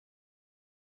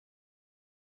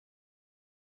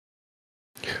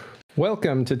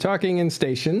Welcome to Talking in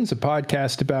Stations, a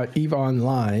podcast about EVE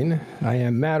Online. I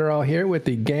am Matterall here with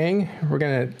the gang. We're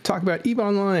going to talk about EVE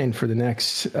Online for the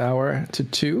next hour to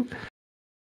two.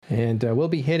 And we'll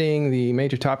be hitting the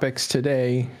major topics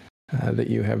today that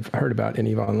you have heard about in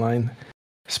EVE Online,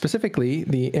 specifically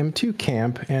the M2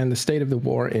 camp and the state of the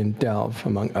war in Delve,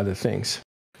 among other things.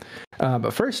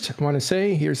 But first, I want to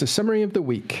say here's a summary of the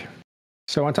week.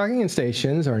 So on Talking in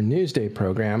Stations, our Newsday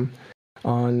program,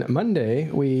 on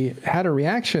Monday, we had a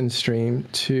reaction stream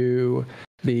to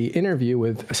the interview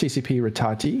with CCP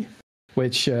Ratati,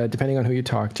 which, depending on who you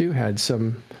talk to, had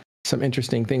some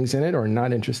interesting things in it or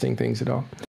not interesting things at all.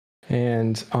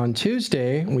 And on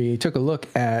Tuesday, we took a look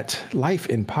at life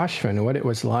in Pashvan, what it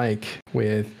was like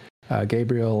with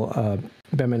Gabriel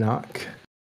Bemenak.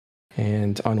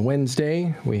 And on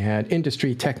Wednesday, we had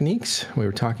industry techniques. We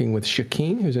were talking with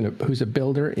Shakeen, who's a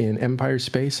builder in Empire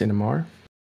Space in Amar.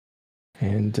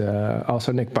 And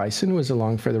also Nick Bison was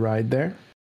along for the ride there.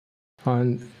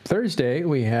 On Thursday,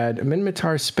 we had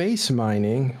Minmatar Space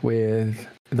Mining with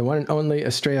the one and only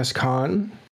Astraeus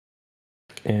Khan.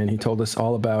 And he told us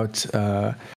all about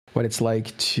what it's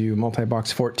like to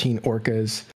multi-box 14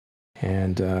 orcas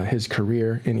and his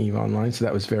career in EVE Online. So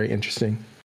that was very interesting.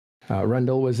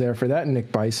 Rundle was there for that, and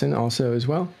Nick Bison also as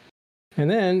well. And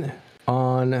then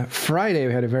on Friday,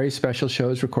 we had a very special show. It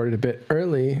was recorded a bit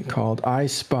early called I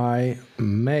Spy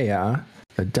Maya,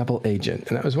 the double agent.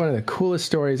 And that was one of the coolest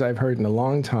stories I've heard in a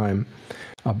long time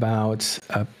about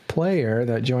a player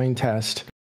that joined Test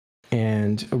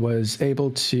and was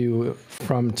able to,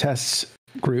 from Test's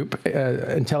group,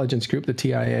 intelligence group, the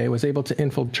TIA, was able to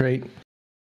infiltrate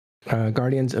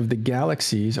Guardians of the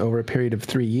Galaxies over a period of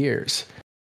 3 years.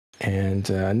 And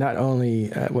not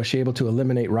only was she able to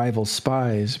eliminate rival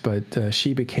spies, but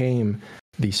she became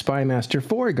the spy master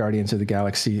for Guardians of the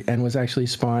Galaxy and was actually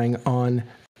spying on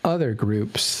other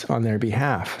groups on their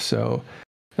behalf. So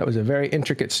that was a very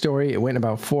intricate story. It went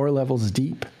about 4 levels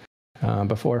deep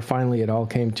before finally it all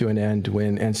came to an end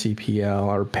when NCPL,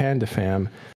 or PandaFam,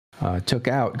 took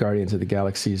out Guardians of the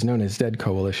Galaxies, known as Dead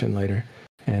Coalition later.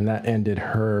 And that ended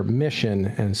her mission.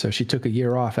 And so she took a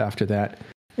year off after that.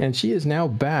 And she is now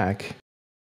back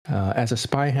as a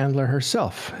spy handler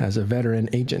herself, as a veteran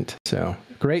agent. So,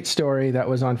 great story. That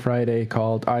was on Friday,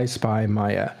 called I Spy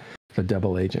Maya, the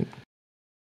double agent.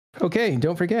 Okay,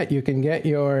 don't forget, you can get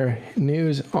your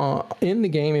news in the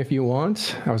game if you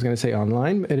want. I was going to say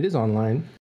online, but it is online.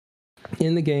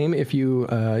 In the game, if you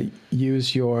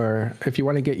if you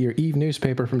want to get your EVE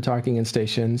newspaper from Talking in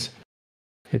Stations,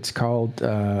 it's called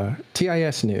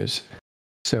TIS News.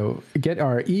 So get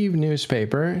our EVE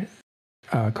newspaper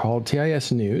called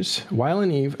TIS News. While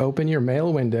in EVE, open your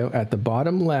mail window at the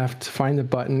bottom left, find the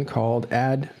button called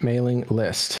Add Mailing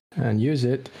List, and use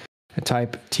it and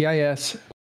type TIS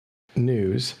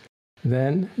News.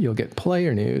 Then you'll get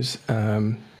player news,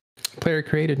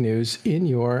 player-created news in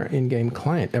your in-game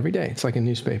client every day. It's like a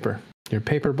newspaper. Your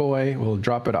paper boy will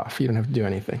drop it off. You don't have to do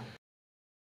anything.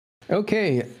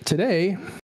 Okay, today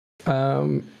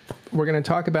we're going to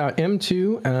talk about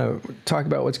M2, talk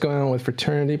about what's going on with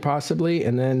Fraternity possibly,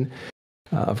 and then,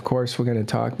 of course, we're going to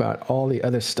talk about all the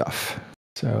other stuff.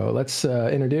 So let's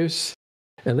introduce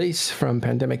Elise from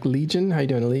Pandemic Legion. How you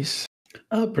doing, Elise?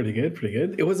 Pretty good, pretty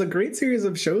good. It was a great series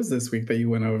of shows this week that you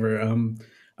went over.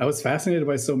 I was fascinated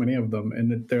by so many of them,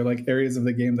 and they're like areas of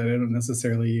the game that I don't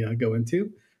necessarily go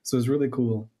into. So it was really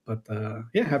cool. But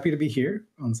yeah, happy to be here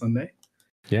on Sunday.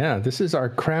 Yeah, this is our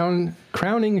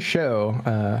crowning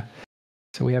show.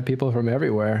 So we have people from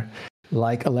everywhere,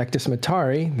 like Electus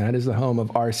Matari. That is the home of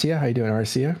Arcia. How you doing,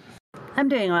 Arcia? I'm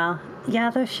doing well. Yeah,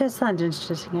 those shows sound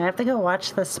interesting. I have to go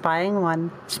watch the spying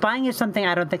one. Spying is something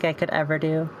I don't think I could ever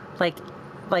do, like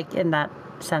in that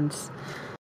sense.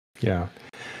 Yeah.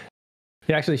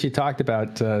 Yeah, actually, she talked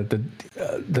about the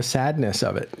sadness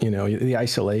of it, the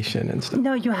isolation and stuff.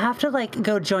 No, you have to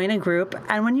go join a group,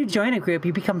 and when you join a group,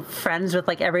 you become friends with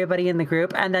everybody in the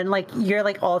group, and then you're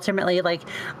ultimately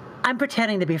I'm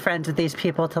pretending to be friends with these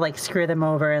people to screw them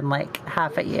over in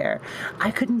half a year. I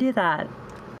couldn't do that.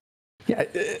 Yeah,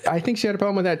 I think she had a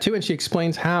problem with that too, and she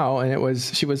explains how. And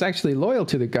she was actually loyal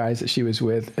to the guys that she was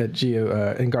with at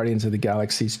Geo in Guardians of the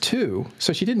Galaxies 2.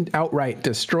 So she didn't outright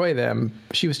destroy them.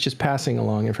 She was just passing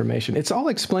along information. It's all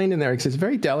explained in there because it's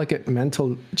very delicate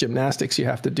mental gymnastics you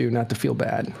have to do not to feel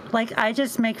bad. I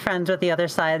just make friends with the other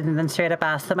side and then straight up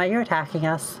ask them, "Are you attacking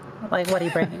us? What are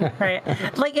you bringing?" Right?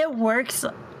 It works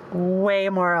way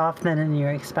more often than you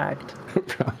expect.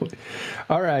 Probably.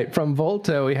 All right, from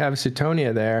Volta, we have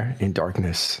Sutonia there in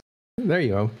darkness. There you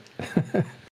go.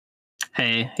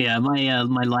 Hey, yeah,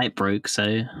 my light broke, so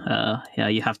yeah,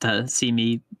 you have to see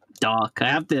me dark. I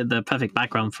have the perfect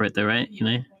background for it, though, right? You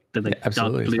know, the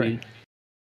absolutely, dark blue.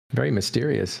 Very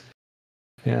mysterious.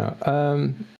 Yeah.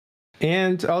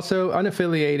 And also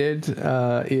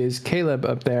unaffiliated is Caleb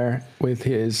up there with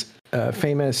his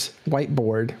famous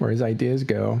whiteboard where his ideas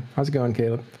go. How's it going,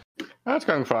 Caleb? That's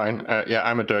going fine. Yeah,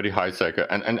 I'm a dirty hijacker,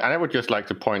 and I would just like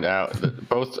to point out that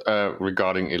both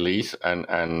regarding Elise and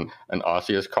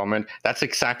Arceus' comment, that's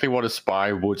exactly what a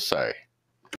spy would say.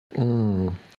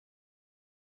 They're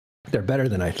better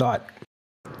than I thought.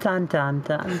 Dun dun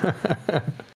dun.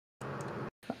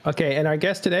 Okay, and our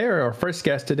guest today, or our first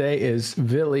guest today, is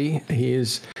Vily. He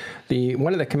is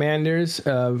one of the commanders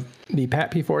of the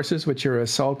PAPI forces, which are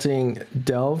assaulting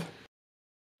Delve.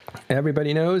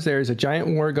 Everybody knows there's a giant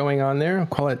war going on there. I'll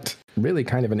call it really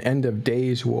kind of an end of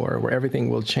days war, where everything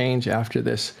will change after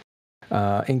this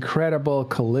incredible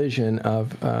collision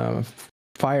of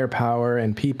firepower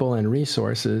and people and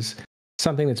resources,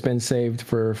 something that's been saved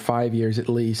for 5 years at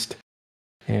least.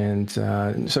 And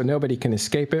so nobody can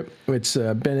escape it. It's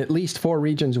been at least 4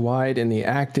 regions wide in the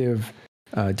active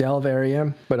Delve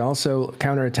area, but also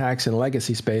counterattacks in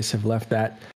legacy space have left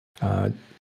that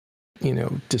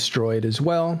destroyed as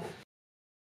well.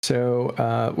 So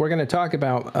we're going to talk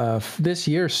about this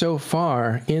year so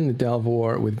far in the Delve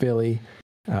War with Vily,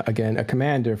 again, a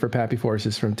commander for PAPI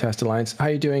Forces from Test Alliance. How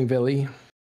are you doing, Vily?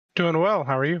 Doing well.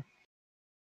 How are you?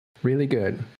 Really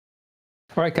good.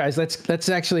 All right, guys, let's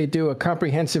actually do a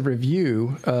comprehensive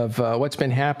review of what's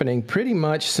been happening pretty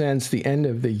much since the end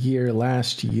of the year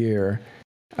last year.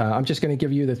 I'm just going to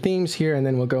give you the themes here, and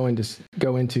then we'll go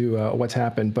into what's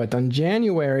happened. But on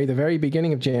January, the very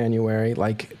beginning of January,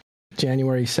 like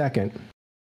January 2nd,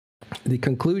 the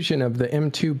conclusion of the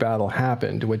M2 battle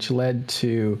happened, which led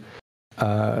to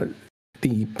the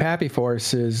PAPI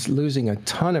forces losing a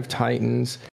ton of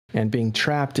Titans and being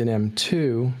trapped in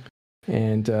M2.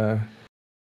 And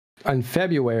in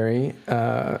February,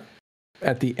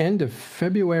 at the end of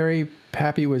February,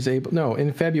 PAPI was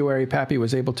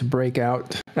able to break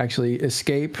out, actually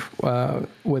escape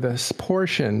with a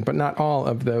portion, but not all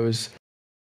of those,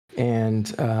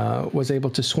 and was able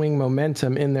to swing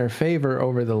momentum in their favor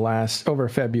over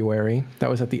February. That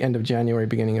was at the end of January,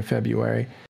 beginning of February.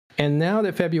 And now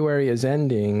that February is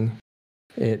ending,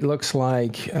 it looks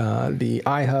like the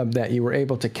iHub that you were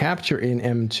able to capture in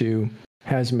M2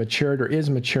 has matured or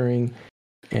is maturing.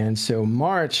 And so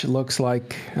March looks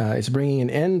like it's bringing an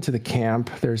end to the camp.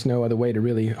 There's no other way to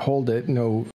really hold it,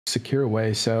 no secure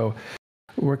way. So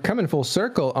we're coming full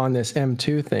circle on this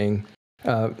M2 thing.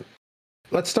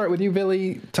 Let's start with you,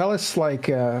 Vily. Tell us,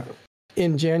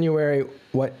 in January,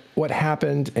 what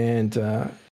happened and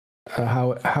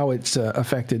how it's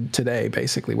affected today,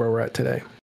 basically, where we're at today.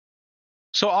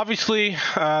 So obviously,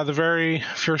 the very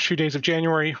first few days of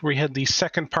January, we had the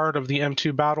second part of the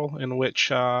M2 battle in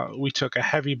which we took a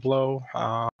heavy blow.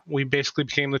 We basically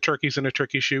became the turkeys in a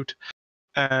turkey shoot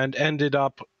and ended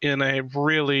up in a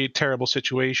really terrible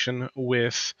situation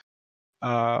with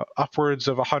upwards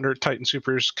of 100 Titan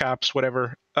Supers, Caps,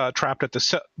 whatever, trapped at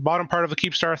the bottom part of the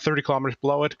Keep Star, 30 kilometers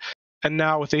below it. And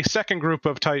now with a second group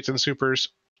of Titan Supers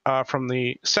from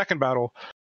the second battle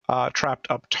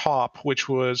trapped up top, which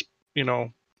was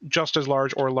just as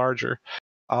large or larger,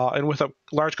 and with a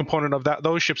large component of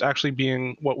those ships actually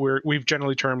being what we've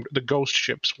generally termed the ghost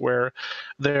ships, where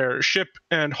their ship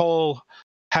and hull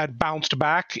had bounced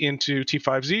back into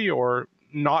T5Z or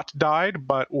not died,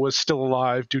 but was still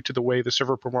alive due to the way the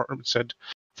server performance had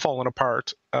fallen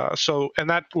apart. And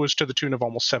that was to the tune of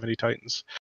almost 70 Titans.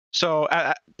 So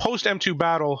post M2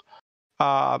 battle,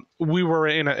 we were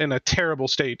in a terrible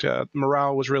state.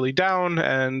 Morale was really down,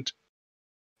 and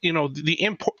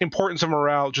the importance of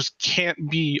morale just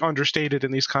can't be understated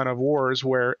in these kind of wars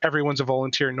where everyone's a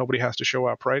volunteer and nobody has to show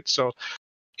up, right? So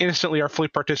instantly our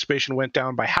fleet participation went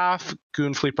down by half.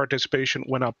 Goon fleet participation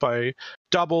went up by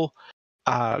double,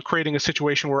 creating a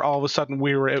situation where all of a sudden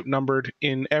we were outnumbered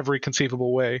in every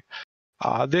conceivable way.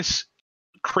 This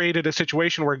created a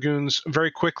situation where Goons very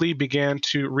quickly began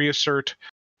to reassert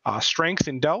strength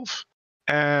in Delve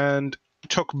and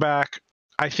took back,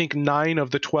 I think, 9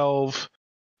 of the 12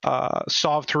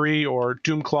 Sov 3 or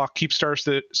Doomclock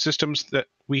Keepstar systems that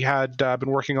we had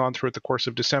been working on throughout the course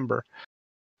of December.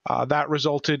 That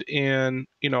resulted in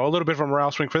a little bit of a morale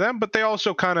swing for them, but they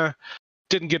also kind of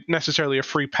didn't get necessarily a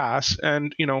free pass.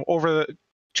 And over the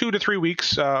 2 to 3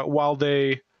 weeks, while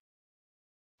they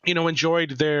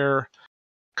enjoyed their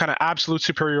kind of absolute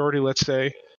superiority, let's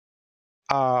say,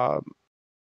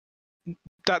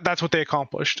 that's what they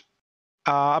accomplished.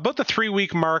 About the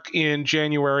 3-week mark in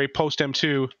January post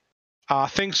M2,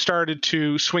 things started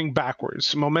to swing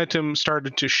backwards. Momentum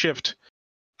started to shift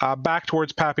back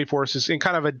towards PAPI forces in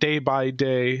kind of a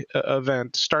day-by-day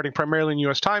event, starting primarily in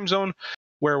U.S. time zone,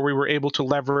 where we were able to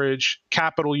leverage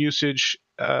capital usage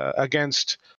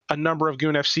against a number of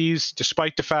Goon FCs,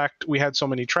 despite the fact we had so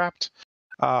many trapped,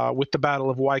 with the Battle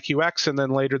of YQX and then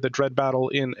later the Dread Battle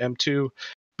in M2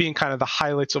 being kind of the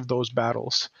highlights of those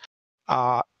battles.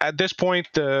 At this point,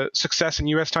 the success in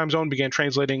U.S. time zone began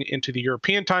translating into the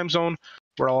European time zone,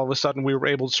 where all of a sudden we were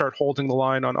able to start holding the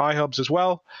line on iHubs as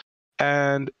well.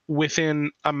 And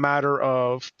within a matter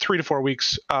of 3 to 4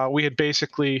 weeks, we had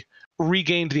basically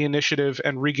regained the initiative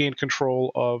and regained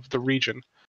control of the region.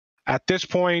 At this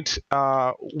point,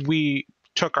 we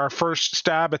took our first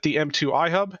stab at the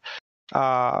M2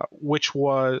 iHub, which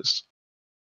was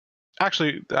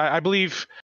actually, I believe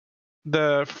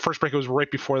the first break was right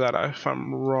before that, if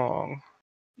I'm wrong.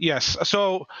 Yes.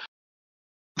 So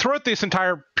throughout this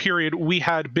entire period, we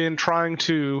had been trying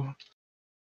to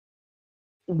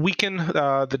weaken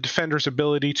the defender's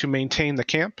ability to maintain the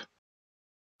camp.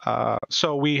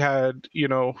 So we had,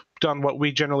 done what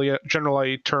we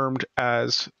generally termed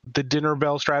as the dinner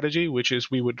bell strategy, which is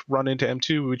we would run into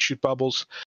M2, we would shoot bubbles,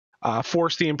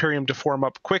 force the Imperium to form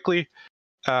up quickly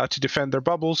to defend their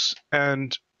bubbles,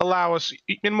 and allow us,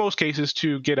 in most cases,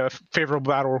 to get a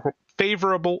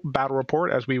favorable battle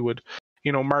report as we would,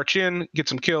 march in, get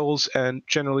some kills, and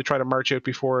generally try to march out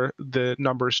before the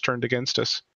numbers turned against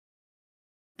us.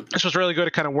 This was really good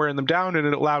at kind of wearing them down, and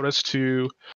it allowed us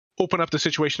to open up the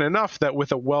situation enough that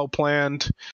with a well-planned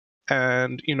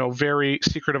and very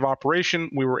secretive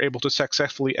operation, we were able to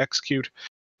successfully execute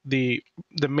the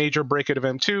major breakout of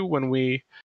M2 when we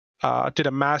did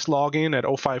a mass login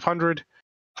at 0500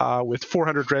 with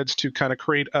 400 dreads to kind of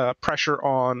create pressure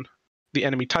on the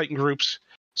enemy Titan groups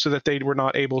so that they were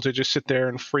not able to just sit there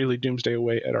and freely doomsday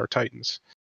away at our Titans.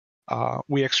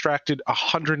 We extracted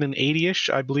 180-ish,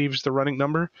 I believe is the running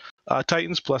number,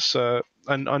 Titans, plus an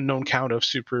unknown count of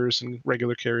supers and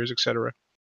regular carriers, etc.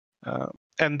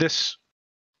 And this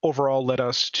overall led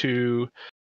us to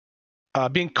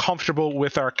being comfortable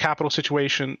with our capital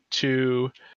situation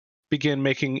to begin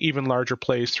making even larger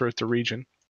plays throughout the region.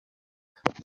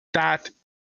 That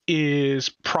is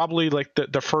probably like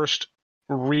the first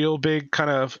real big kind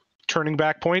of turning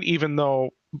back point, even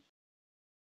though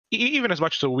even as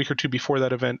much as a week or two before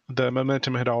that event, the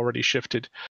momentum had already shifted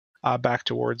back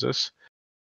towards us.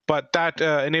 But that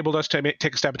enabled us to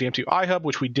take a stab at the M2 iHub,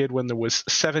 which we did when there was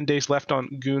 7 days left on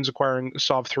Goons acquiring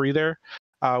SOV 3 there,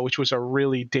 which was a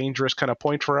really dangerous kind of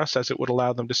point for us, as it would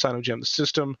allow them to sinogem the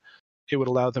system. It would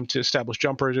allow them to establish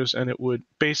jump bridges, and it would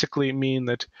basically mean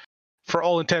that, for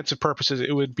all intents and purposes,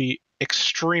 it would be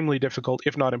extremely difficult,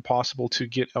 if not impossible, to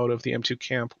get out of the M2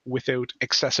 camp without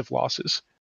excessive losses.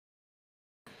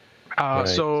 Right.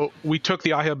 So we took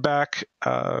the iHub back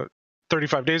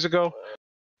 35 days ago,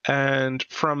 and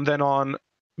from then on,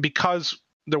 because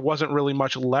there wasn't really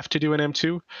much left to do in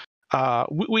M2,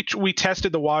 we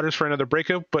tested the waters for another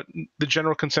breakout, but the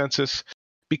general consensus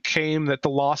became that the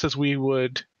losses we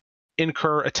would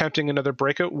incur attempting another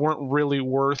breakout weren't really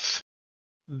worth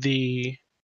the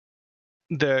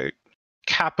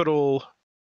capital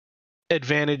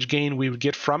advantage gain we would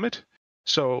get from it.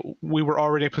 So we were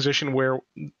already in a position where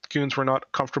Goons were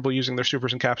not comfortable using their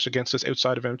supers and caps against us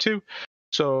outside of M2.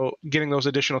 So getting those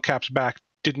additional caps back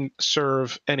didn't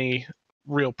serve any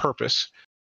real purpose.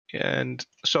 And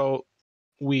so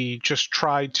we just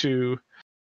tried to,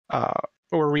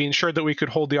 or we ensured that we could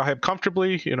hold the iHub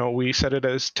comfortably. We set it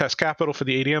as test capital for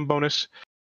the ADM bonus.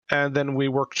 And then we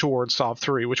worked towards SOV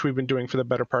 3, which we've been doing for the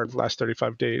better part of the last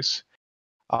 35 days.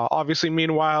 Obviously,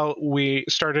 meanwhile, we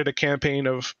started a campaign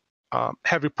of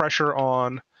heavy pressure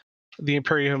on the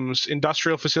Imperium's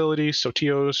industrial facilities, so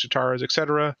TOs, Chitaras,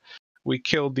 etc. We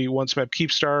killed the OneSmeb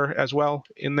Keepstar as well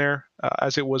in there,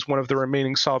 as it was one of the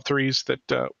remaining SOV 3s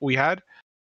that we had.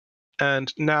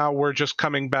 And now we're just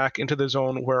coming back into the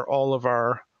zone where all of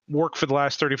our work for the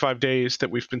last 35 days that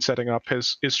we've been setting up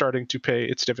is starting to pay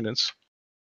its dividends.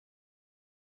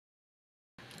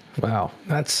 Wow,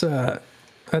 that's a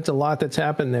lot that's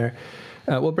happened there.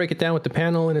 We'll break it down with the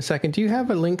panel in a second. Do you have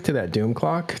a link to that Doom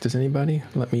clock? Does anybody?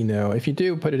 Let me know. If you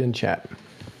do, put it in chat.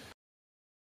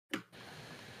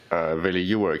 Vily,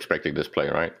 you were expecting this play,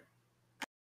 right?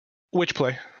 Which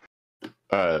play?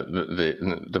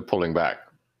 The pulling back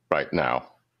right now.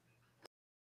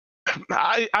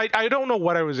 I don't know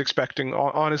what I was expecting,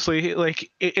 honestly. Like,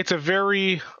 it's a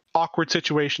very awkward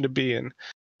situation to be in.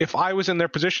 If I was in their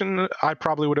position, I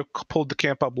probably would have pulled the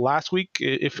camp up last week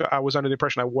if I was under the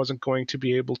impression I wasn't going to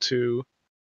be able to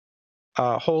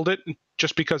hold it,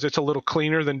 just because it's a little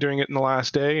cleaner than doing it in the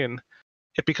last day, and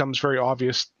it becomes very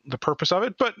obvious the purpose of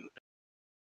it. But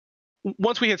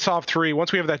once we hit SOV 3,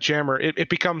 once we have that jammer, it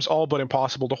becomes all but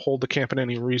impossible to hold the camp in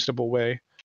any reasonable way.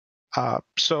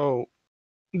 So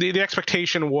the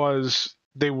expectation was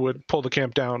they would pull the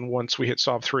camp down once we hit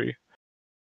SOV 3.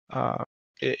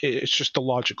 It's just a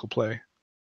logical play.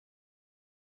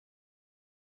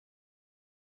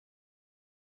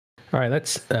 All right,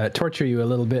 let's torture you a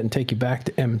little bit and take you back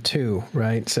to M2,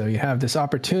 right? So you have this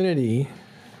opportunity.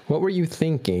 What were you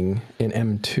thinking in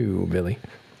M2, Vily?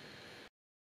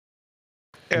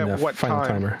 At what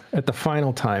timer? At the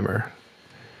final timer.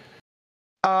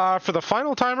 For the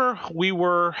final timer, we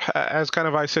were, as kind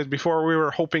of I said before, we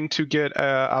were hoping to get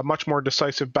a much more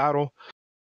decisive battle.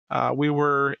 We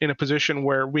were in a position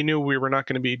where we knew we were not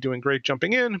going to be doing great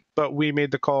jumping in, but we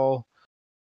made the call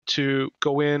to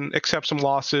go in, accept some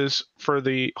losses for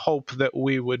the hope that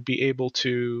we would be able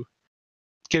to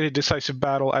get a decisive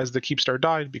battle as the Keepstar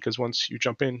died, because once you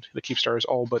jump in, the Keepstar is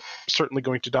all but certainly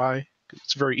going to die.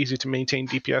 It's very easy to maintain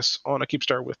DPS on a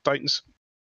Keepstar with Titans.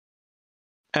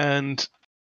 And,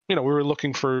 we were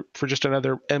looking for just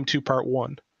another M2 Part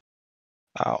 1.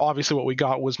 Obviously, what we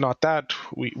got was not that.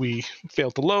 We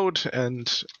failed to load, and,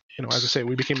 as I say,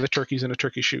 we became the turkeys in a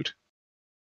turkey shoot.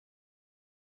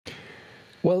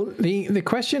 Well, the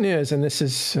question is, and this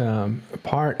is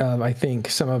part of, I think,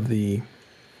 some of the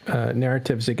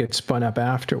narratives that get spun up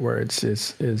afterwards,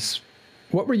 is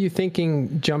what were you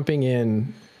thinking jumping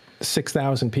in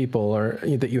 6,000 people or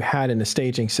that you had in the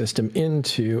staging system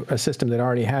into a system that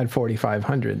already had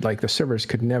 4,500? Like, the servers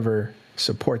could never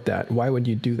support that. Why would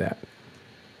you do that?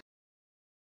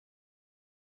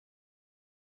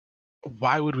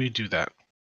 Why would we do that?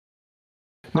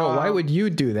 No, why would you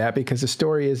do that? Because the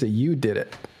story is that you did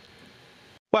it.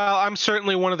 Well, I'm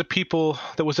certainly one of the people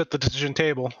that was at the decision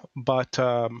table, but,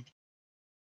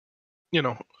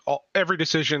 every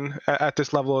decision at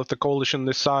this level of the coalition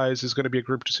this size is going to be a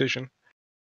group decision.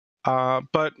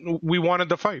 But we wanted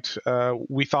the fight.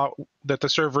 We thought that the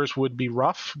servers would be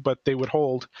rough, but they would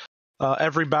hold.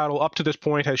 Every battle up to this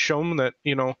point has shown that,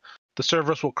 the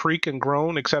servers will creak and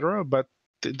groan, etc., but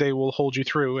they will hold you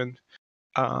through, and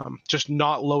just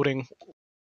not loading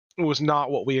was not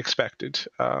what we expected.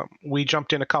 We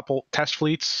jumped in a couple test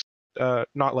fleets,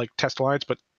 not like test lines,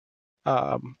 but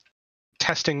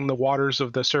testing the waters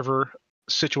of the server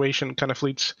situation kind of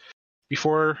fleets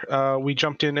before we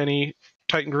jumped in any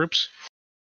Titan groups.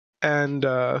 And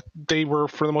they were,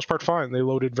 for the most part, fine. They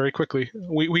loaded very quickly.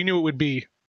 We knew it would be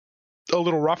a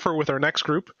little rougher with our next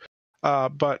group,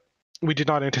 but we did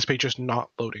not anticipate just not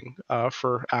loading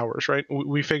for hours, right?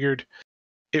 We figured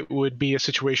it would be a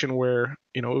situation where,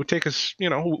 it would take us,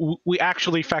 we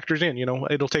actually factored in,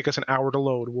 it'll take us an hour to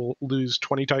load. We'll lose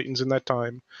 20 Titans in that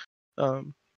time.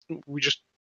 We just,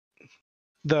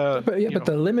 but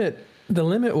the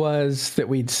limit was that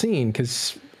we'd seen,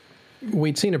 because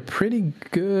we'd seen a pretty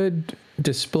good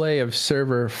display of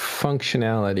server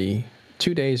functionality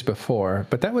 2 days before,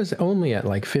 but that was only at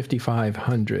like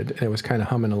 5,500, and it was kind of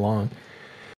humming along.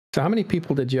 So how many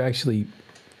people did you actually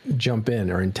jump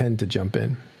in or intend to jump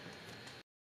in?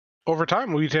 Over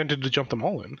time, we intended to jump them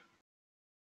all in.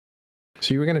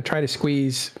 So you were going to try to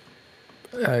squeeze,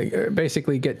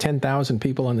 basically get 10,000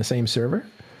 people on the same server?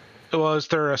 Well, is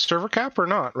there a server cap or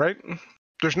not, right?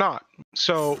 There's not.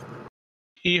 So,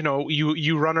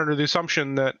 you run under the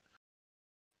assumption that,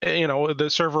 the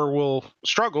server will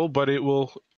struggle, but it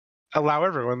will allow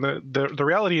everyone. The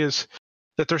reality is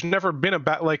that there's never been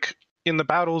like in the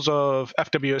battles of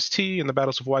FWST, in the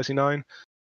battles of YZ9,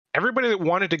 everybody that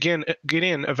wanted to get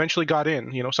in eventually got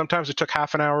in. Sometimes it took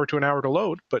half an hour to an hour to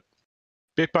load, but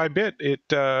bit by bit,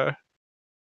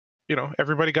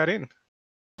 everybody got in.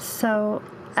 So,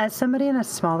 as somebody in a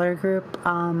smaller group,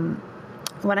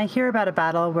 when I hear about a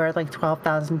battle where like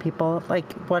 12,000 people,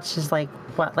 which is like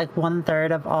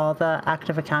 1/3 of all the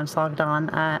active accounts logged on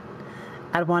at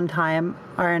one time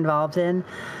are involved in,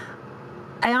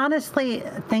 I honestly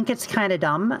think it's kind of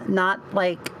dumb. Not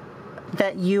like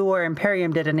that you or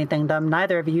Imperium did anything dumb.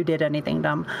 Neither of you did anything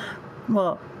dumb.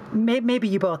 Well, maybe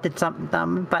you both did something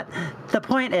dumb, but the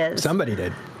point is... Somebody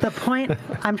did. The point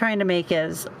I'm trying to make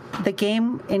is the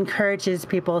game encourages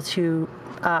people to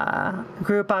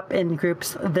group up in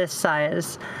groups this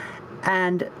size,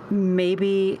 and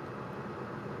maybe...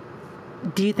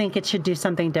 Do you think it should do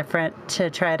something different to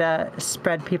try to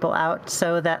spread people out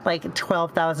so that like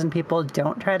 12,000 people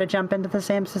don't try to jump into the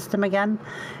same system again?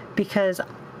 Because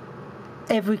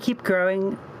if we keep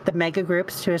growing the mega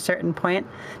groups to a certain point,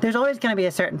 there's always going to be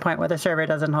a certain point where the server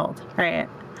doesn't hold, right?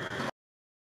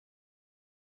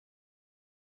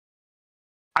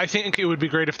 I think it would be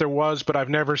great if there was, but I've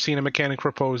never seen a mechanic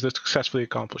proposed that successfully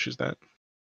accomplishes that.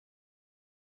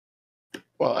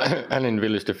 Well, and in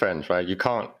Vily's defense, right? You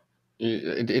can't.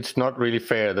 It's not really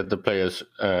fair that the players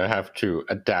have to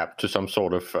adapt to some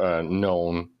sort of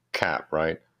known cap,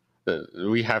 right?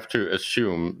 We have to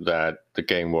assume that the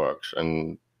game works,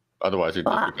 and otherwise it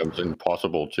just becomes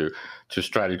impossible to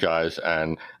strategize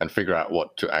and figure out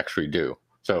what to actually do.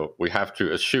 So we have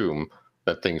to assume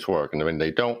that things work, and when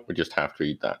they don't, we just have to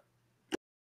eat that.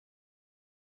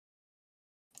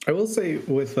 I will say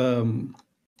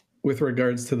with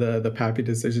regards to the PAPI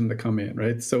decision to come in,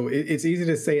 right? So it's easy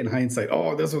to say in hindsight,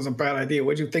 oh, this was a bad idea.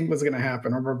 What do you think was going to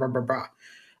happen?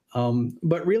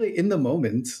 But really, in the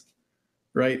moment,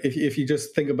 right? If you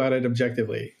just think about it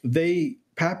objectively,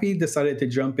 PAPI decided to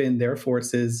jump in their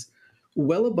forces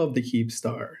well above the Keep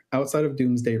Star, outside of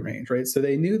Doomsday range, right? So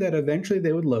they knew that eventually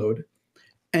they would load,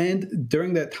 and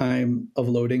during that time of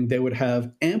loading, they would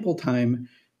have ample time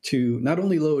to not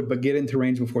only load but get into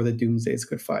range before the Doomsdays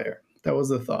could fire. That was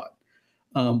the thought.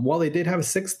 While they did have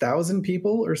 6,000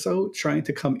 people or so trying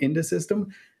to come into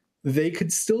system, they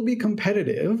could still be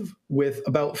competitive with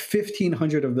about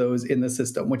 1,500 of those in the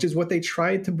system, which is what they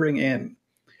tried to bring in,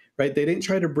 right? They didn't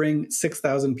try to bring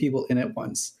 6,000 people in at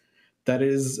once. That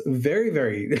is very,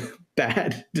 very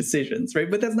bad decisions, right?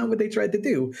 But that's not what they tried to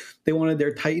do. They wanted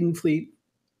their Titan fleet.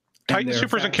 Titan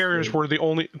supers and carriers were the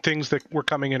only things that were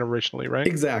coming in originally, right?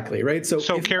 Exactly, right? So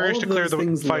carriers to clear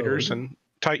the fighters and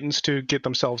Titans to get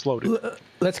themselves loaded.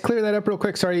 Let's clear that up real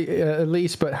quick. Sorry,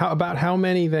 Elise, but how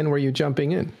many then were you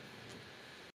jumping in?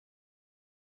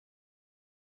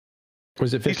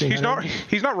 Was it 1,500?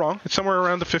 He's not wrong. It's somewhere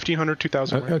around the 1,500,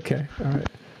 2,000 range. Okay, all right.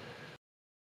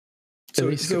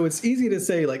 So it's easy to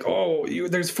say, like, oh,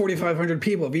 there's 4,500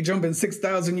 people. If you jump in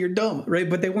 6,000, you're dumb, right?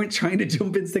 But they weren't trying to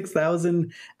jump in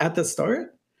 6,000 at the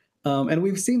start. And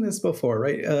we've seen this before,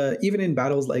 right? Even in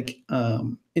battles like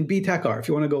in BTAC-R, if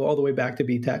you want to go all the way back to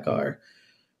BTAC-R,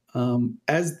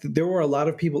 as there were a lot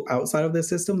of people outside of the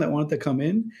system that wanted to come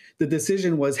in, the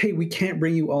decision was, hey, we can't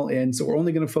bring you all in, so we're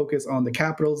only going to focus on the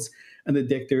capitals and the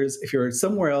dictors. If you're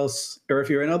somewhere else, or if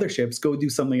you're in other ships, go do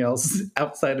something else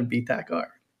outside of BTAC-R.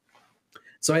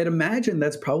 So I'd imagine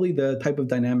that's probably the type of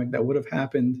dynamic that would have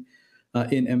happened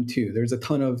in M2. There's a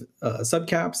ton of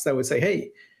subcaps that would say, hey,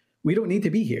 we don't need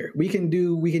to be here. We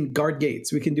can guard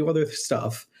gates. We can do other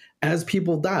stuff. As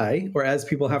people die, or as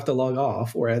people have to log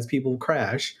off, or as people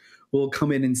crash, we'll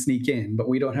come in and sneak in, but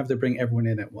we don't have to bring everyone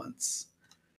in at once.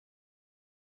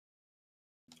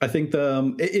 I think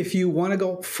if you want to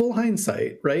go full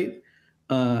hindsight, right,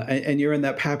 and you're in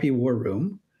that PAPI war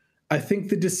room, I think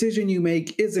the decision you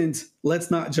make isn't,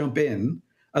 let's not jump in.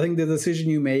 I think the decision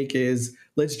you make is,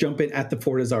 let's jump in at the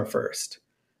Fortizar first.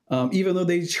 Even though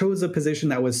they chose a position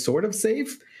that was sort of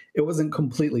safe, it wasn't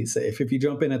completely safe. If you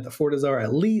jump in at the Fortizar,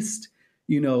 at least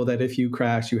you know that if you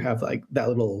crash, you have like that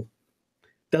little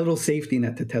safety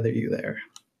net to tether you there.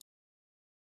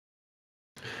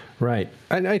 Right.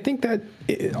 And I think that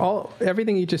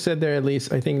everything you just said there, at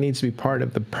least, I think needs to be part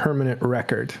of the permanent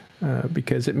record,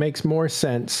 because it makes more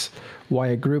sense why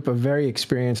a group of very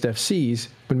experienced FCs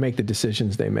would make the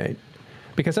decisions they made.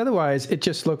 Because otherwise, it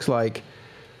just looks like,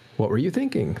 what were you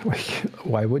thinking? Like,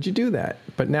 why would you do that?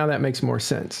 But now that makes more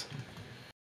sense.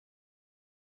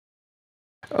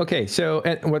 Okay, so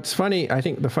what's funny, I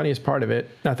think the funniest part of it,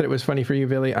 not that it was funny for you,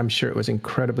 Vily, I'm sure it was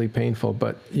incredibly painful,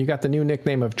 but you got the new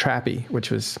nickname of Trappy, which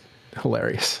was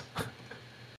hilarious.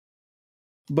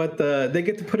 But they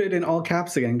get to put it in all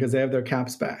caps again because they have their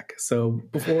caps back. So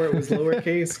before it was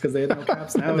lowercase because they had no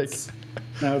caps. Now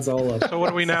it's all up. So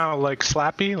what are we now, like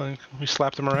Slappy? Like we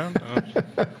slapped them around?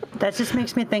 That just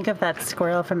makes me think of that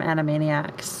squirrel from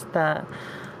Animaniacs,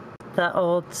 the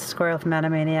old squirrel from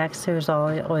Animaniacs who's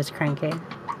always cranky.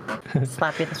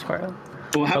 Slappy the squirrel.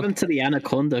 What happened to the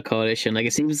Anaconda Coalition? Like,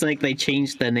 it seems like they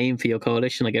changed their name for your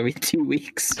coalition like every 2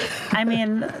 weeks. I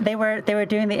mean, they were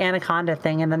doing the Anaconda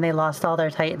thing, and then they lost all their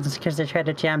Titans because they tried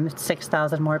to jam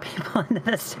 6,000 more people into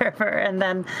the server, and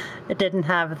then it didn't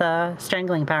have the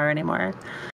strangling power anymore.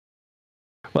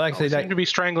 Well, actually, seem to be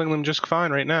strangling them just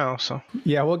fine right now. So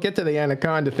yeah, we'll get to the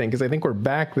Anaconda thing because I think we're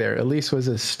back there. Elise was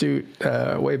astute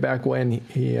way back when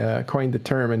he coined the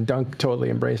term, and Dunk totally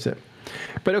embraced it.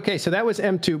 But okay, so that was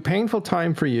M2. Painful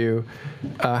time for you.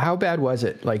 How bad was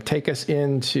it? Like, take us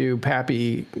into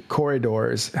PAPI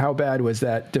corridors. How bad was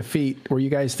that defeat? Were you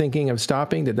guys thinking of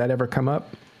stopping? Did that ever come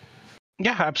up?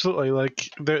 Yeah, absolutely. Like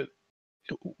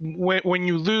when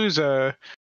you lose a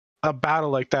battle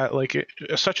like that, like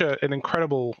such an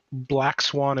incredible black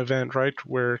swan event, right?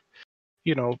 Where,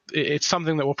 you know, it's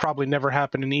something that will probably never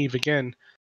happen in EVE again.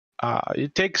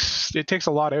 It takes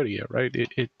a lot out of you, right?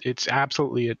 It's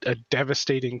absolutely a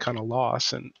devastating kind of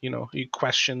loss, and you know, you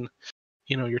question,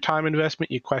 your time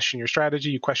investment, you question your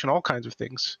strategy, you question all kinds of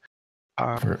things.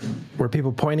 Were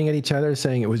people pointing at each other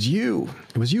saying, it was you,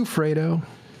 Fredo?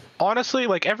 Honestly,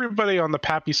 like everybody on the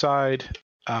PAPI side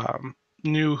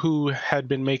knew who had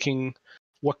been making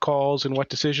what calls and what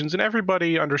decisions, and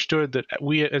everybody understood that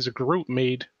we as a group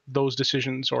made those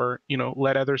decisions, or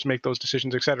let others make those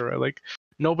decisions, etc. Like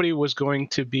nobody was going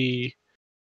to be,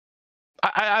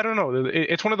 I don't know,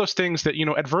 it's one of those things that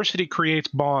adversity creates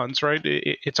bonds, right?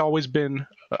 It's always been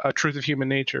a truth of human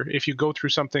nature. If you go through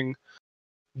something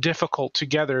difficult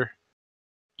together,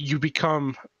 you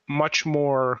become much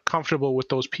more comfortable with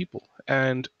those people.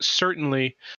 And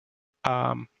certainly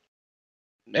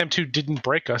M2 didn't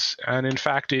break us, and in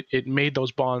fact it made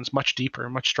those bonds much deeper,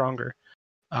 much stronger,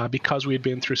 because we had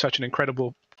been through such an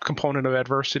incredible component of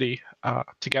adversity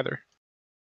together.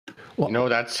 Well,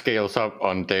 that scales up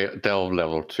on delve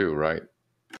level too, right?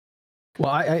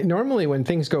 Well, I normally when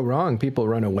things go wrong, people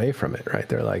run away from it, right?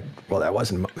 They're like, well, that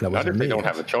wasn't Not if me. they don't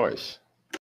have a choice.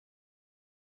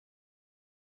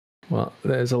 Well,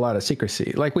 there's a lot of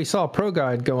secrecy. Like we saw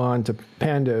ProGod go on to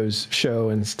Pando's show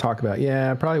and talk about,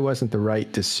 it probably wasn't the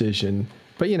right decision.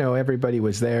 But, everybody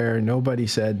was there. Nobody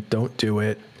said, don't do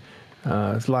it.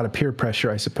 There's a lot of peer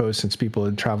pressure, I suppose, since people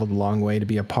had traveled a long way to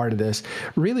be a part of this.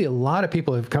 Really, a lot of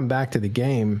people have come back to the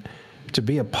game to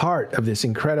be a part of this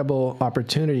incredible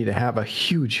opportunity to have a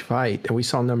huge fight. And we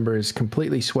saw numbers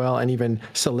completely swell, and even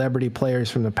celebrity players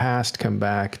from the past come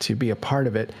back to be a part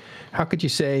of it. How could you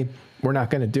say, we're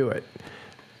not going to do it?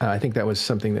 I think that was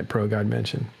something that ProGod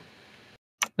mentioned.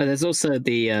 But there's also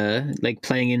the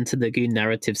playing into the goon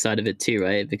narrative side of it too,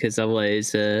 right? Because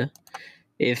otherwise,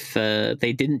 if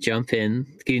they didn't jump in,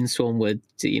 Goon Swarm would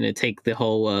take the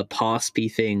whole PASP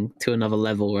thing to another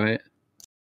level, right?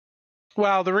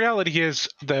 Well, the reality is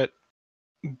that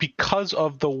because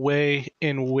of the way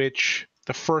in which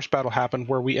the first battle happened,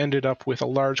 where we ended up with a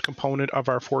large component of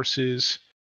our forces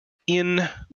in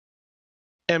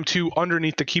M2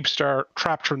 underneath the Keepstar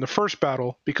trapped from the first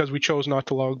battle, because we chose not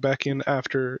to log back in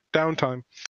after downtime,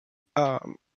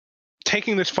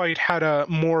 taking this fight had a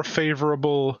more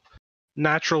favorable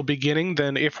natural beginning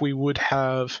than if we would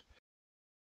have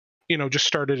just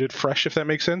started it fresh, if that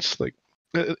makes sense. Like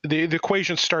the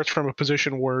equation starts from a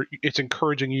position where it's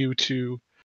encouraging you to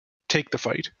take the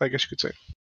fight, I guess you could say.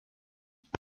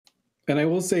 And I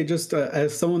will say, just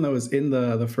as someone that was in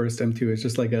the first M2, it's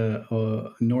just like a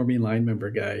normie line member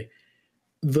guy,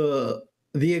 the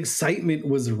excitement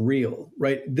was real,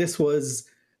 right? This was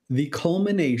the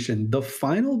culmination, the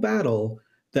final battle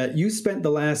that you spent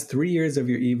the last 3 years of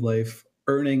your EVE life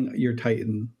earning your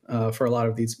Titan for a lot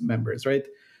of these members, right?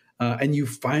 And you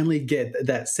finally get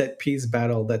that set piece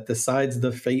battle that decides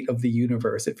the fate of the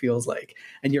universe, it feels like.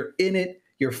 And you're in it.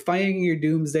 You're fighting your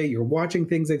doomsday. You're watching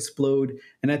things explode.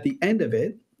 And at the end of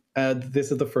it,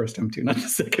 this is the first M2, not the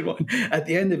second one. At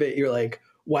the end of it, you're like,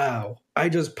 wow, I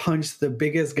just punched the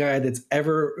biggest guy that's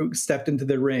ever stepped into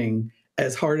the ring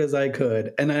as hard as I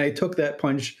could. And I took that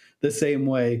punch the same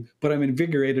way, but I'm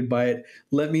invigorated by it.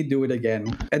 Let me do it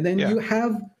again. And then you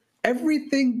have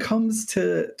everything comes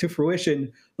to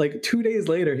fruition like 2 days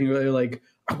later. And you're like,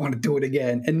 I want to do it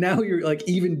again. And now you're like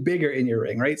even bigger in your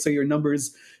ring, right? So your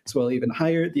numbers swell even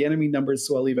higher. The enemy numbers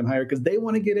swell even higher because they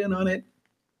want to get in on it.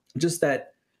 Just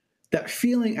that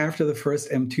feeling after the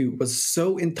first M2 was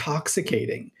so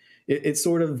intoxicating. It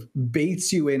sort of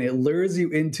baits you in. It lures you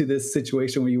into this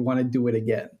situation where you want to do it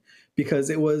again, because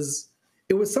it was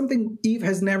something EVE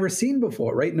has never seen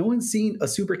before, right? No one's seen a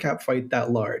Super Cap fight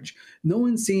that large. No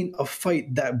one's seen a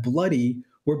fight that bloody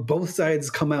where both sides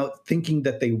come out thinking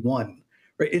that they won.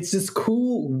 Right? It's this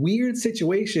cool, weird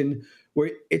situation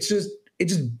where it's just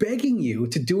begging you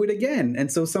to do it again.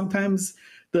 And so sometimes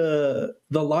the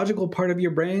logical part of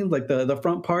your brain, like the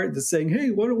front part, is saying,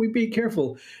 hey, why don't we be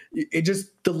careful?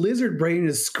 The lizard brain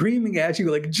is screaming at you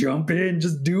like, jump in,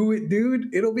 just do it,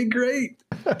 dude. It'll be great.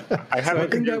 I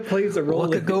think that plays a role.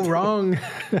 What could go wrong?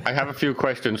 I have a few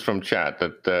questions from chat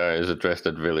that is addressed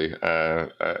at Vily.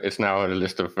 It's now a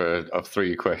list of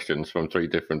 3 questions from 3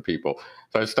 different people.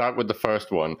 So I start with the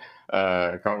first one.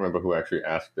 I can't remember who actually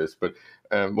asked this, but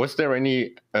was there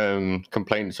any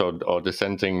complaints or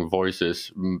dissenting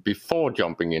voices before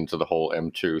jumping into the whole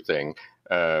M2 thing?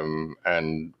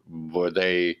 And were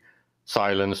they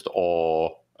silenced,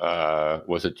 or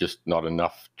was it just not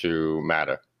enough to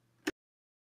matter?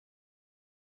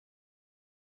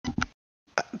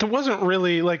 There wasn't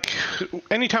really, like,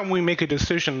 anytime we make a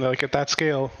decision like at that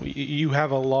scale, you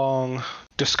have a long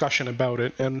discussion about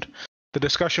it, and the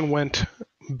discussion went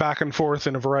back and forth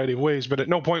in a variety of ways, but at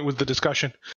no point was the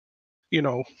discussion,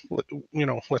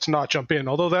 let's not jump in.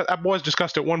 Although that was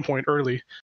discussed at one point early,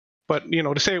 But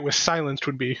to say it was silenced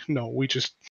would be no. We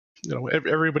just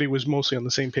everybody was mostly on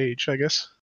the same page, I guess.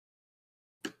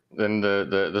 Then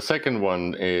the second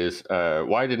one is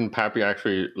why didn't PAPI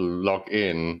actually log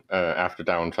in after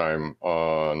downtime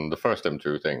on the first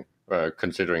M2 thing,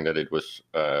 considering that it was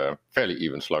fairly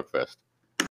even slugfest?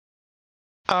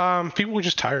 People were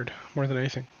just tired more than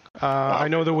anything. I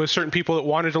know there was certain people that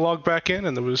wanted to log back in,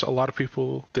 and there was a lot of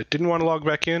people that didn't want to log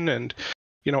back in. And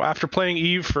after playing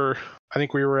Eve for, I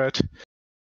think we were at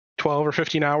 12 or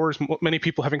 15 hours, many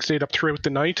people having stayed up throughout the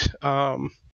night.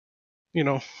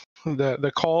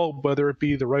 The call, whether it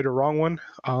be the right or wrong one,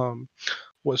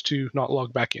 was to not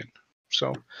log back in.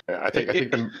 So I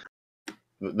think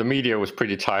the media was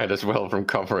pretty tired as well from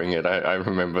covering it. I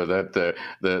remember that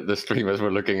the streamers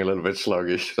were looking a little bit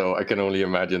sluggish. So I can only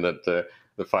imagine that the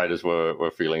fighters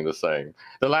were feeling the same.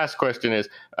 The last question is,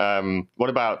 what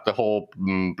about the whole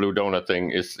Blue Donut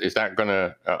thing? Is that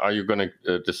are you gonna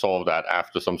dissolve that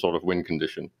after some sort of win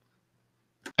condition?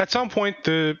 At some point,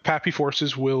 the PAPI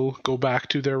forces will go back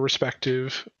to their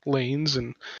respective lanes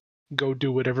and go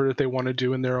do whatever they want to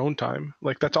do in their own time.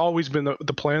 Like, that's always been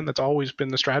the plan. That's always been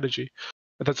the strategy.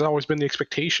 That's always been the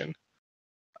expectation.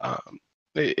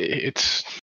 It's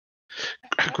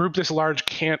a group this large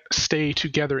can't stay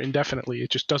together indefinitely. It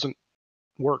just doesn't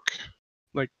work.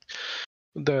 Like,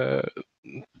 the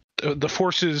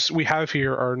forces we have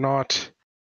here are not.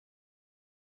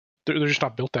 They're just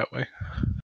not built that way.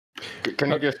 Can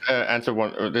you just answer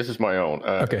one? This is my own.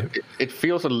 Okay. It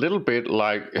feels a little bit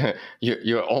like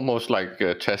you're almost like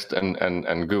Test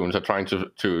and Goons are trying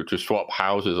to swap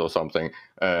houses or something.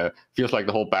 Feels like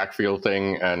the whole backfield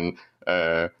thing, and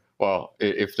well,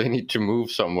 if they need to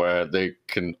move somewhere, they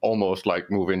can almost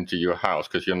like move into your house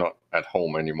because you're not at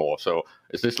home anymore. So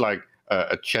is this like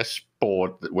a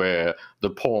chessboard where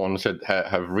the pawns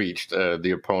have reached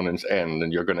the opponent's end,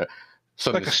 and you're gonna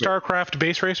like a StarCraft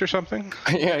base race or something?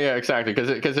 Yeah, exactly.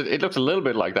 Because it looks a little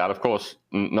bit like that. Of course,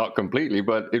 not completely,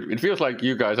 but it feels like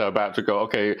you guys are about to go,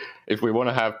 okay, if we want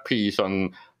to have peace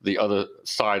on the other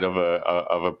side of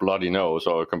a bloody nose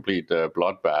or a complete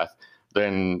bloodbath,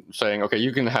 then saying, okay,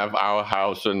 you can have our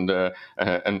house and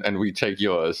we take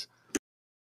yours.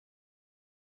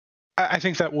 I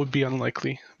think that would be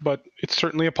unlikely, but it's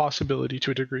certainly a possibility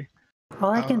to a degree.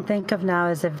 All I can think of now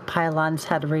is if pylons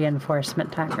had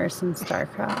reinforcement timers in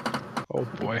StarCraft. Oh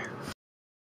boy.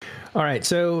 All right,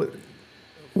 so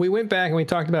we went back and we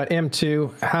talked about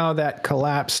M2, how that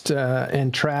collapsed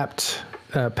and trapped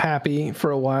PAPI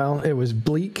for a while. It was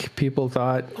bleak. People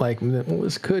thought like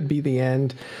this could be the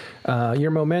end.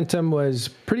 Your momentum was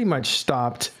pretty much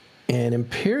stopped, and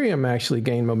Imperium actually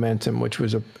gained momentum, which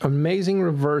was an amazing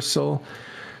reversal.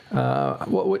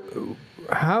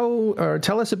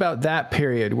 Tell us about that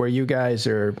period where you guys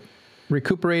are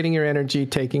recuperating your energy,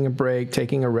 taking a break,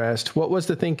 taking a rest. What was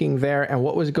the thinking there, and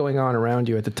what was going on around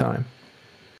you at the time?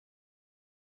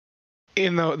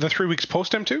 In the 3 weeks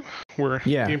post M2?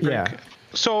 Yeah.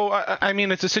 So, I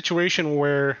mean, it's a situation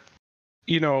where,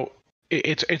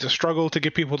 it's a struggle to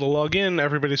get people to log in.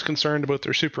 Everybody's concerned about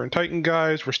their Super and Titan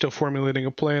guys. We're still formulating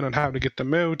a plan on how to get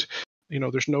them out.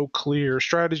 There's no clear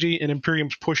strategy, and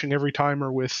Imperium's pushing every timer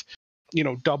with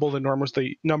double the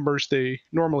numbers they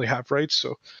normally have, right?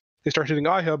 So they start hitting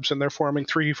iHubs and they're forming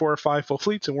 3, 4, 5 full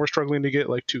fleets, and we're struggling to get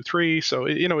like 2, 3. So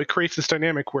it creates this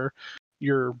dynamic where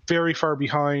you're very far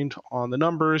behind on the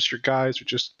numbers. Your guys are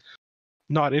just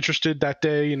not interested that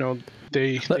day.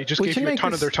 They just gave you a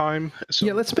ton of their time. So.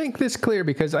 Yeah, let's make this clear,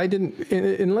 because I didn't,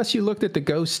 unless you looked at the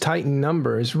Ghost Titan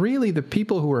numbers, really the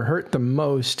people who were hurt the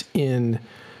most in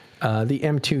the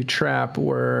M2 trap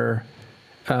were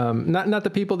not the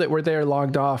people that were there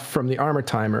logged off from the armor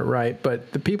timer, right?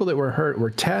 But the people that were hurt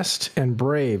were Test and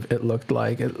Brave, it looked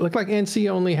like. It looked like NC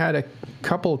only had a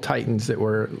couple Titans that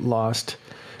were lost.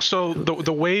 So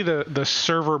the way the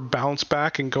server bounced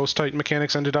back and Ghost Titan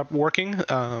mechanics ended up working,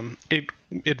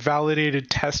 it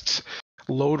validated Test's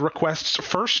load requests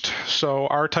first. So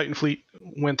our Titan fleet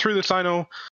went through the Sino,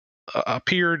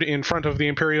 appeared in front of the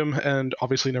Imperium, and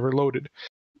obviously never loaded.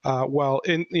 While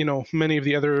in many of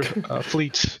the other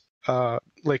fleets,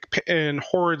 like in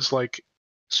Hordes, like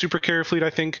Super Carrier fleet,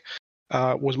 I think,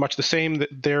 was much the same.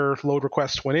 That their load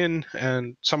requests went in,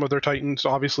 and some of their Titans,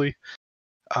 obviously,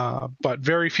 but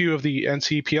very few of the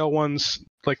NCPL ones,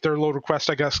 like their load request,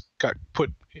 I guess, got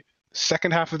put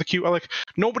second half of the queue. Like,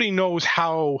 nobody knows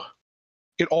how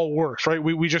it all works, right?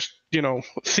 We just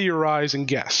theorize and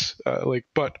guess.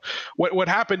 But what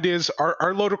happened is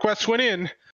our load requests went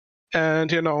in.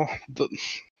 And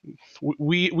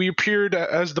we appeared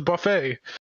as the buffet.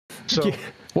 So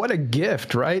what a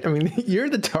gift, right? I mean, you're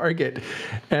the target,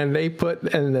 and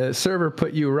the server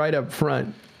put you right up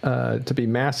front. to be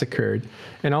massacred,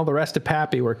 and all the rest of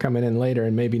PAPI were coming in later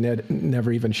and maybe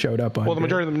never even showed up on. Well, the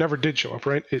majority of them never did show up,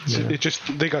 right? It just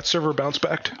they got server bounce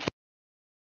backed.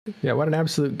 Yeah, what an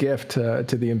absolute gift to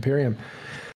the Imperium.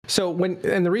 So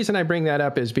and the reason I bring that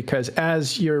up is because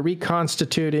as you're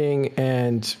reconstituting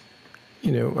and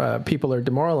people are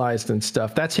demoralized and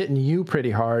stuff, that's hitting you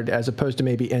pretty hard as opposed to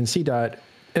maybe NC Dot.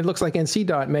 It looks like NC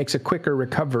Dot makes a quicker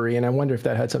recovery, and I wonder if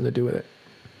that had something to do with it.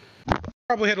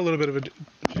 Probably had a little bit of a do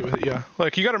with it, yeah.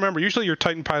 Like, you got to remember, usually your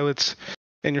Titan pilots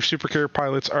and your super carrier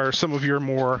pilots are some of your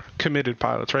more committed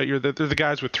pilots, right? They're the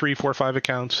guys with 3, 4, 5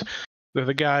 accounts. They're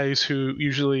the guys who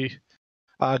usually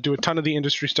do a ton of the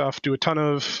industry stuff, do a ton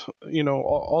of,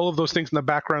 all of those things in the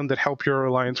background that help your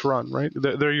alliance run, right?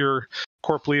 They're your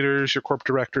corp leaders, your corp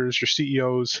directors, your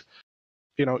CEOs.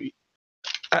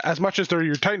 As much as they're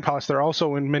your Titan pilots, they're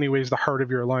also in many ways the heart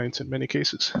of your alliance in many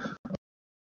cases.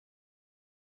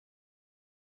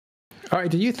 All right,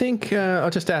 do you think, I'll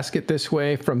just ask it this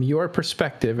way, from your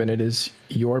perspective, and it is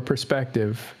your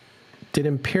perspective, did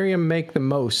Imperium make the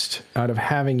most out of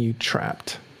having you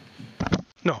trapped?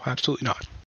 No, absolutely not.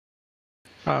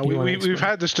 We've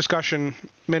had this discussion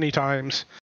many times,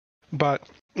 but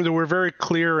there were very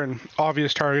clear and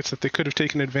obvious targets that they could have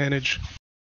taken advantage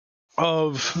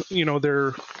of,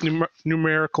 their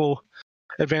numerical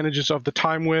advantages of the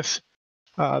time with.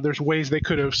 There's ways they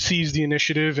could have seized the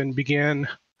initiative and began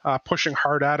pushing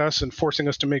hard at us and forcing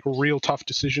us to make real tough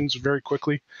decisions very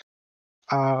quickly.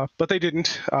 But they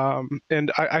didn't.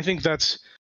 And I think that's,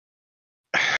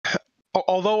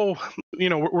 although,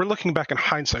 we're looking back in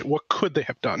hindsight, what could they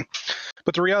have done?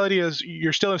 But the reality is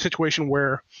you're still in a situation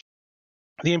where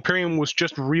the Imperium was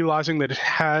just realizing that it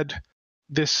had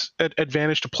this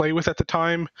advantage to play with at the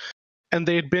time. And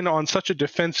they had been on such a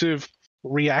defensive,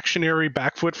 reactionary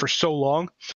back foot for so long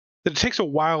that it takes a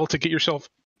while to get yourself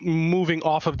moving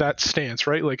off of that stance,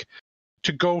 right? Like,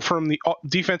 to go from the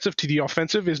defensive to the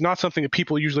offensive is not something that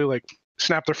people usually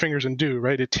snap their fingers and do,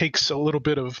 right? It takes a little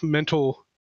bit of mental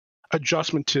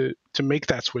adjustment to make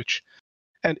that switch.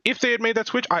 And if they had made that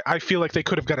switch, I feel like they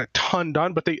could have got a ton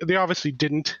done, but they obviously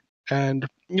didn't. And,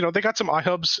 they got some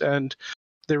iHubs and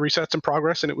they reset some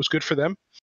progress and it was good for them.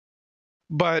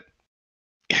 But,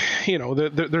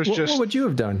 there's just... What would you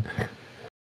have done?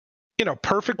 In a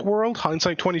perfect world,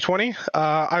 hindsight 2020,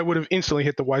 I would have instantly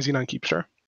hit the YZ9 Keepstar.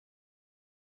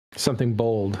 Something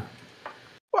bold.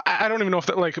 Well, I don't even know if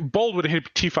that, bold would have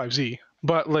hit T5Z,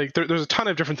 but there's a ton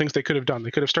of different things they could have done.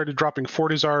 They could have started dropping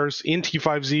Fortizars in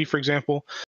T5Z, for example.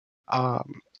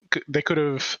 They could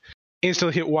have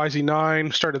instantly hit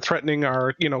YZ9, started threatening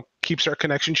our, Keepstar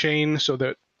connection chain so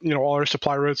that, all our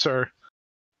supply routes are,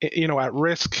 at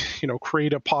risk,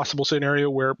 create a possible scenario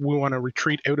where we want to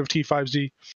retreat out of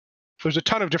T5Z. There's a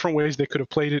ton of different ways they could have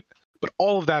played it, but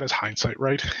all of that is hindsight,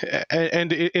 right?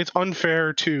 And it's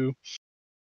unfair to,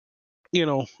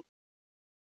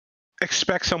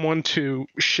 expect someone to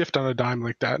shift on a dime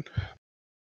like that.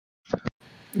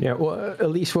 Yeah, well,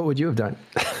 Elise, what would you have done?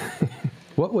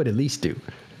 What would Elise do?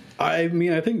 I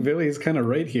mean, I think Vily is kind of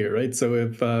right here, right?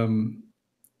 So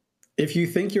if you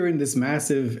think you're in this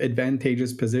massive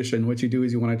advantageous position, what you do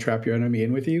is you want to trap your enemy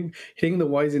in with you. Hitting the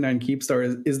YZ9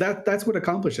 Keepstar that's what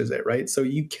accomplishes it, right? So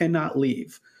you cannot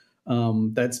leave.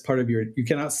 That's part of you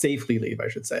cannot safely leave, I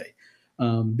should say,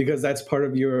 because that's part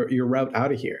of your route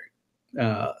out of here.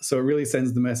 So it really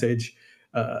sends the message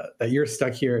that you're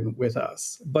stuck here and with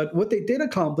us. But what they did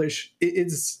accomplish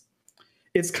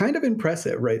it's kind of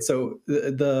impressive, right? So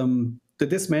the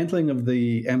dismantling of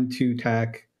the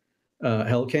M2-TAC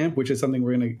Hell Camp, which is something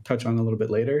we're going to touch on a little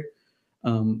bit later,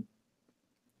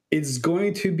 it's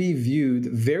going to be viewed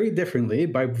very differently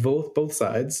by both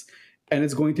sides, and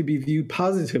it's going to be viewed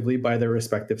positively by their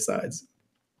respective sides.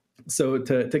 So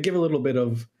to give a little bit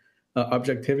of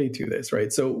objectivity to this,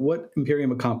 right? So what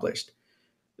Imperium accomplished,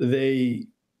 they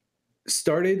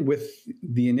started with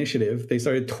the initiative. They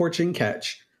started torching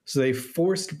Ketch. So they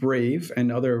forced Brave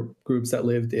and other groups that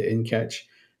lived in Ketch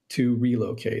to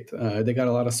relocate. They got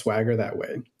a lot of swagger that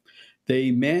way.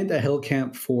 They manned a hell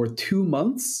camp for 2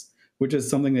 months, which is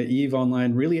something that EVE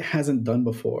Online really hasn't done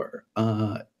before.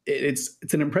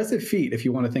 It's an impressive feat if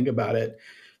you want to think about it,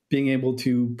 being able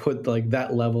to put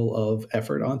that level of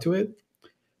effort onto it.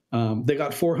 They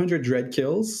got 400 dread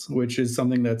kills, which is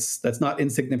something that's not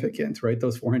insignificant, right?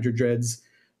 Those 400 dreads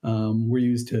were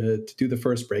used to do the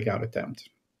first breakout attempt,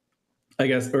 I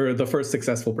guess, or the first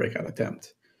successful breakout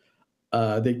attempt.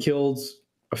 They killed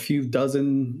a few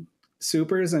dozen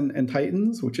supers and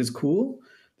titans, which is cool.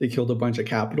 They killed a bunch of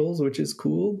capitals, which is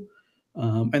cool.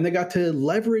 And they got to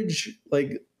leverage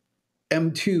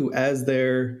M2 as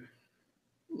their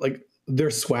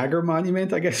their swagger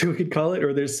monument, I guess we could call it,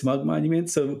 or their smug monument.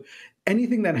 So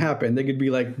anything that happened, they could be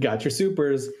like, got your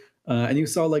supers. And you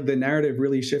saw like the narrative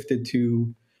really shifted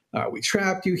to, we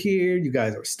trapped you here. You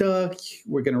guys are stuck.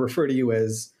 We're going to refer to you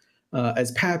as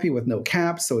PAPI with no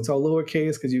caps. So it's all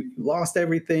lowercase because you lost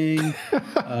everything.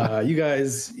 You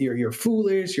guys, you're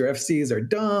foolish. Your FCs are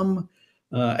dumb.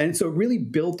 And so it really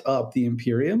built up the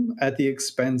Imperium at the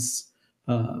expense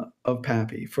of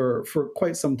PAPI for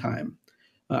quite some time.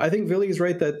 I think Vily is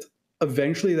right that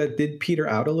eventually that did peter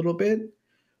out a little bit,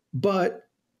 but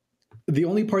the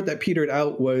only part that petered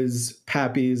out was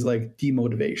PAPI's like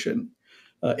demotivation.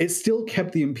 It still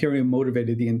kept the Imperium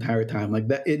motivated the entire time. Like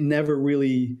that, it never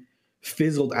really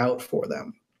fizzled out for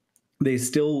them. They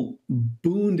still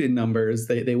boomed in numbers.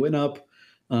 They went up.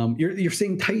 You're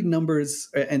seeing Titan numbers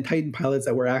and Titan pilots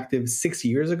that were active 6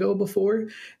 years ago before,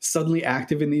 suddenly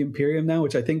active in the Imperium now,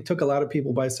 which I think took a lot of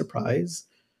people by surprise.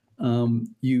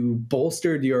 You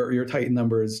bolstered your Titan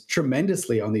numbers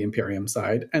tremendously on the Imperium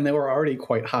side, and they were already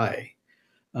quite high.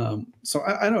 So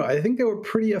I don't know. I think they were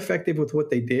pretty effective with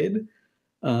what they did.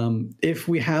 If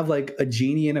we have like a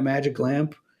genie in a magic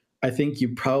lamp, I think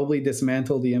you probably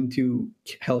dismantle the M2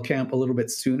 Hell Camp a little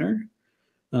bit sooner.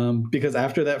 Because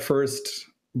after that first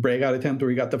breakout attempt where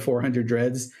we got the 400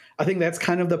 dreads, I think that's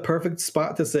kind of the perfect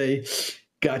spot to say,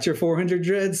 got your 400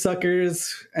 dreads,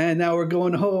 suckers, and now we're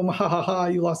going home. Ha ha ha,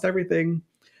 you lost everything.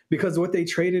 Because what they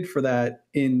traded for that,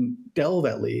 in Delve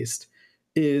at least,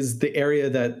 is the area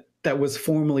that was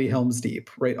formerly Helm's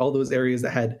Deep, right? All those areas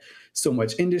that had so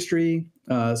much industry,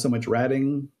 so much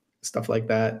ratting, stuff like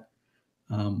that.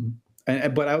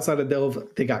 But outside of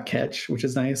Delve, they got catch, which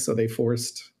is nice. So they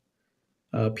forced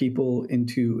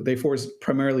they forced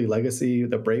primarily Legacy,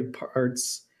 the brave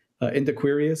parts, into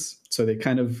Quirius. So they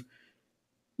kind of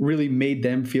really made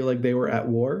them feel like they were at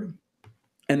war.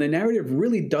 And the narrative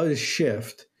really does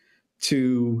shift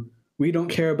to, we don't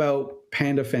care about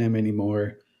Panda Fam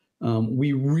anymore.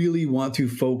 We really want to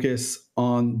focus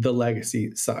on the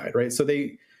Legacy side, right? So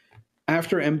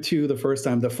after M2 the first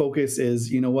time, the focus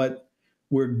is, you know what?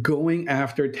 We're going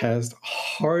after Test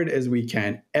hard as we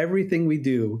can. Everything we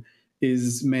do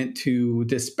is meant to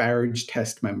disparage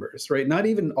Test members, right? Not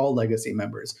even all Legacy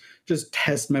members, just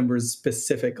Test members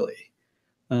specifically.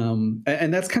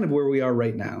 And that's kind of where we are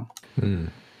right now.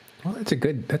 Well, that's a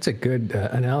good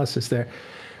analysis there.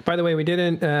 By the way, we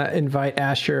didn't invite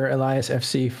Asher Elias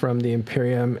FC from the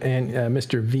Imperium and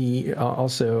Mr. V,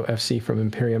 also FC from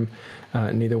Imperium.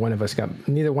 Neither one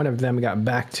of them got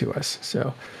back to us.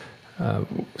 So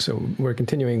we're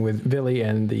continuing with Vily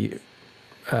and the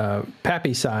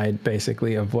PAPI side,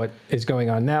 basically, of what is going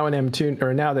on now in M2,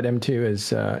 or now that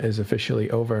M2 is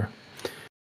officially over.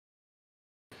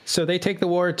 So they take the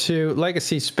war to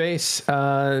Legacy space.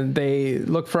 They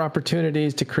look for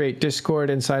opportunities to create discord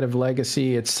inside of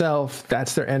Legacy itself.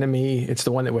 That's their enemy. It's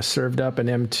the one that was served up in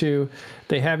M2.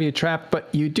 They have you trapped,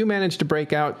 but you do manage to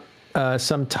break out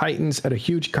some Titans at a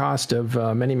huge cost of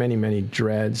many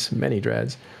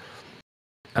dreads.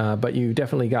 But you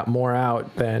definitely got more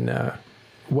out than,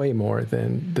 way more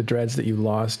than the dreads that you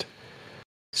lost.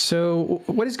 So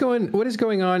what is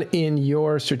going on in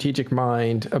your strategic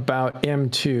mind about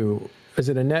M2? Is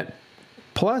it a net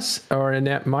plus or a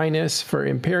net minus for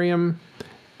Imperium?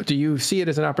 Do you see it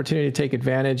as an opportunity to take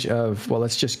advantage of, well,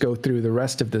 let's just go through the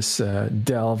rest of this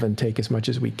delve and take as much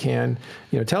as we can?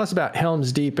 Tell us about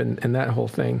Helm's Deep and that whole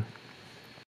thing.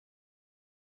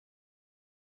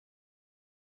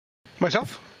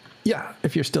 Myself? Yeah,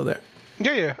 if you're still there.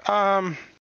 Yeah.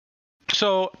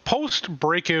 So post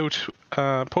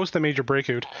the major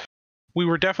breakout, we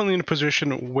were definitely in a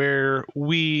position where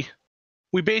we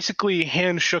basically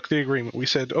hand shook the agreement. We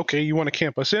said, okay, you want to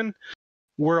camp us in?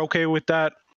 We're okay with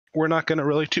that. We're not going to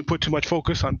really put too much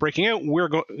focus on breaking out. We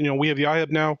have the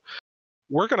IHUB now.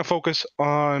 We're going to focus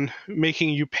on making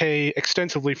you pay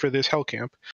extensively for this Hell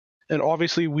Camp. And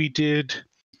obviously we did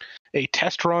a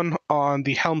test run on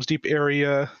the Helm's Deep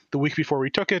area the week before we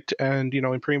took it, and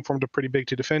Imperium formed up pretty big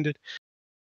to defend it.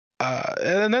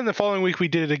 And then the following week we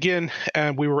did it again,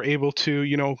 and we were able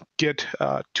to get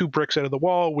 2 bricks out of the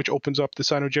wall, which opens up the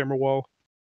Sinojammer wall,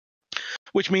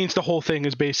 which means the whole thing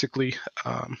is basically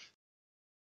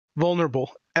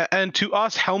vulnerable. And to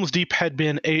us, Helm's Deep had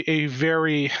been a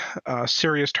very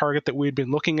serious target that we had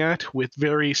been looking at, with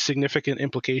very significant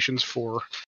implications for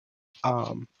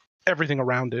everything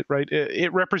around it, right?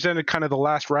 It represented kind of the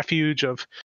last refuge of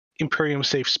Imperium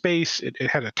safe space. It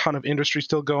had a ton of industry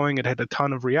still going. It had a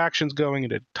ton of reactions going.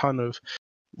 It had a ton of,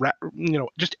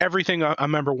 just everything a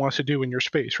member wants to do in your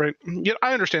space, right?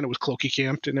 I understand it was cloaky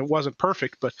camped and it wasn't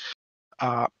perfect, but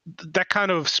that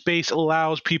kind of space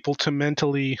allows people to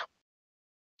mentally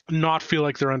not feel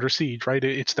like they're under siege, right?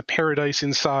 It's the paradise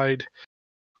inside,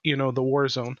 the war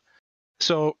zone.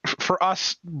 So for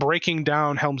us, breaking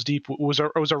down Helm's Deep was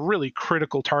a really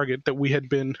critical target that we had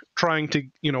been trying to,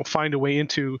 find a way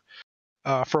into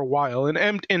for a while. And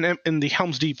the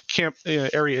Helm's Deep camp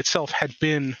area itself had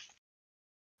been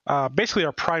basically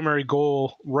our primary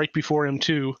goal right before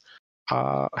M2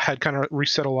 had kind of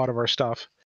reset a lot of our stuff.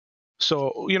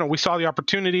 So, we saw the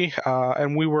opportunity,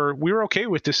 and we were okay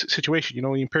with this situation.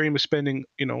 The Imperium was spending,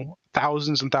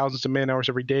 thousands and thousands of man hours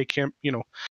every day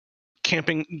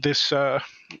camping this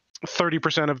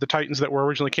 30% of the Titans that were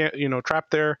originally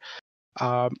trapped there.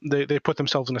 They put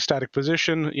themselves in a static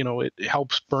position. It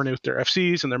helps burn out their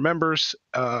FCs and their members.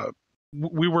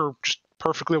 We were just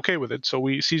perfectly okay with it. So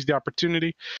we seized the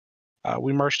opportunity.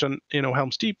 We marched on,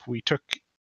 Helm's Deep. We took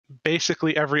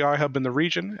basically every iHub in the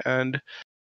region, and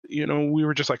we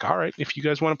were just like, all right, if you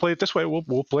guys want to play it this way,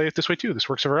 we'll play it this way too. This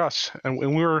works for us. And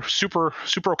we were super,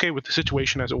 super okay with the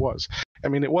situation as it was. I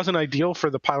mean, it wasn't ideal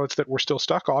for the pilots that were still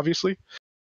stuck, obviously,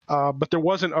 but there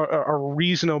wasn't a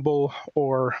reasonable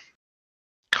or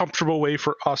comfortable way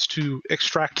for us to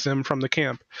extract them from the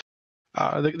camp.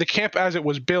 The camp as it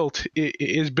was built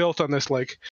is built on this,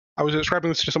 like, I was describing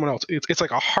this to someone else. It's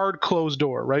like a hard closed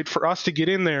door, right? For us to get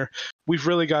in there, we've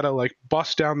really got to like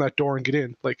bust down that door and get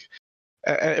in. Like,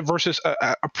 versus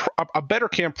a better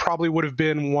camp probably would have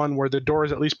been one where the door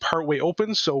is at least partway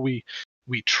open, so we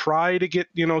try to get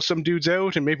some dudes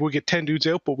out, and maybe we get 10 dudes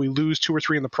out, but we lose 2 or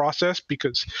 3 in the process,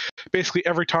 because basically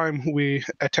every time we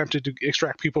attempted to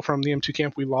extract people from the M2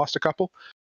 camp, we lost a couple,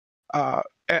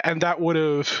 and that would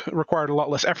have required a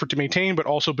lot less effort to maintain, but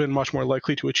also been much more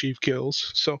likely to achieve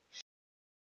kills. So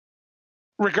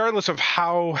regardless of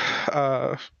how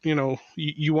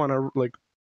you want to like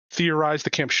theorize the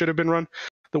camp should have been run,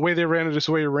 the way they ran it is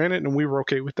the way they ran it, and we were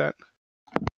okay with that.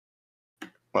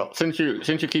 Well, since you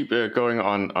keep going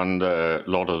on the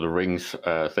Lord of the Rings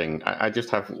thing, I just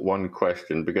have one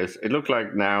question, because it looked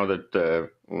like now that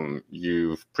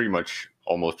you've pretty much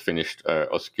almost finished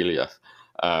Osgiliath,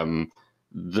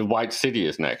 the White City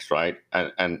is next, right?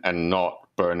 And not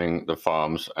burning the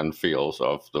farms and fields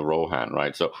of the Rohan,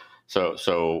 right?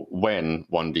 So when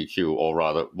 1DQ, or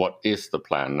rather, what is the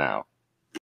plan now?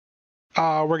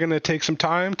 We're going to take some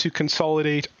time to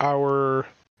consolidate our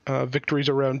victories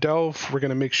around Delve. We're going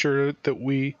to make sure that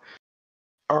we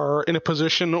are in a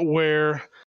position where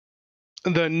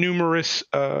the numerous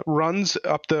runs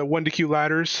up the 1DQ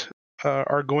ladders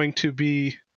are going to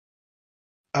be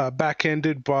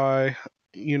back-ended by,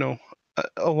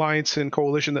 alliance and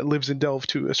coalition that lives in Delve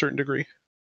to a certain degree.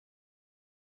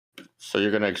 So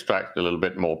you're going to extract a little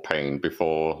bit more pain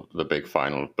before the big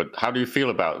final, but how do you feel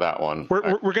about that one?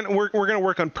 We're going to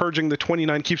work on purging the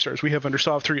 29 Keepstars we have under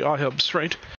Sov 3 iHubs,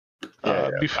 right?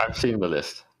 Yeah, I've seen the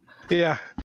list. Yeah.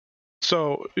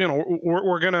 So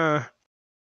we're gonna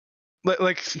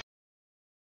like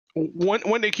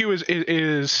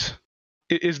 1DQ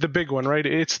is the big one, right?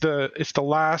 It's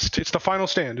the final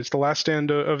stand. It's the last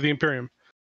stand of the Imperium,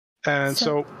 and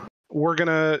so we're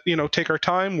gonna take our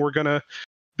time. We're gonna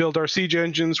build our siege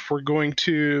engines. We're going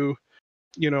to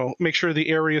make sure the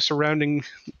area surrounding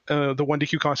the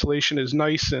 1DQ constellation is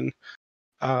nice and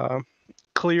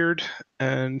cleared,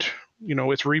 and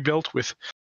it's rebuilt with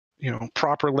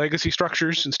proper legacy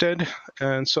structures instead.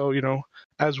 And so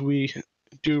as we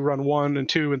do run 1 and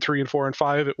 2 and 3 and 4 and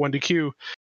 5 at 1DQ,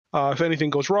 if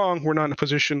anything goes wrong, we're not in a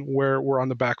position where we're on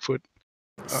the back foot.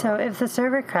 So if the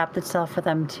server crapped itself for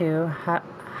them too, how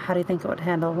do you think it would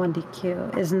handle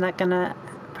 1DQ? Isn't that gonna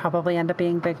probably end up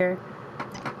being bigger?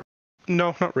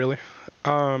 No, not really.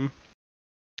 The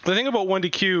thing about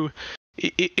 1DQ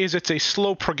is it's a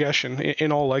slow progression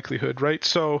in all likelihood, right?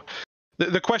 So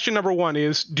the question number one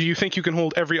is, do you think you can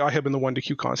hold every iHub in the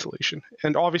 1DQ constellation?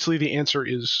 And obviously the answer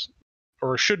is,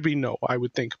 or should be, no, I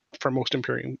would think, for most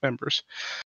Imperium members.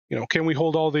 Can we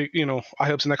hold all the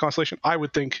iHubs in that constellation? I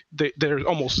would think there's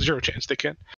almost zero chance they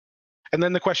can. And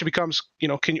then the question becomes,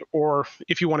 can you, or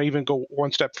if you want to even go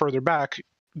one step further back,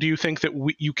 do you think that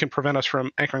you can prevent us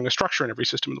from anchoring a structure in every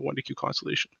system in the 1DQ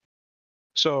constellation?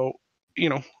 So,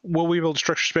 will we be able to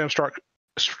structure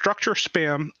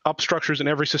spam up structures in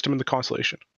every system in the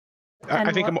constellation?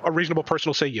 I think a reasonable person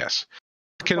will say yes.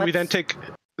 Can we then take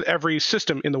every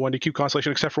system in the 1DQ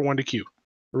constellation except for 1DQ?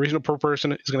 A reasonable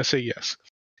person is going to say yes.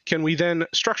 Can we then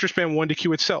structure spam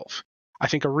 1DQ itself? I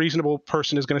think a reasonable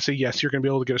person is going to say yes, you're going to be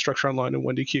able to get a structure online in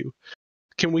 1DQ.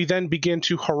 Can we then begin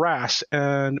to harass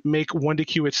and make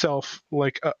 1DQ itself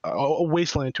like a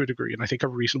wasteland to a degree? And I think a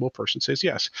reasonable person says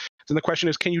yes. Then the question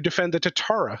is, can you defend the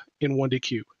Tatara in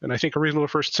 1DQ? And I think a reasonable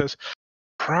person says,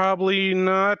 probably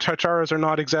not. Tataras are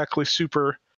not exactly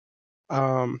super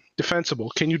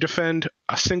defensible? Can you defend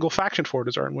a single faction fort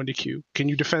as are in 1DQ? Can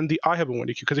you defend the IHUB in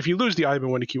 1DQ? Because if you lose the IHUB in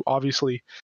 1DQ, obviously,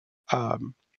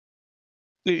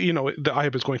 you know, the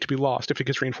IHUB is going to be lost if it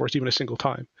gets reinforced even a single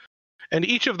time. And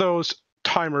each of those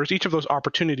timers, each of those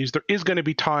opportunities, there is going to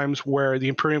be times where the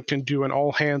Imperium can do an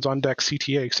all hands on deck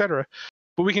CTA, etc.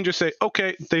 But we can just say,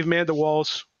 okay, they've manned the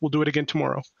walls, we'll do it again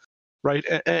tomorrow, right?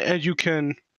 And you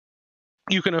can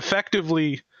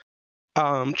effectively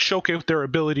choke out their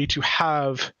ability to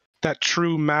have that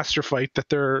true master fight that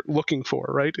they're looking for,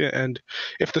 right? And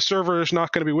if the server is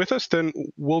not going to be with us, then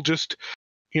we'll just,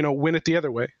 you know, win it the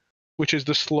other way, which is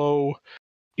the slow,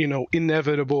 you know,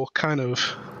 inevitable kind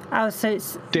of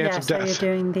dance of death. So you're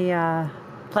doing the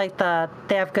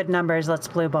they have good numbers, let's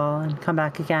blue ball and come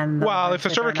back again. Well, if the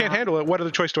server can't handle it, what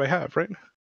other choice do I have, right?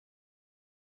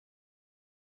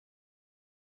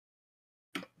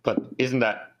 But isn't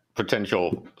that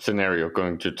potential scenario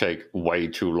going to take way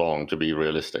too long to be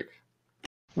realistic?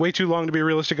 Way too long to be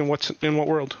realistic in what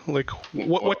world? Like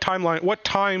what timeline? What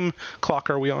time clock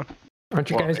are we on? Aren't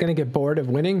you guys going to get bored of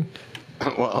winning?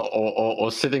 Well,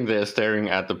 or sitting there staring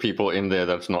at the people in there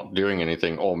that's not doing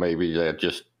anything, or maybe they're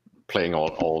just playing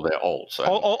all their alts.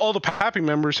 All the PAPI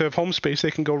members have home space.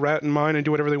 They can go rat and mine and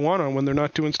do whatever they want on when they're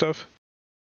not doing stuff.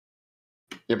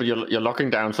 Yeah, but you're locking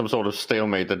down some sort of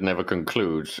stalemate that never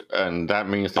concludes, and that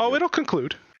means that it'll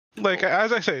conclude. Like,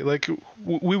 as I say, like,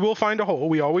 we will find a hole.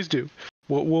 We always do.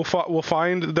 We'll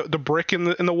find the brick in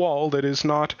the wall that is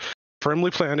not firmly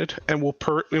planted, and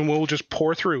we'll just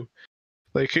pour through.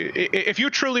 Like, if you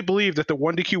truly believe that the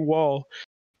 1DQ wall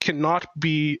cannot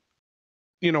be,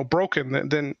 you know, broken,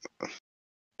 then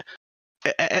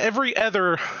every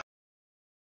other,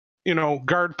 you know,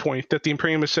 guard point that the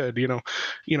Imperium has said, you know,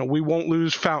 we won't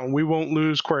lose Fountain, we won't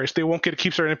lose Quarius, they won't get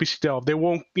keeps our NPC delve, they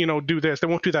won't, you know, do this, they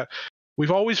won't do that.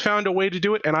 We've always found a way to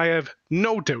do it, and I have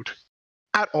no doubt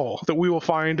at all that we will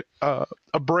find a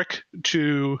brick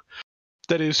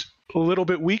that is a little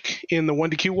bit weak in the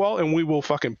 1DQ wall, and we will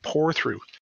fucking pour through.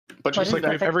 But just like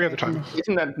every other time.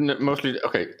 Isn't that mostly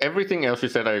okay? Everything else you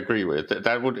said, I agree with.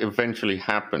 That would eventually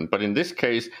happen. But in this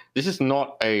case, this is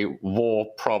not a war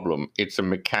problem. It's a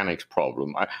mechanics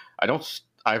problem.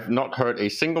 I've not heard a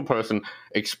single person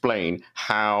explain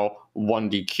how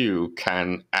 1DQ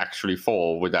can actually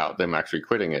fall without them actually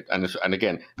quitting it. And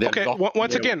again, okay.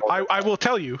 Once again, I will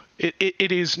tell you,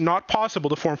 it is not possible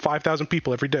to form 5,000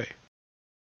 people every day.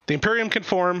 The Imperium can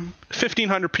form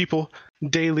 1,500 people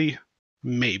daily,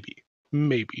 maybe.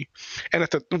 And at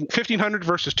the 1,500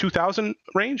 versus 2,000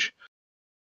 range,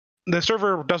 the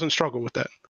server doesn't struggle with that.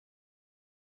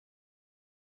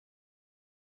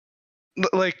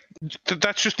 Like,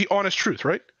 that's just the honest truth,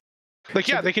 right? Like,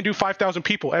 yeah, they can do 5,000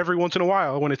 people every once in a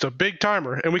while when it's a big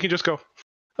timer, and we can just go,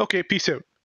 okay, peace out.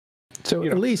 So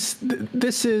at least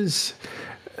this is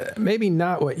maybe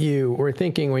not what you were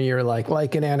thinking when you're like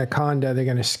an anaconda, they're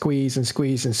going to squeeze and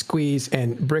squeeze and squeeze,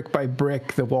 and brick by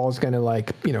brick, the wall's going to,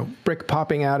 like, you know, brick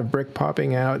popping out,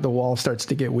 the wall starts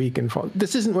to get weak and fall.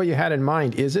 This isn't what you had in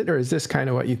mind, is it? Or is this kind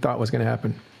of what you thought was going to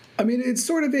happen? I mean, it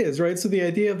sort of is, right? So the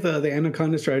idea of the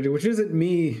Anaconda strategy, which isn't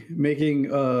me making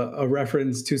a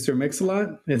reference to Sir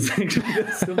Mix-a-Lot, it's actually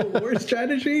a Civil War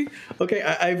strategy. Okay,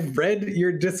 I've read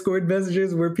your Discord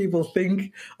messages where people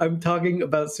think I'm talking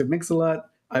about Sir Mix-a-Lot.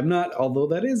 I'm not, although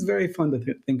that is very fun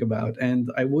to think about.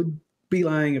 And I would be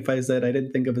lying if I said I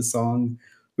didn't think of a song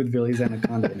with Vily's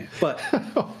Anaconda in it. But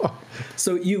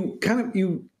so you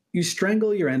you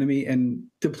strangle your enemy and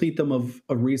deplete them of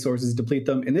resources, deplete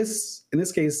them. In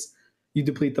this case, you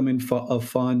deplete them of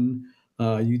fun,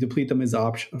 you deplete them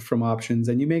from options,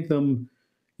 and you make them,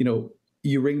 you know,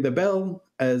 you ring the bell,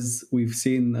 as we've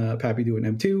seen PAPI do in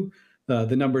M2.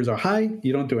 The numbers are high,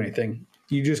 you don't do anything.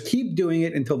 You just keep doing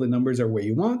it until the numbers are where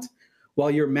you want, while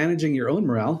you're managing your own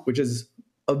morale, which is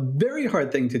a very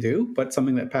hard thing to do, but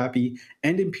something that PAPI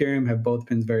and Imperium have both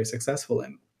been very successful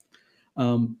in.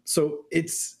 So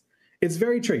it's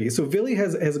very tricky. So Vily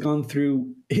has gone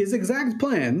through his exact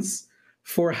plans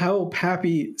for how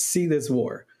PAPI see this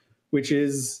war, which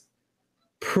is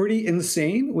pretty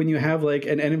insane when you have like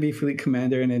an enemy fleet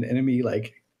commander and an enemy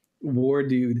like war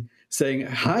dude saying,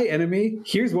 "Hi, enemy,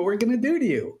 here's what we're going to do to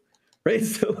you." Right?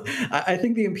 So I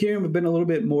think the Imperium have been a little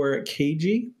bit more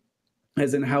cagey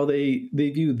as in how they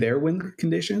view their win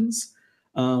conditions.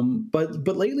 But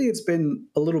lately it's been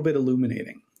a little bit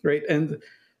illuminating, right? And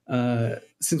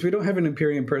since we don't have an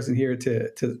Imperium person here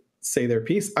to say their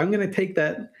piece, I'm going to take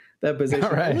that position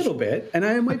a little bit, and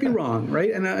I might be wrong,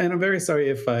 right? And I'm very sorry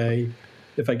if I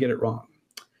get it wrong.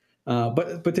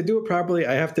 But to do it properly,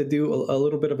 I have to do a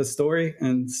little bit of a story,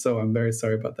 and so I'm very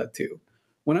sorry about that too.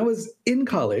 When I was in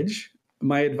college,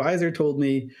 my advisor told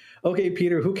me, okay,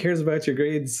 Peter, who cares about your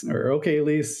grades? Or okay,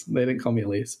 Elise. They didn't call me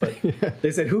Elise, but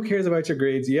they said, who cares about your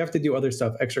grades? You have to do other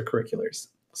stuff, extracurriculars.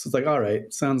 So it's like, all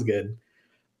right, sounds good.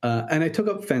 And I took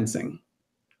up fencing.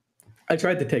 I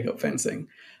tried to take up fencing.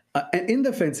 And in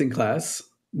the fencing class,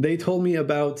 they told me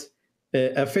about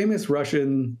a famous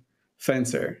Russian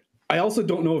fencer. I also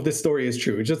don't know if this story is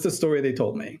true. It's just a story they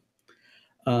told me.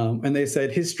 And they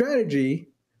said his strategy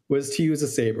was to use a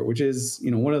saber, which is,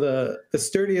 one of the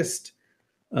sturdiest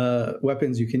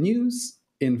weapons you can use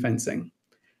in fencing.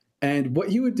 And what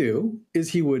he would do is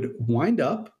he would wind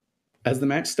up, as the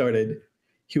match started,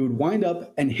 he would wind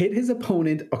up and hit his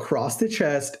opponent across the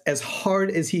chest as hard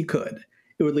as he could.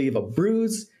 It would leave a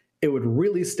bruise. It would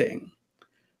really sting.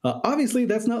 Obviously,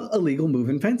 that's not a legal move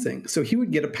in fencing, so he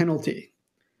would get a penalty,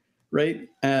 right?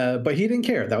 But he didn't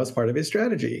care. That was part of his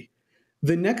strategy.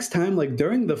 The next time, like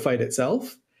during the fight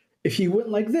itself, if he went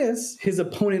like this, his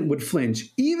opponent would flinch,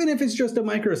 even if it's just a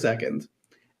microsecond.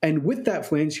 And with that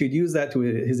flinch, he'd use that to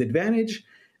his advantage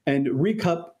and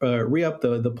re-up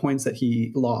the points that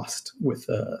he lost with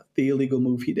the illegal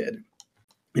move he did.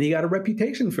 And he got a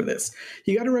reputation for this.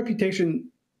 He got a reputation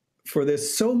for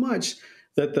this so much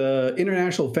that the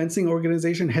International Fencing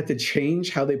Organization had to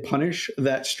change how they punish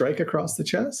that strike across the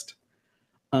chest.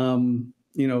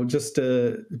 Just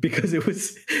because it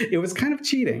was kind of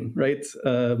cheating, right?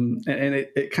 And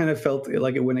it kind of felt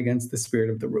like it went against the spirit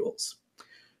of the rules.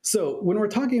 So when we're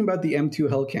talking about the M2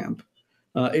 Hell Camp,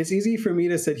 it's easy for me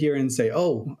to sit here and say,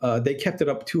 they kept it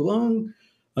up too long,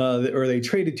 or they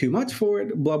traded too much for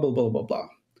it, blah, blah, blah, blah, blah.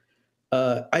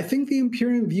 I think the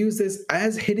Imperium views this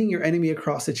as hitting your enemy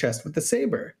across the chest with the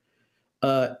saber.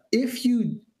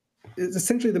 Essentially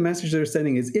the message they're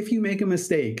sending is, if you make a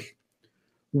mistake,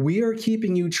 we are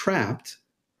keeping you trapped,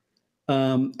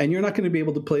 and you're not going to be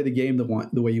able to play the game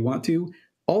the way you want to.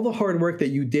 All the hard work that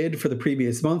you did for the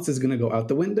previous months is going to go out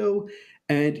the window,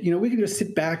 and we can just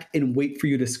sit back and wait for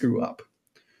you to screw up.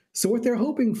 So what they're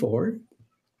hoping for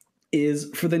is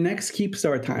for the next Keep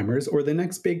Star timers or the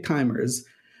next big timers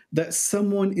that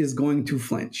someone is going to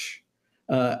flinch.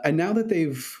 And now that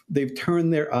they've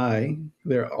turned their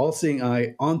all-seeing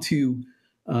eye onto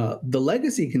the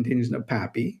legacy contingent of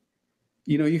PAPI,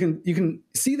 you can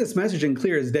see this messaging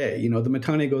clear as day. The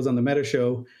Mittani goes on the Meta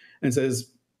Show and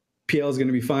says, PL is going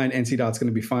to be fine, NC Dot's going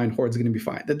to be fine, Horde's going to be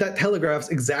fine. That telegraphs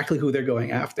exactly who they're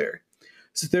going after.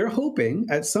 So they're hoping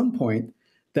at some point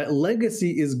that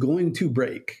legacy is going to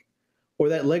break, or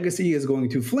that legacy is going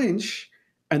to flinch,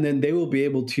 and then they will be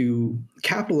able to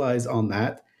capitalize on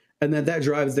that, and then that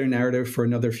drives their narrative for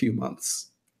another few months,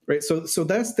 right? So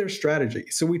that's their strategy.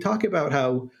 So we talk about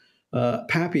how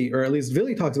PAPI, or at least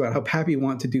Vily talks about how PAPI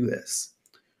want to do this.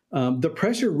 The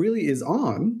pressure really is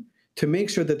on to make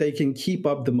sure that they can keep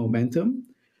up the momentum,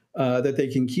 that they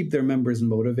can keep their members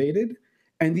motivated.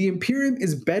 And the Imperium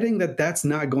is betting that that's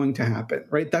not going to happen,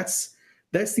 right? That's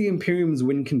the Imperium's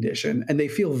win condition, and they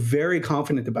feel very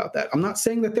confident about that. I'm not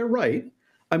saying that they're right.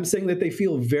 I'm saying that they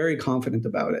feel very confident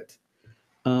about it.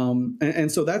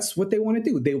 And so that's what they want to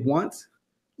do. They want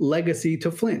legacy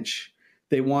to flinch.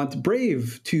 They want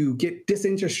Brave to get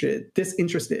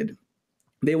disinterested.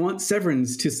 They want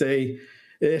Severance to say,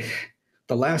 the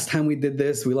last time we did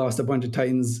this, we lost a bunch of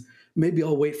Titans. Maybe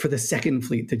I'll wait for the second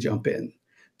fleet to jump in.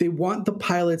 They want the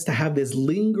pilots to have this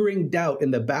lingering doubt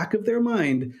in the back of their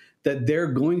mind that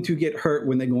they're going to get hurt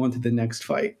when they go on to the next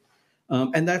fight.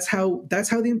 And that's how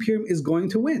the Imperium is going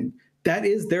to win. That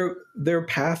is their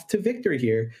path to victory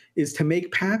here, is to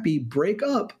make PAPI break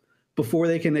up before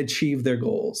they can achieve their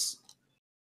goals.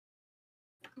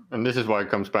 And this is why it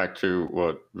comes back to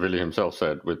what Vily himself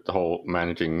said with the whole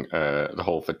managing the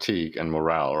whole fatigue and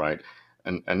morale, right?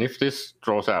 And if this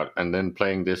draws out, and then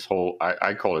playing this whole,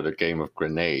 I call it a game of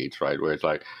grenades, right? Where it's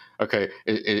like, okay,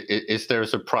 is there a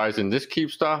surprise in this Keep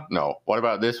Star? No. What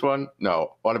about this one?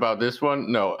 No. What about this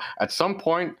one? No. At some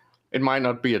point, it might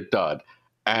not be a dud.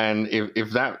 And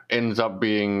if that ends up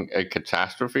being a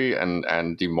catastrophe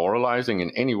and demoralizing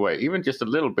in any way, even just a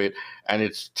little bit, and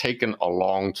it's taken a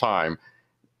long time,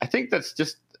 I think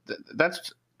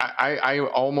I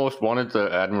almost wanted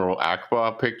the Admiral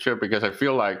Akbar picture, because I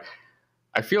feel like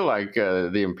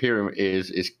the Imperium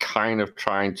is kind of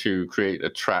trying to create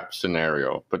a trap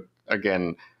scenario. But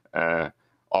again,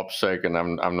 OPSEC, and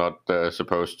I'm not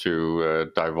supposed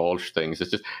to divulge things. It's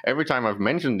just every time I've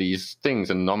mentioned these things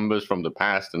and numbers from the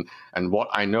past and what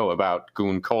I know about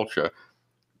Goon culture,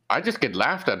 I just get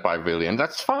laughed at by Vily, and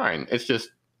that's fine. It's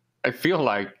just I feel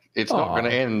like it's not going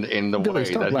to end in the way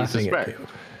that he suspects.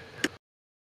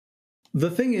 The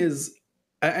thing is,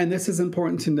 and this is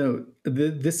important to note,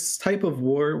 this type of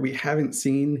war we haven't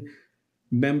seen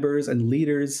members and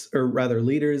leaders, or rather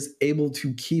leaders, able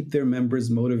to keep their members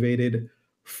motivated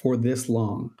for this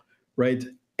long, right?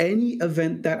 Any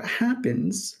event that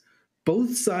happens,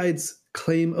 both sides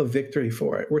claim a victory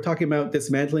for it. We're talking about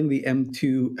dismantling the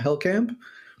M2 Hell Camp.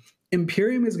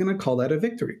 Imperium is going to call that a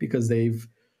victory because they've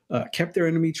kept their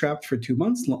enemy trapped for 2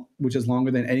 months, which is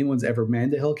longer than anyone's ever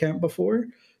manned a Hell Camp before.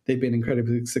 They've been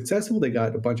incredibly successful. They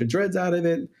got a bunch of dreads out of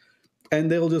it. And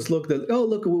they'll just look at, oh,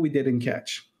 look at what we did in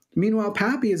Catch. Meanwhile,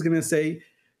 PAPI is going to say,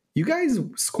 you guys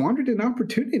squandered an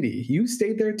opportunity. You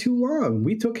stayed there too long.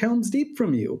 We took Helm's Deep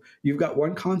from you. You've got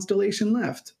one constellation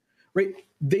left, right?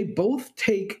 They both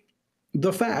take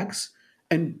the facts,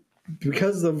 and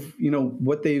because of, you know,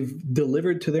 what they've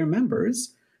delivered to their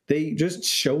members, they just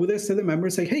show this to the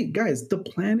members, say, hey, guys, the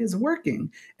plan is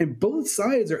working. And both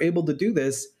sides are able to do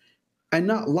this and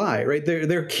not lie, right?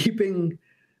 They're keeping...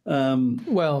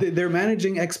 they're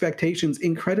managing expectations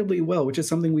incredibly well, which is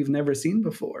something we've never seen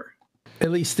before. At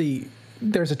least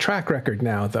there's a track record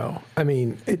now, though. I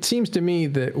mean, it seems to me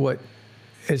that what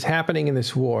is happening in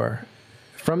this war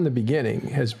from the beginning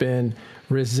has been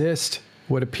resist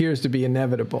what appears to be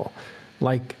inevitable,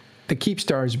 like the keep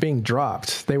stars being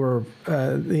dropped. They were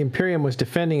the Imperium was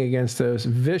defending against those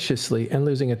viciously and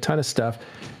losing a ton of stuff,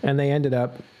 and they ended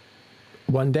up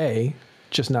one day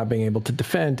just not being able to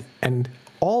defend, and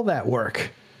all that work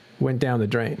went down the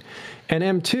drain. And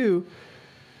M2,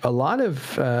 a lot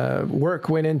of work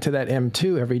went into that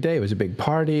M2 every day. It was a big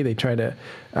party. They tried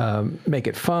to make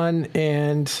it fun,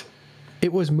 and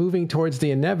it was moving towards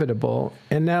the inevitable.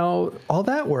 And now all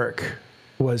that work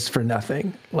was for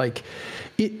nothing. Like,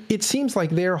 it seems like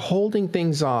they're holding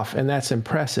things off, and that's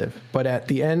impressive. But at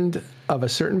the end of a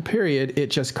certain period,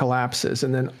 it just collapses.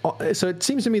 And then, so it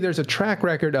seems to me there's a track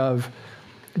record of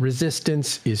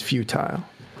resistance is futile.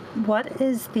 What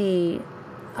is the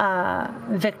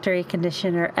victory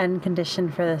condition or end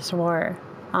condition for this war?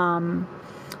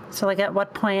 So, like, at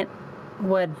what point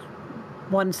would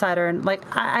one side or, like,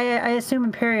 I assume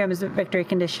Imperium's victory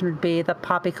condition would be the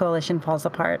PAPI coalition falls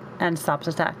apart and stops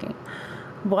attacking.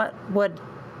 What would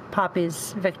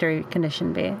PAPI's victory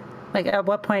condition be? Like, at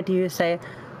what point do you say,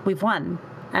 we've won,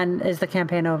 and is the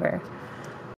campaign over?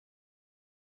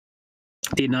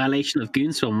 The annihilation of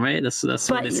Goonswarm, right? That's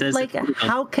what it says. Like,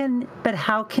 how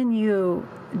can you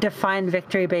define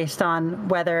victory based on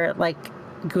whether, like,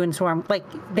 Goonswarm, like,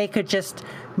 they could just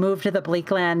move to the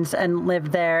Bleaklands and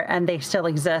live there and they still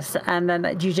exist, and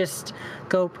then you just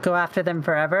go after them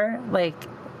forever? Like,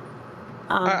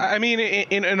 I mean,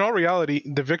 in all reality,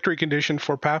 the victory condition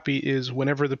for PAPI is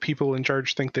whenever the people in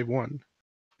charge think they've won.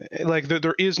 Like,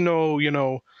 there is no, you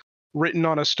know, written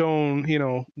on a stone, you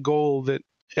know, goal that,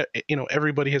 you know,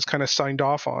 everybody has kind of signed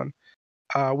off on.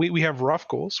 We have rough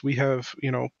goals. We have,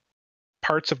 you know,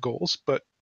 parts of goals, but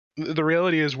the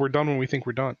reality is we're done when we think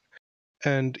we're done.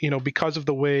 And, you know, because of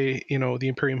the way, you know, the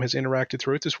Imperium has interacted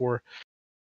throughout this war,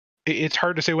 it's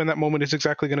hard to say when that moment is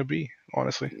exactly going to be,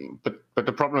 honestly. But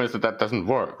the problem is that doesn't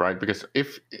work, right? Because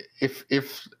if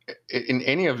in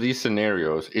any of these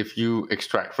scenarios, if you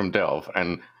extract from Delve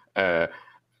and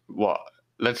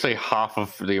let's say half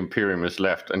of the Imperium is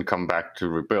left and come back to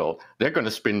rebuild, they're going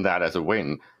to spin that as a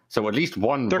win. So at least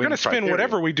one. They're going to spin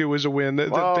whatever we do as a win.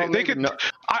 They could.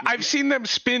 I've seen them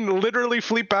spin literally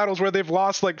fleet battles where they've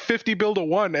lost like 50 build to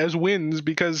 1 as wins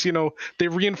because, you know, they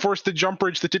reinforced the jump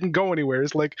bridge that didn't go anywhere.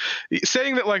 It's like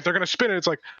saying that, like, they're going to spin it. It's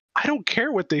like, I don't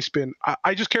care what they spin.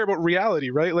 I just care about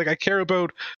reality, right? Like, I care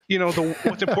about, you know,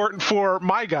 what's important for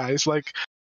my guys. Like,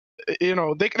 you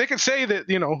know, they can say that,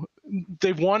 you know,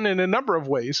 they've won in a number of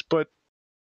ways, but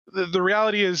the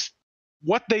reality is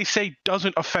what they say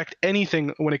doesn't affect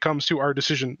anything when it comes to our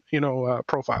decision, you know,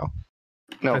 profile.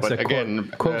 No, That's but a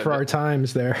again, quote for our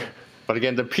times there. But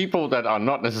again, the people that are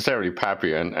not necessarily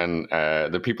PAPI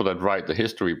and the people that write the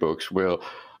history books will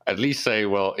at least say,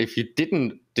 well, if you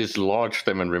didn't dislodge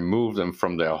them and remove them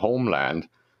from their homeland,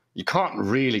 you can't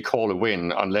really call a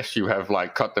win unless you have,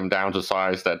 like, cut them down to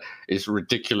size that is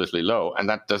ridiculously low, and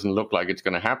that doesn't look like it's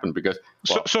going to happen because.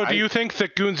 Well, so do you think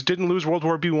that Goons didn't lose World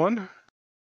War B1?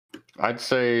 I'd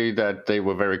say that they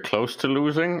were very close to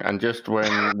losing, and just when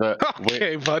the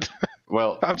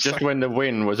when the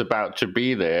win was about to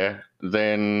be there,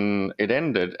 then it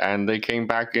ended, and they came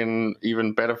back in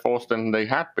even better force than they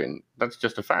had been. That's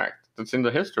just a fact. That's in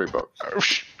the history books.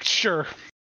 Sure.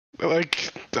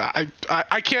 Like,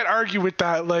 I can't argue with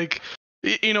that. Like,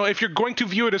 you know, if you're going to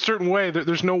view it a certain way,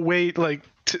 there's no way, like,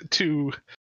 to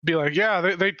be like,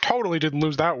 yeah, they totally didn't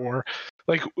lose that war.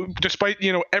 Like, despite,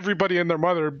 you know, everybody and their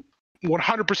mother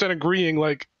 100% agreeing,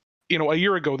 like, you know, a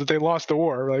year ago that they lost the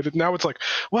war, right? Now it's like,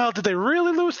 well, did they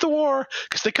really lose the war?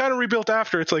 Because they kind of rebuilt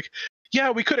after. It's like, yeah,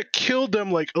 we could have killed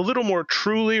them like a little more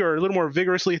truly or a little more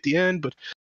vigorously at the end, but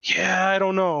yeah, I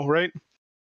don't know, right?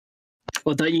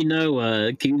 Well, don't you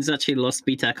know, Goons actually lost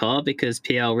BTAC R because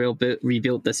PL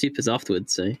rebuilt their supers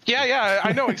afterwards, so... Yeah,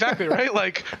 I know exactly, right?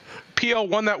 Like, PL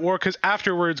won that war because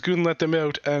afterwards Goon let them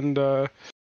out, and,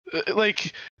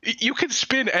 like, you can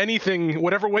spin anything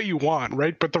whatever way you want,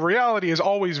 right? But the reality is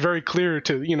always very clear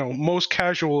to, you know, most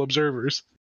casual observers.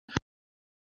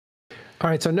 All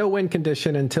right, so no win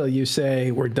condition until you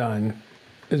say we're done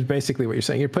is basically what you're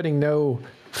saying. You're putting no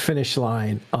finish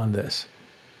line on this.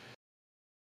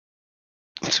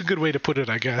 It's a good way to put it,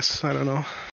 I guess. I don't know.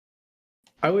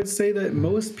 I would say that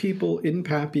most people in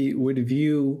PAPI would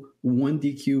view 1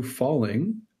 DQ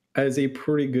falling as a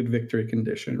pretty good victory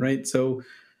condition, right? So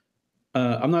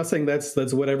I'm not saying that's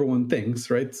what everyone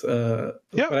thinks, right? But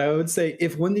I would say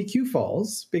if 1 DQ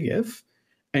falls, big if,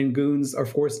 and Goons are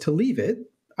forced to leave it,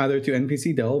 either to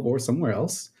NPC Delve or somewhere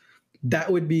else,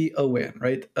 that would be a win,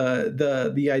 right?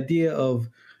 The idea of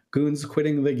Goons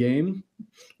quitting the game,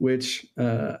 which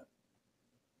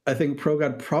I think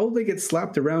ProGod probably gets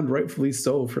slapped around, rightfully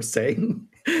so, for saying,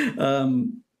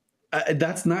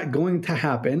 that's not going to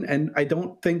happen. And I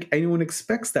don't think anyone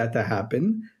expects that to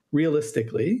happen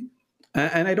realistically.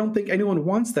 And I don't think anyone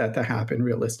wants that to happen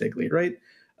realistically, right?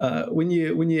 When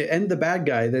you end the bad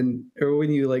guy, then, or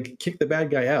when you like kick the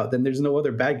bad guy out, then there's no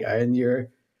other bad guy, and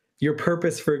your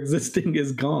purpose for existing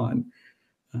is gone.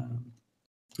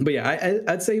 But yeah,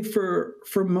 I'd say for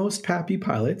most PAPI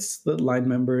pilots, the line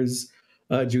members,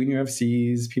 junior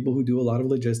FCs, people who do a lot of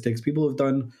logistics, people who've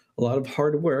done a lot of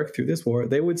hard work through this war,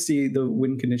 they would see the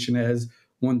win condition as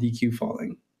 1 DQ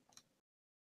falling.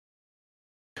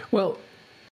 Well,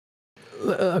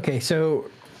 okay, so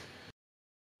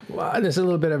there's a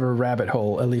little bit of a rabbit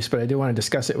hole, at least, but I do want to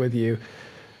discuss it with you.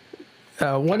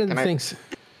 One of the things...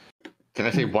 Can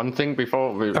I say one thing before?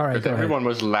 All right, everyone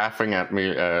was laughing at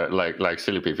me like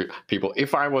silly people.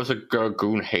 If I was a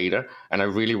Goon hater and I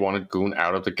really wanted Goon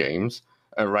out of the games,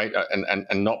 right,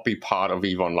 and not be part of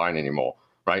EVE Online anymore,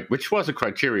 right, which was a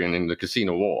criterion in the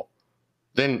Casino War,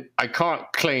 then I can't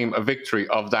claim a victory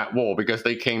of that war because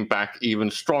they came back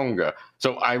even stronger.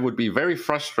 So I would be very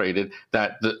frustrated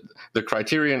that the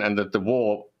criterion and that the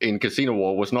war in Casino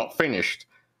War was not finished.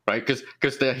 Right,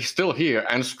 because they're still here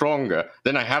and stronger,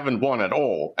 then I haven't won at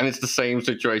all, and it's the same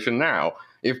situation now.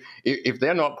 If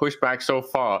they're not pushed back so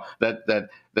far that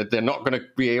they're not going to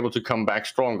be able to come back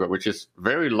stronger, which is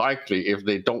very likely if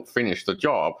they don't finish the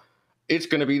job, it's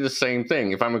going to be the same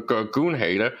thing. If I'm a Goon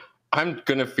hater, I'm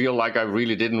going to feel like I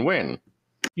really didn't win.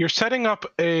 You're setting up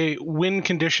a win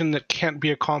condition that can't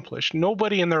be accomplished.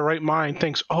 Nobody in their right mind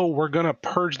thinks, oh, we're going to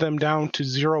purge them down to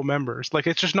 0 members. Like,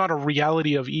 it's just not a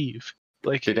reality of EVE.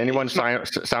 Like, did anyone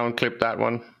sound clip that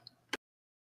one?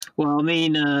 Well, I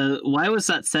mean, why was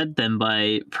that said then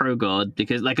by ProGod?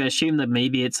 Because, like, I assume that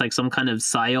maybe it's like some kind of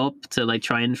psyop to like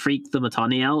try and freak the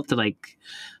Mittani out to like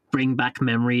bring back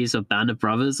memories of Band of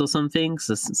Brothers or something.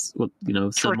 So this is what, you know,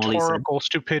 rhetorical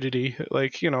stupidity.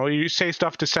 Like, you know, you say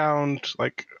stuff to sound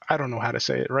like, I don't know how to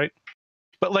say it, right?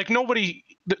 But like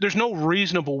there's no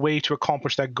reasonable way to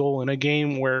accomplish that goal in a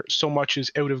game where so much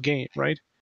is out of game, right?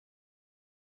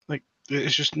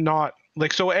 It's just not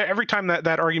like, so every time that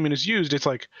argument is used, it's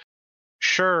like,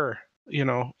 sure, you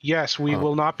know, yes, we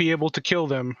will not be able to kill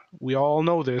them. We all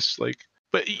know this, like,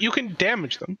 but you can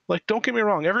damage them. Like, don't get me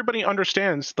wrong. Everybody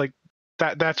understands like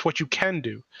that's what you can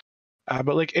do.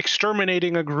 But like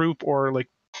exterminating a group or like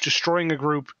destroying a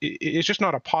group, it's just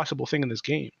not a possible thing in this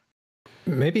game.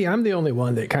 Maybe I'm the only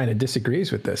one that kind of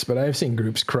disagrees with this, but I've seen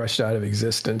groups crushed out of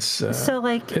existence. So,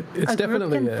 like, it's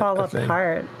definitely group can fall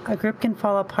apart. Thing. A group can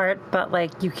fall apart, but,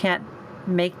 like, you can't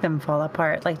make them fall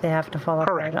apart. Like, they have to fall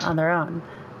apart on their own.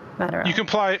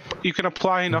 You can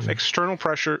apply enough external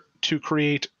pressure to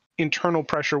create internal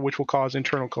pressure, which will cause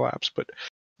internal collapse. But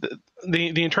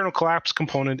the internal collapse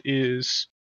component is,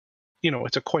 you know,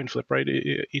 it's a coin flip, right?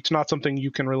 It's not something you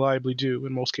can reliably do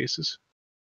in most cases.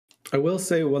 I will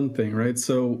say one thing, right?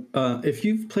 So if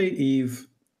you've played EVE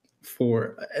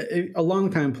for a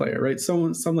long time player, right?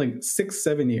 Some like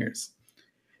 6-7 years,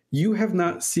 you have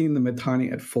not seen the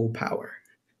Mittani at full power,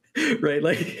 right?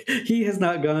 Like, he has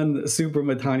not gone super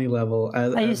Mittani level.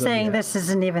 Are you saying this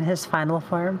isn't even his final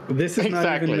form? This is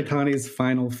not even Mittani's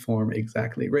final form,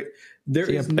 exactly, right?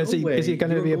 Is he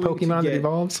going to be a Pokemon that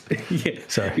evolves? Yeah.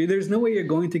 Sorry. There's no way you're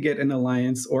going to get an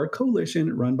alliance or a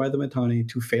coalition run by the Mittani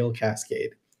to fail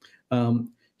Cascade.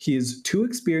 He is too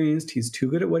experienced. He's too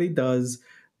good at what he does.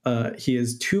 He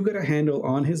is too good a handle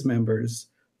on his members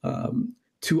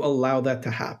to allow that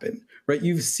to happen, right?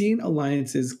 You've seen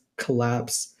alliances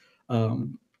collapse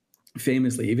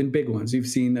famously, even big ones. You've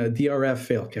seen DRF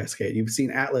fail Cascade. You've seen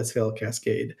Atlas fail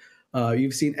Cascade.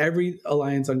 You've seen every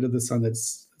alliance under the sun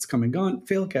that's come and gone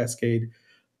fail Cascade.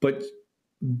 But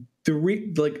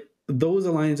those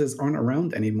alliances aren't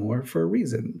around anymore for a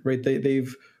reason, right?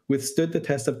 They've withstood the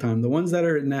test of time. The ones that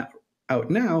are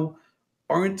out now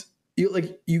aren't,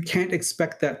 you can't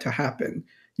expect that to happen.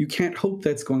 You can't hope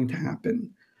that's going to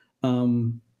happen.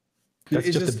 That's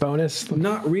just a bonus.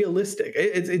 Not realistic.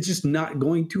 It's just not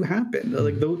going to happen.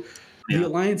 Like the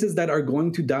alliances that are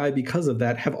going to die because of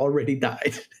that have already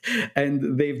died,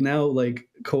 and they've now like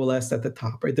coalesced at the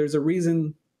top. Right? There's a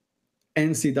reason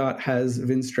NC Dot has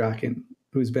Vince Draken,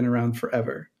 who's been around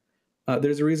forever.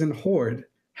 There's a reason Horde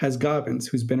has Gobbins,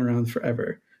 who's been around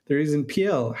forever. The reason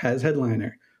PL has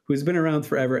Headliner, who's been around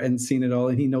forever and seen it all,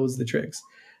 and he knows the tricks.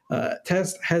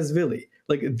 Test has Vily.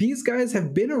 Like, these guys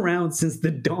have been around since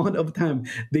the dawn of time.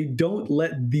 They don't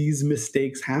let these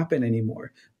mistakes happen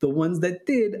anymore. The ones that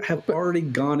did have already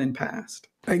gone and passed.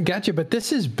 I got you, but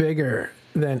this is bigger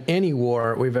than any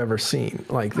war we've ever seen.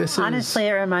 Like, this honestly,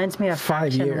 it reminds me of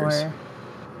 5 Faction years. War.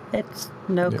 It's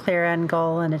no clear end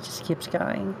goal, and it just keeps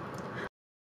going.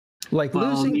 Like, well,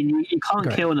 losing... I mean, you can't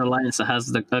kill an alliance that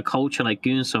has a culture like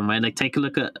Goonswarm, right? Like, take a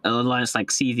look at an alliance like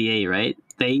CVA, right?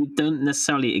 They don't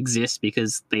necessarily exist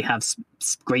because they have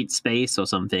great space or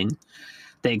something.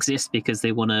 They exist because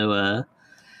they want to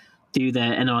do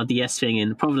their NRDS thing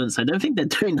in Providence. I don't think they're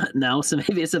doing that now, so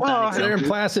maybe it's a bad example. They're in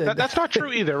Placid. That's not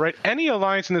true either, right? Any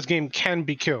alliance in this game can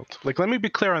be killed. Like, let me be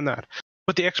clear on that.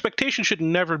 But the expectation should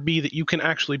never be that you can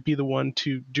actually be the one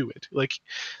to do it. Like,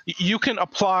 you can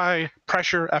apply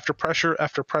pressure after pressure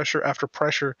after pressure after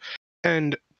pressure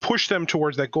and push them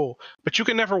towards that goal, but you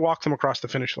can never walk them across the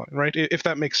finish line, right? If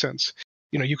that makes sense.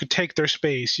 You know, you could take their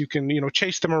space, you can,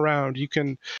 chase them around, you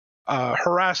can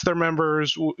harass their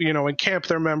members, and camp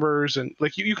their members, and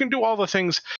like you can do all the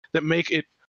things that make it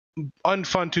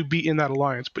unfun to be in that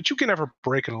alliance, but you can never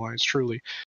break an alliance, truly.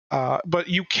 But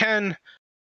you can...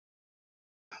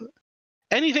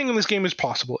 Anything in this game is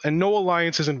possible, and no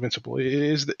alliance is invincible.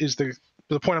 Is the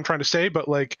point I'm trying to say? But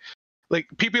like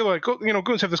people are like,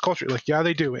 Goons have this culture. Like, yeah,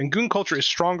 they do, and Goon culture is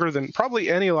stronger than probably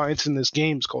any alliance in this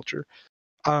game's culture.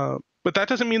 But that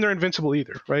doesn't mean they're invincible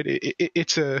either, right?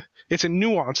 It's a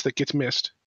nuance that gets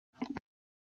missed.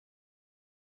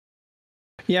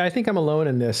 Yeah, I think I'm alone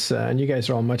in this, and you guys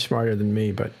are all much smarter than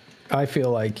me, but I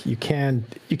feel like you can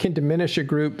diminish a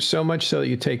group so much so that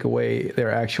you take away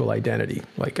their actual identity.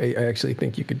 Like, I actually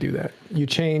think you could do that. You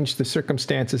change the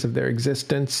circumstances of their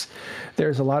existence.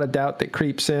 There's a lot of doubt that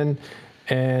creeps in,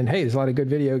 and hey, there's a lot of good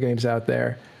video games out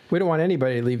there. We don't want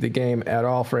anybody to leave the game at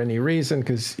all for any reason,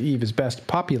 because EVE is best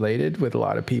populated with a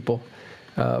lot of people.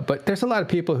 But there's a lot of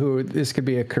people who this could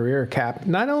be a career cap,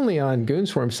 not only on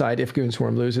Goonswarm's side, if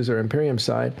Goonswarm loses, or Imperium's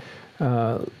side,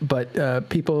 but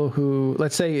people who,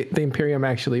 let's say the Imperium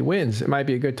actually wins, it might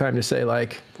be a good time to say,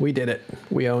 like, we did it.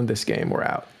 We owned this game. We're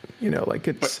out. Like,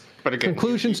 it's... But again,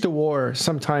 conclusions to war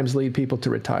sometimes lead people to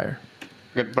retire.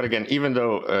 But again, even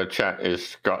though chat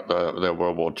has got the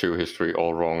World War II history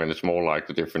all wrong, and it's more like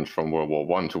the difference from World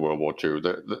War I to World War II,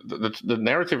 the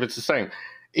narrative is the same.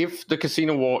 If the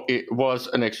Casino War was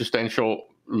an existential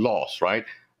loss, right?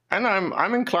 And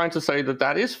I'm inclined to say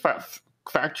that is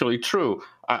factually true.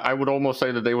 I would almost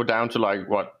say that they were down to, like,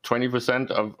 what,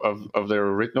 20% of their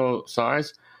original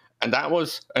size, and that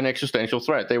was an existential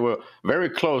threat. They were very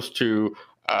close to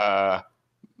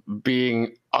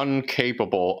being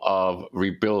incapable of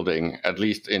rebuilding, at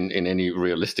least in any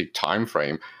realistic time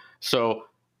frame. So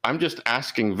I'm just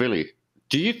asking Vily,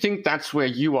 do you think that's where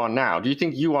you are now? Do you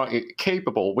think you are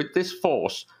capable with this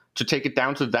force to take it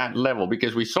down to that level?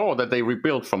 Because we saw that they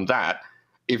rebuilt from that.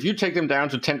 If you take them down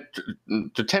to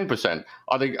 10%,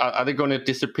 are they going to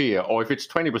disappear? Or if it's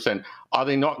 20%, are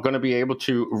they not going to be able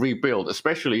to rebuild?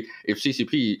 Especially if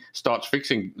CCP starts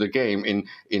fixing the game in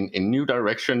new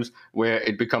directions, where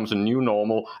it becomes a new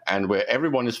normal and where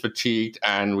everyone is fatigued,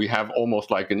 and we have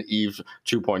almost like an EVE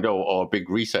 2.0 or a big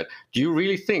reset. Do you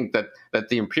really think that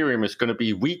the Imperium is going to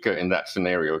be weaker in that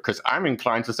scenario? Because I'm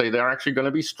inclined to say they're actually going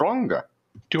to be stronger.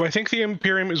 Do I think the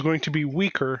Imperium is going to be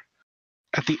weaker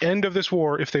at the end of this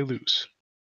war if they lose?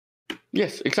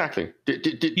 Yes, exactly.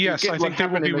 Yes, I think they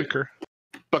will be weaker.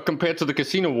 But compared to the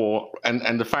Casino War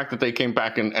and the fact that they came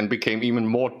back and became even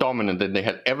more dominant than they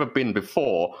had ever been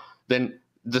before, then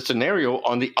the scenario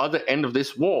on the other end of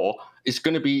this war is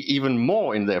going to be even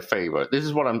more in their favor. This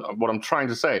is what I'm trying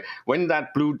to say. When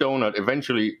that blue donut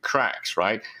eventually cracks,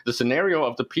 right, the scenario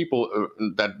of the people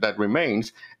that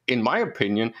remains, in my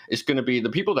opinion, is going to be the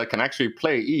people that can actually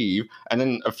play EVE, and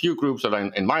then a few groups that,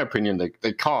 in my opinion,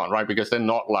 they can't, right, because they're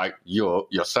not like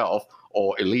yourself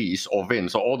or Elise or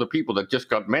Vince or all the people that just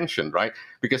got mentioned, right?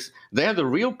 Because they're the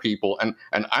real people, and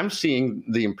I'm seeing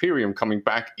the Imperium coming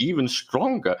back even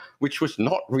stronger, which was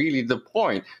not really the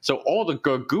point. So all the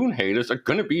Goon haters are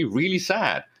going to be really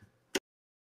sad.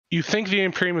 You think the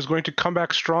Imperium is going to come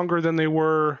back stronger than they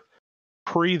were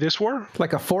pre this war?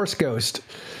 Like a Force ghost.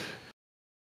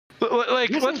 Like,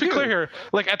 let's be clear here.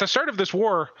 Like, at the start of this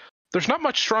war, there's not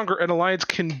much stronger an alliance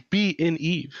can be in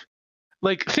Eve.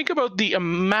 Like, think about the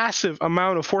massive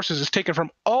amount of forces it's taken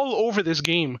from all over this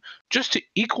game just to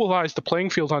equalize the playing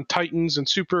field on Titans and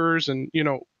Supers and, you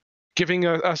know, giving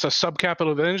us a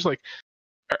sub-capital advantage. Like,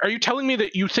 are you telling me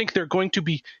that you think they're going to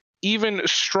be even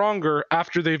stronger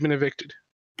after they've been evicted?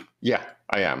 Yeah,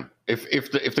 I am.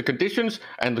 If the conditions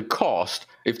and the cost,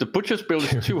 if the butcher's bill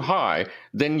is too high,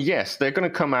 then yes, they're going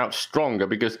to come out stronger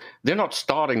because they're not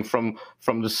starting from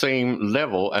the same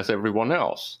level as everyone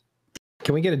else.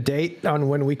 Can we get a date on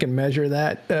when we can measure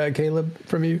that, Caleb,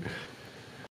 from you?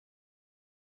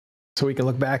 So we can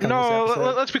look back on this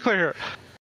episode? Let's be clear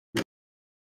here.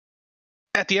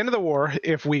 At the end of the war,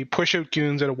 if we push out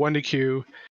goons at a 1-Q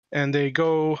and they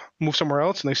go move somewhere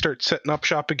else and they start setting up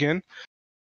shop again,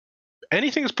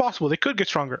 anything is possible. They could get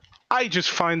stronger. I just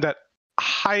find that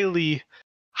highly,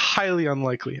 highly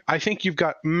unlikely. I think you've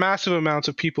got massive amounts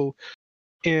of people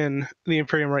in the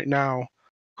Imperium right now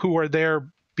who are there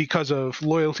because of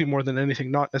loyalty more than anything,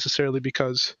 not necessarily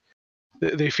because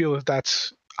they feel that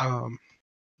that's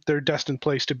their destined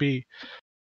place to be.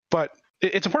 But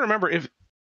it's important to remember, if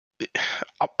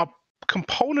a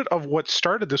component of what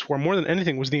started this war more than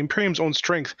anything was the Imperium's own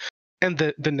strength and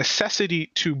the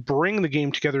necessity to bring the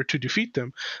game together to defeat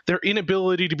them, their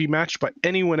inability to be matched by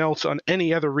anyone else on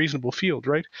any other reasonable field,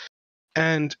 right?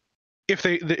 And if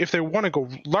they want to go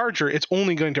larger, it's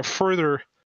only going to further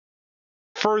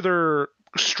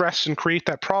stress and create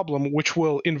that problem, which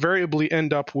will invariably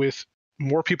end up with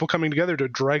more people coming together to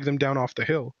drag them down off the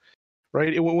hill,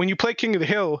 right? When you play King of the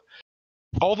Hill,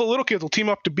 all the little kids will team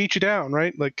up to beat you down,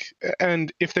 right? Like,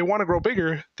 and if they want to grow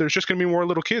bigger, there's just going to be more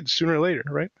little kids sooner or later,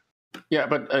 right? Yeah,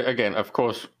 but again, of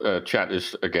course, chat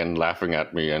is again laughing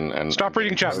at me and stop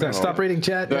reading chat. Stop reading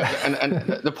chat. And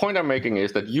the point I'm making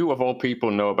is that you, of all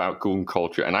people, know about goon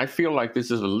culture, and I feel like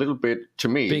this is a little bit, to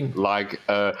me, like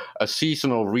a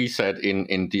seasonal reset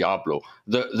in Diablo.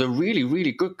 The really,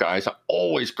 really good guys are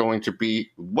always going to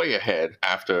be way ahead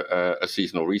after a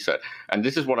seasonal reset, and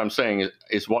this is what I'm saying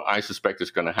is what I suspect is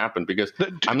going to happen, because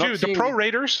the pro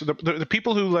raiders, the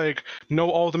people who like know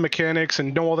all the mechanics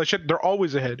and know all that shit, they're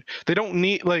always ahead. They don't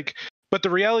need but the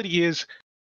reality is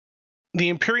the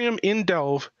Imperium in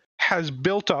Delve had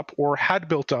built up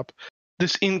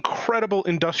this incredible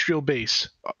industrial base,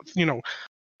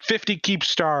 50 keep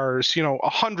stars,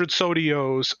 100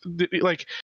 Sodios, like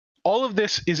all of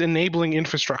this is enabling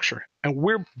infrastructure, and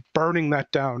we're burning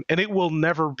that down, and it will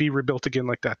never be rebuilt again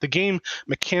like that. The game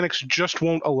mechanics just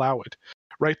won't allow it.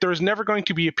 Right? There is never going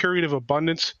to be a period of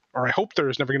abundance, or I hope there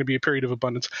is never going to be a period of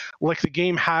abundance like the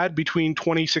game had between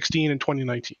 2016 and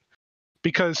 2019.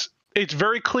 Because it's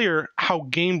very clear how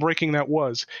game-breaking that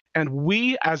was. And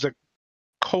we, as a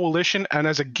coalition and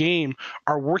as a game,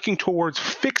 are working towards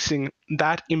fixing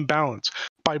that imbalance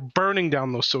by burning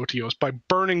down those Sotios, by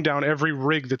burning down every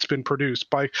rig that's been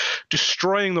produced, by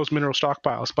destroying those mineral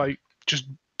stockpiles, by just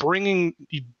bringing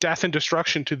death and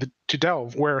destruction to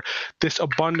Delve, where this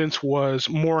abundance was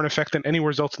more in effect than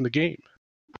anywhere else in the game.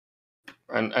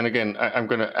 And again, I'm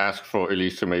going to ask for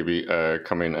Elise to maybe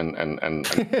come in and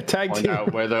point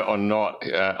out whether or not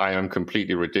I am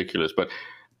completely ridiculous. But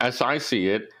as I see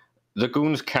it, the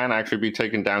goons can actually be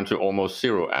taken down to almost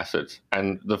 0 assets.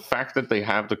 And the fact that they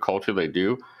have the culture they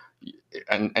do,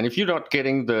 and if you're not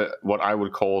getting what I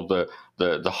would call the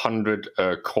 100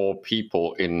 core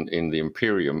people in the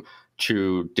Imperium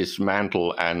to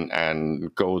dismantle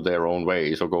and go their own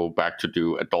ways or go back to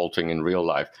do adulting in real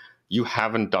life, you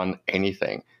haven't done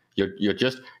anything. You're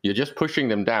just pushing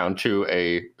them down to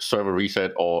a server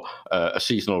reset or a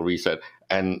seasonal reset,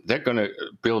 and they're going to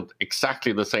build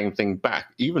exactly the same thing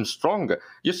back, even stronger.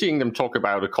 You're seeing them talk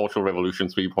about a cultural revolution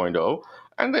 3.0,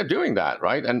 and they're doing that,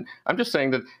 right? And I'm just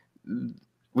saying that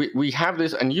we have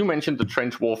this, and you mentioned the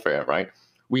trench warfare, right?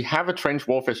 We have a trench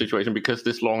warfare situation because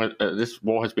this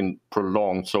war has been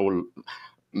prolonged so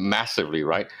massively,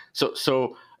 right?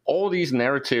 So all these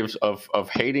narratives of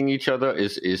hating each other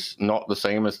is not the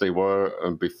same as they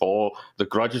were before. The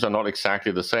grudges are not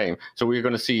exactly the same. So we're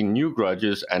going to see new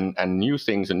grudges and new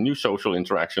things and new social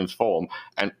interactions form.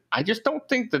 And I just don't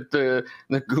think that the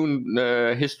Goon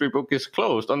history book is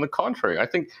closed. On the contrary, I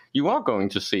think you are going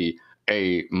to see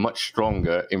a much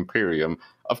stronger Imperium.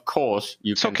 Of course,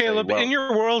 you So can Caleb, say, well, in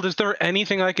your world, is there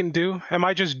anything I can do? Am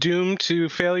I just doomed to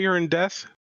failure and death?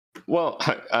 well,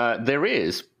 there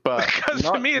is, but Because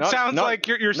to me, it sounds like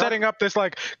you're setting up this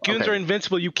like goons are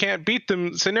invincible, you can't beat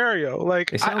them scenario.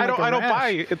 Like I don't buy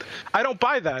it. I don't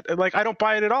buy that. Like I don't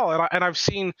buy it at all. And I've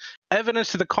seen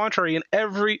evidence to the contrary in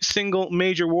every single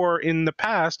major war in the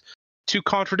past to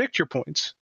contradict your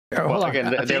points. Well,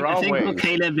 again, I think what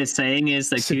Caleb is saying is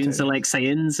that goons are like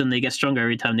Saiyans and they get stronger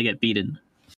every time they get beaten.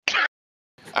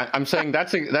 I'm saying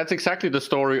that's exactly the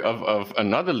story of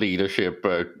another leadership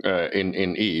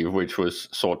in EVE, which was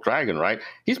Sword Dragon, right?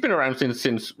 He's been around since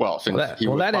he was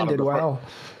that ended well.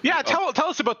 Yeah, tell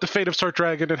us about the fate of Sword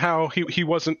Dragon and how he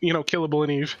wasn't killable in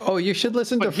EVE. Oh, you should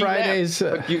listen to Friday's.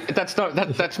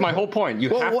 That's my whole point.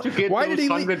 You have to get those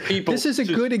 100 people. This is a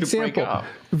good example.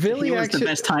 Vily was the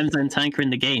best time zone tanker in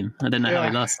the game. I don't know how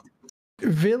he lost.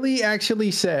 Vily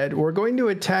actually said, we're going to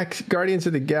attack Guardians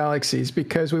of the Galaxies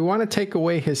because we want to take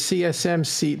away his CSM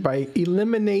seat by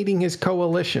eliminating his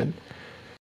coalition.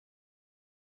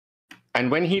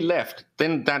 And when he left,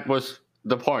 then that was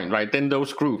the point, right? Then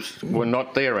those groups were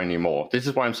not there anymore. This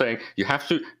is why I'm saying you have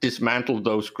to dismantle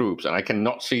those groups. And I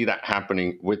cannot see that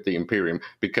happening with the Imperium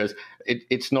because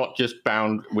it's not just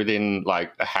bound within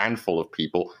like a handful of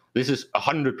people. This is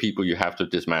 100 people you have to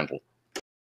dismantle.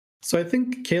 So I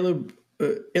think Caleb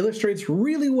illustrates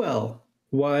really well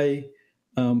why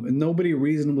nobody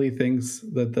reasonably thinks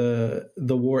that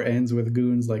the war ends with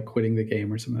goons like quitting the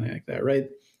game or something like that,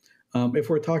 right? If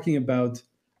we're talking about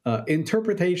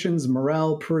interpretations,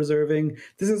 morale preserving,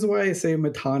 this is why I say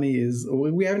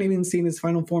Mittani we haven't even seen his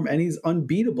final form, and he's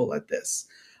unbeatable at this.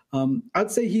 I'd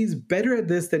say he's better at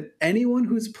this than anyone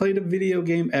who's played a video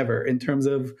game ever in terms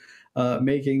of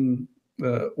making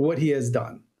what he has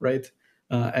done, right?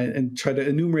 And try to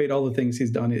enumerate all the things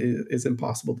he's done is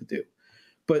impossible to do.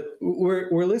 But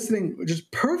we're listening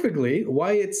just perfectly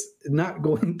why it's not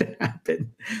going to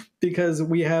happen. Because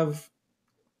we have,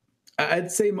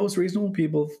 I'd say most reasonable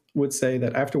people would say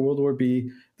that after World War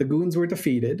B, the goons were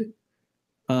defeated.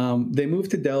 They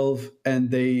moved to Delve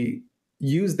and they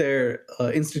used their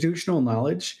institutional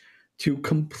knowledge to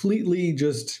completely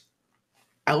just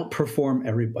outperform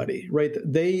everybody, right?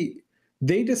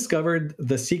 They discovered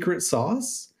the secret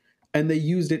sauce and they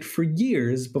used it for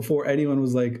years before anyone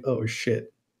was like, oh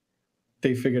shit,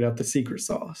 they figured out the secret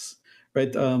sauce,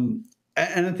 right? And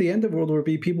at the end of World War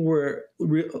B, people were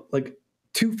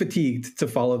too fatigued to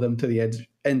follow them to the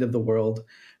end of the world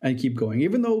and keep going,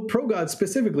 even though ProGod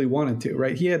specifically wanted to,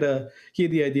 right? He had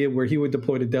the idea where he would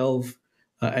deploy to Delve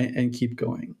and keep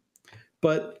going.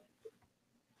 But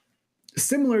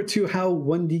similar to how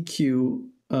 1DQ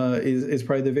is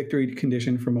probably the victory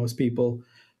condition for most people.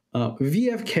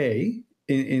 VFK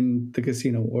in the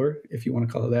Casino War, if you want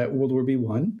to call it that, World War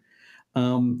B1,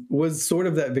 was sort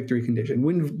of that victory condition.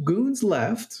 When goons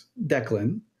left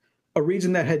Declan, a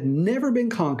region that had never been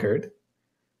conquered,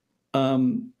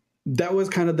 that was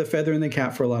kind of the feather in the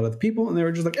cap for a lot of the people. And they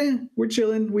were just like, we're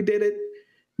chilling. We did it.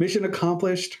 Mission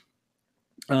accomplished.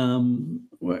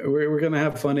 We're going to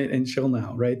have fun and chill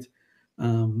now, right?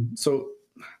 So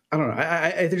I don't know.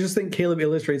 I just think Caleb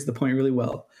illustrates the point really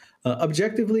well.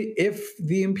 Objectively, if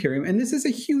the Imperium, and this is a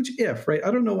huge if, right?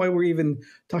 I don't know why we're even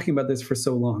talking about this for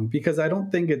so long, because I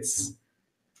don't think it's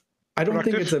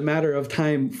a matter of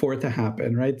time for it to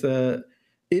happen, right? It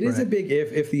is a big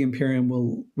if the Imperium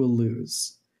will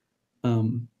lose.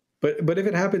 But if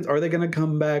it happens, are they going to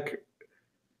come back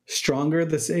stronger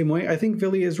the same way? I think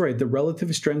Vily is right. The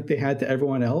relative strength they had to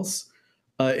everyone else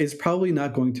is probably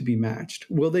not going to be matched.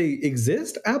 Will they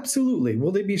exist? Absolutely.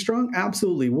 Will they be strong?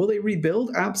 Absolutely. Will they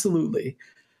rebuild? Absolutely.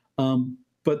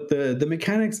 But the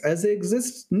mechanics as they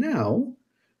exist now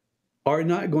are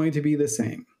not going to be the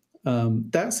same.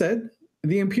 That said,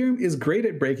 the Imperium is great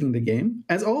at breaking the game,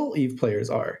 as all EVE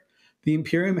players are. The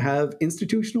Imperium have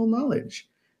institutional knowledge.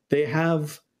 They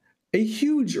have a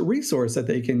huge resource that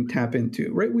they can tap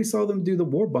into, right? We saw them do the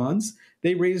war bonds.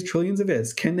 They raised trillions of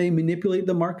ISK. Can they manipulate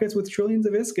the markets with trillions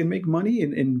of ISK and make money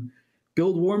and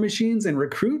build war machines and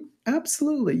recruit?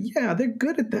 Absolutely. Yeah, they're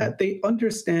good at that. They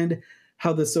understand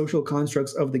how the social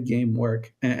constructs of the game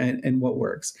work and what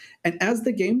works. And as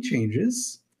the game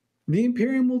changes, the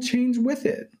Imperium will change with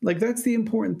it. Like, that's the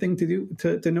important thing to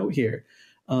do to note here.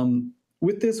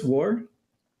 With this war,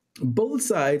 both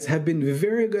sides have been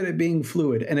very good at being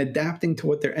fluid and adapting to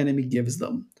what their enemy gives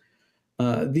them.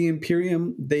 The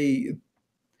Imperium, they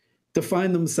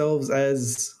define themselves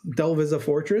as Delve is a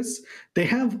fortress. They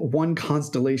have one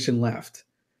constellation left.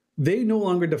 They no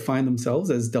longer define themselves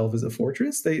as Delve is a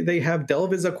fortress. They have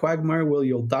Delve is a quagmire where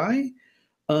you'll die.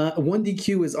 one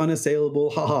DQ is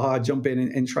unassailable. Ha ha ha! Jump in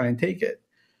and try and take it.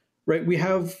 Right? We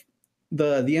have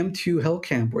the M2 Hell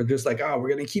Camp where there's like, we're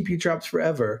going to keep you trapped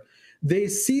forever. They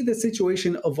see the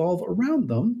situation evolve around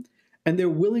them, and they're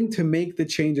willing to make the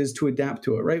changes to adapt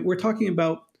to it. Right? We're talking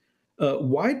about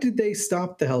why did they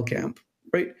stop the Hell Camp?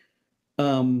 Right?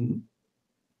 Part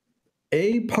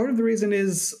of the reason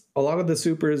is a lot of the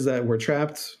supers that were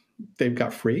trapped, they've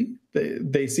got free.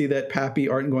 They see that PAPI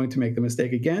aren't going to make the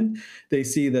mistake again. They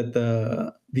see that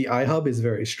the iHub is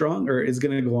very strong, or is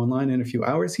going to go online in a few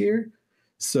hours here.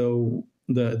 So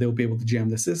they'll be able to jam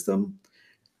the system.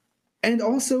 And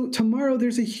also tomorrow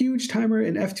there's a huge timer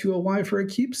in F2LY for a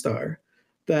keep star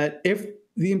that if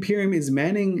the Imperium is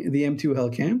manning the M2 Hell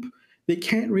Camp, they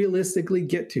can't realistically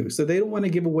get to. So they don't want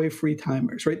to give away free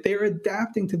timers, right? They're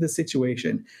adapting to the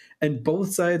situation, and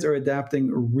both sides are adapting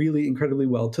really incredibly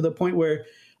well, to the point where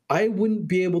I wouldn't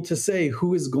be able to say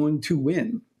who is going to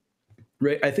win,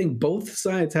 right? I think both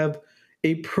sides have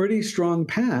a pretty strong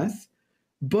path,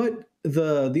 but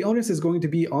the onus is going to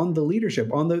be on the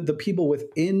leadership, on the people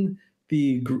within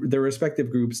the respective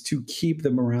groups to keep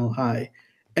the morale high.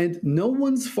 And no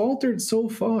one's faltered so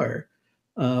far.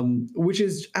 Which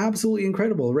is absolutely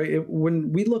incredible, right?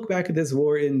 When we look back at this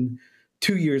war in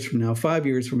 2 years from now, 5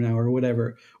 years from now, or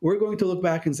whatever, we're going to look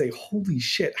back and say, holy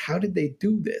shit, how did they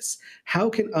do this? How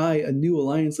can I, a new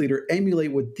alliance leader,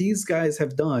 emulate what these guys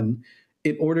have done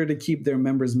in order to keep their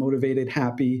members motivated,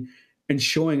 happy, and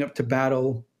showing up to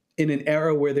battle in an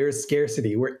era where there's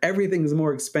scarcity, where everything's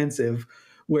more expensive,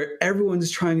 where everyone's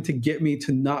trying to get me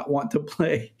to not want to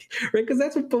play, right? Because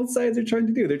that's what both sides are trying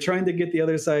to do. They're trying to get the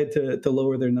other side to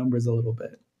lower their numbers a little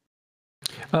bit.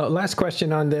 Last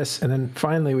question on this, and then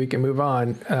finally we can move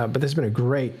on. But this has been a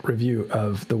great review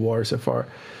of the war so far.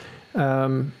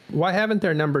 Why haven't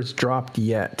their numbers dropped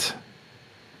yet?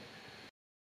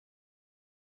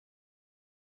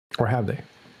 Or have they?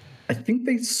 I think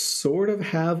they sort of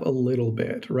have a little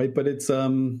bit, right? But it's...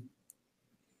 and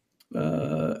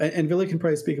Vily can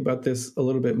probably speak about this a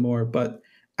little bit more, but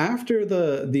after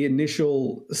the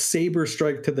initial saber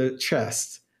strike to the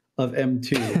chest of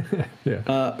M2,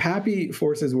 PAPI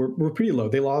forces were pretty low.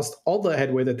 They lost all the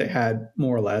headway that they had,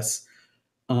 more or less,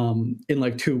 in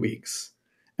like 2 weeks.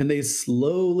 And they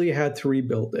slowly had to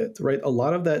rebuild it, right? A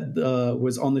lot of that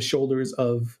was on the shoulders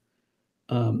of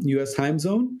US time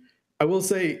zone. I will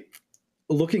say,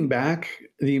 looking back,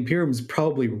 the Imperium's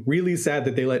probably really sad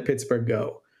that they let Pittsburgh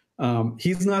go.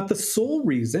 He's not the sole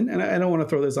reason, and I don't want to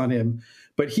throw this on him,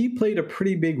 but he played a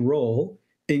pretty big role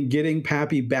in getting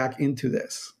PAPI back into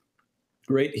this,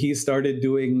 right? He started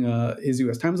doing his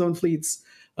US time zone fleets,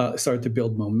 started to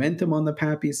build momentum on the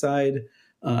PAPI side,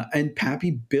 and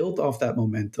PAPI built off that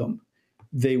momentum.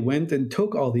 They went and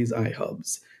took all these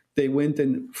iHubs. They went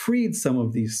and freed some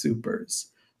of these supers.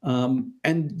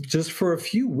 And just for a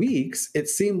few weeks, it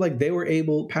seemed like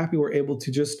PAPI were able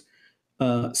to just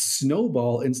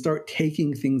snowball and start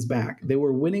taking things back. They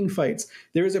were winning fights.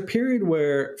 There was a period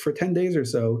where, for 10 days or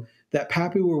so, that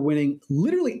PAPI were winning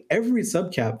literally every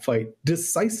subcap fight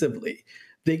decisively.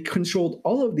 They controlled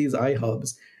all of these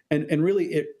iHubs, and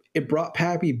really it brought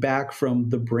PAPI back from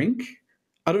the brink.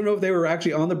 I don't know if they were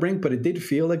actually on the brink, but it did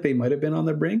feel like they might have been on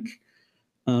the brink.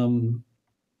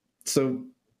 So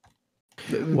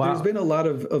there's been a lot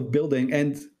of building,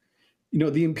 and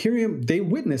the Imperium, they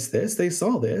witnessed this, they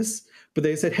saw this, but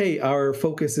they said, hey, our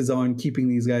focus is on keeping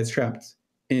these guys trapped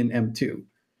in M2.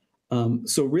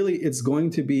 So really, it's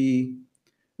going to be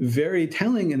very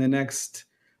telling in the next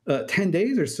 10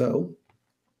 days or so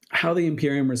how the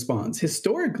Imperium responds.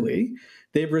 Historically,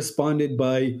 they've responded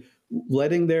by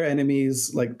letting their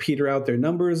enemies like peter out their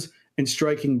numbers and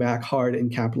striking back hard and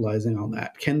capitalizing on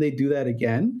that. Can they do that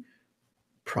again?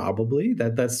 Probably.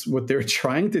 That's what they're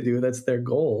trying to do. That's their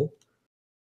goal.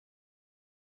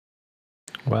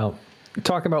 Well,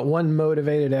 talk about one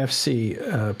motivated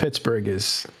FC. Pittsburgh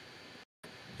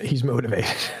he's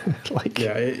motivated.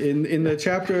 In the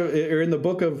chapter, or in the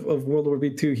book of World War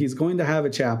II, he's going to have a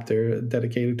chapter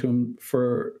dedicated to him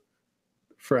for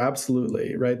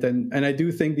absolutely, right? And I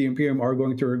do think the Imperium are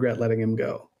going to regret letting him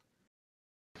go.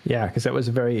 Yeah, because that was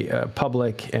a very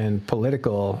public and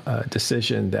political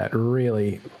decision that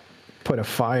really put a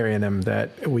fire in him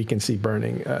that we can see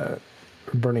burning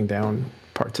down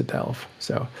parts of Delve.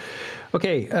 So,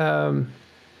 okay,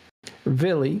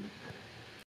 Vily,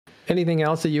 anything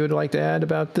else that you would like to add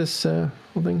about this whole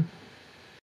thing?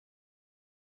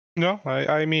 No,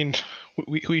 I mean,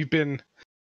 we've been.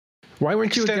 Why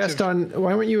weren't you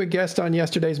a guest on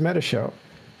yesterday's meta show?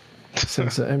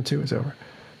 Since M2 was over.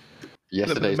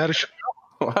 Yesterday's the meta show.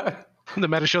 What? The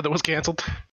meta show that was canceled.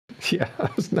 Yeah,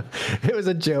 it was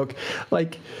a joke.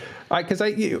 Like,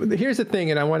 here's the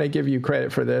thing, and I want to give you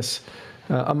credit for this.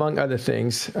 Among other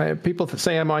things, people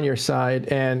say I'm on your side,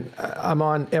 and I'm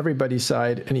on everybody's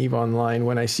side in EVE Online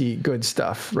when I see good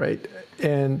stuff, right?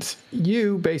 And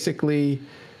you basically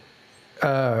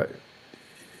got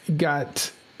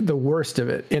the worst of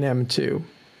it in M2,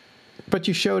 but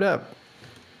you showed up,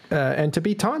 and to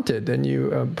be taunted, and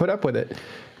you put up with it,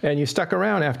 and you stuck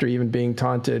around after even being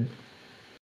taunted.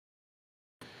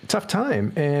 Tough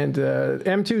time, and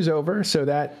M2's over, so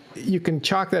that you can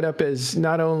chalk that up as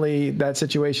not only that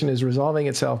situation is resolving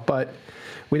itself, but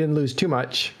we didn't lose too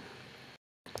much,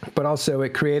 but also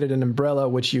it created an umbrella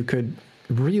which you could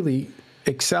really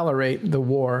accelerate the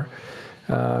war.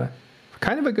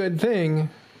 Kind of a good thing,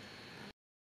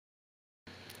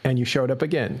 and you showed up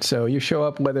again. So you show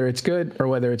up whether it's good or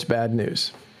whether it's bad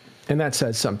news, and that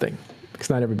says something, because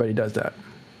not everybody does that.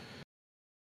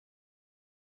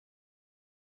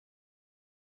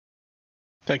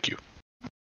 Thank you.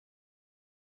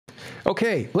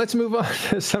 Okay, let's move on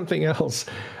to something else.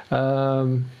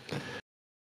 There's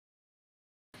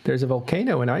a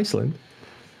volcano in Iceland.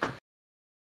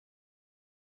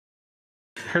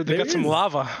 Heard they got some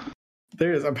lava.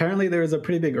 Apparently there is a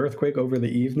pretty big earthquake over the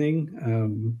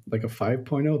evening, like a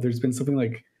 5.0. There's been something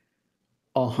like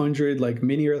 100 like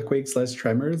mini earthquakes /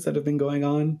 tremors that have been going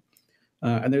on.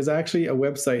 And there's actually a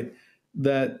website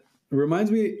that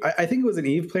reminds me, I think it was an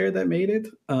EVE player that made it,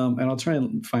 and I'll try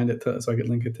and find it so I could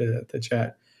link it to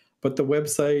chat. But the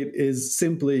website is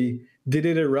simply, did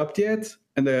it erupt yet?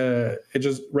 And it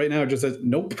just, right now, it just says,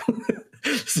 nope.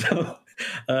 So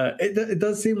it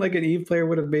does seem like an EVE player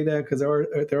would have made that, because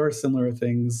there are similar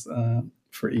things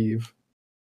for EVE.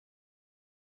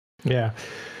 Yeah.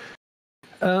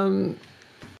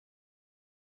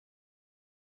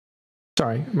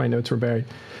 Sorry, my notes were buried.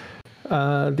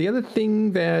 The other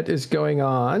thing that is going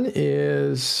on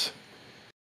is,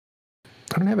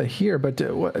 I don't have it here, but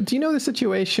do you know the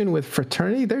situation with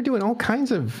Fraternity? They're doing all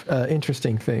kinds of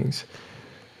interesting things.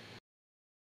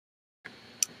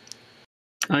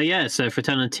 Yeah, so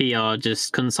Fraternity are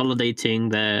just consolidating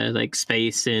their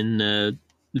space in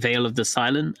Veil of the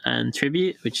Silent and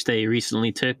Tribute, which they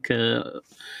recently took 2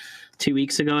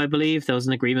 weeks ago, I believe. There was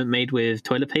an agreement made with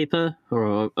Toilet Paper,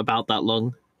 or about that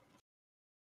long.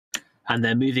 And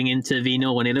they're moving into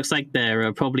Venor, and it looks like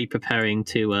they're probably preparing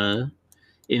to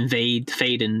invade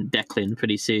Fade and Declan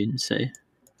pretty soon. So,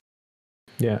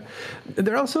 yeah,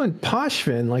 they're also in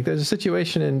Poshvin. Like, there's a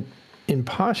situation in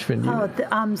Poshvin.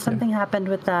 Something happened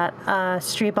with that.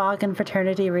 Streebog and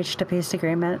Fraternity reached a peace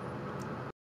agreement.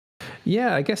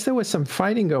 Yeah, I guess there was some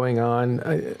fighting going on.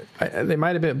 They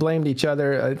might have blamed each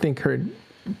other. I think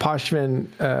Poshvin,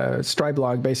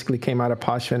 Stryblog basically came out of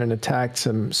Poshvin and attacked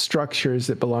some structures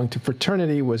that belonged to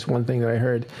Fraternity, was one thing that I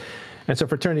heard. And so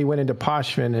Fraternity went into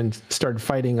Poshvin and started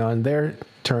fighting on their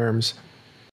terms.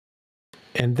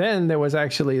 And then there was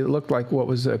actually, it looked like what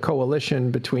was a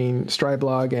coalition between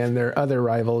Stryblog and their other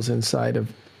rivals inside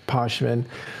of Poshvin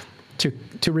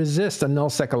to resist a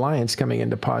nullsec alliance coming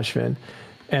into Poshvin.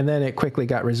 And then it quickly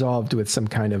got resolved with some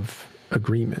kind of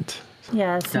agreement.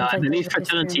 Yeah, I believe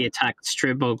Fraternity attacked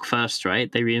Stribog first,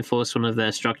 right? They reinforced one of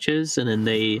their structures, and then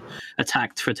they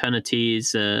attacked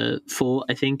Fraternity's fort,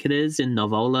 I think it is, in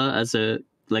Novola as a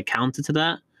counter to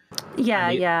that.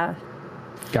 Yeah.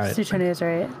 Got it. Suchuni's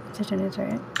right.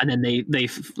 And then they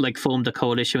formed a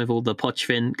coalition with all the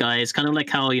Pochvin guys, kind of like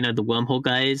how the Wormhole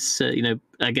guys,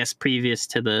 I guess previous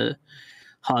to the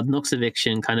Hard Knocks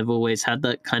eviction, kind of always had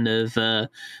that kind of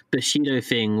Bushido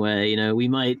thing where we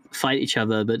might fight each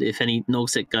other, but if any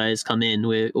Nullsec guys come in,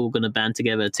 we're all going to band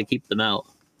together to keep them out.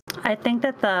 I think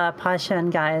that the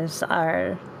Pashan guys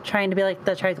are trying to be like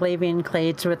the Triglavian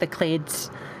Clades, where the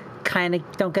Clades kind of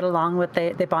don't get along with,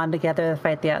 they bond together to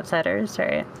fight the outsiders,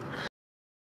 right?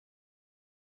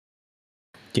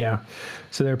 Yeah,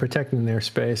 so they're protecting their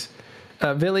space.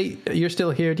 Vily, you're still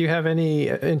here. Do you have any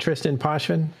interest in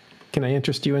Poshvin? Can I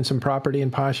interest you in some property in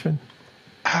Poshvin?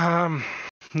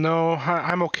 No,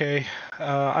 I'm okay.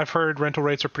 I've heard rental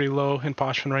rates are pretty low in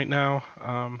Poshvin right now.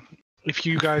 If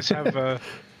you guys have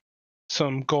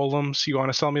some golems you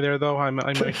want to sell me there, though, I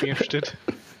might be interested.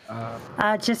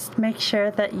 Just make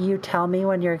sure that you tell me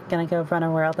when you're going to go run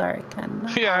a World Arc.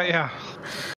 Yeah.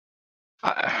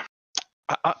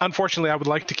 Unfortunately, I would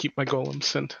like to keep my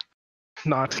golems and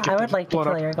not get I would like to kill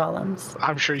up. your golems.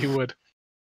 I'm sure you would.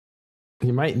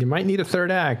 You might need a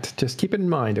third act. Just keep it in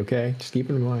mind, okay? Just keep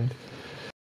it in mind.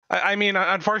 I mean,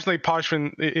 unfortunately,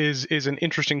 Poshvin is an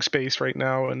interesting space right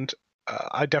now, and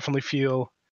I definitely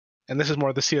feel and this is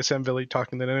more the CSM Vily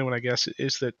talking than anyone, I guess,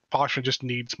 is that Poshman just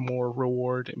needs more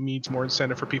reward. It needs more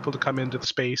incentive for people to come into the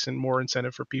space and more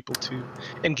incentive for people to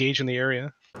engage in the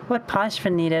area. What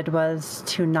Poshman needed was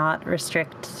to not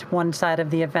restrict one side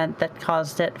of the event that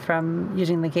caused it from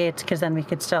using the gates, because then we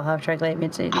could still have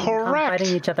Triglavians and Edencom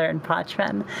fighting each other in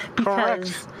Poshman.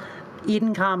 Because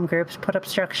Edencom groups put up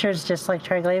structures just like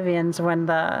Triglavians when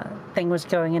the thing was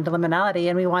going into liminality,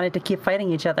 and we wanted to keep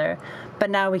fighting each other. But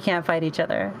now we can't fight each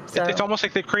other. So. It's almost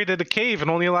like they created a cave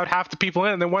and only allowed half the people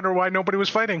in, and then wonder why nobody was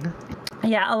fighting.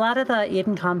 Yeah, a lot of the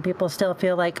Edencom people still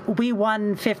feel like we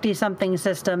won 50-something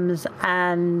systems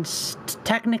and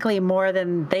technically more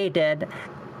than they did,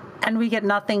 and we get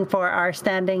nothing for our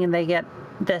standing, and they get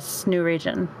this new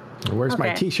region. Where's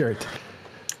my T-shirt?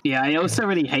 Yeah, I also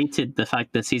really hated the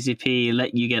fact that CCP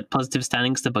let you get positive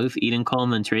standings to both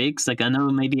Edencom and Trigs. Like, I know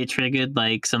maybe it triggered,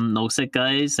 like, some nullsec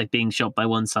guys, like, being shot by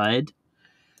one side,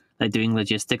 like, doing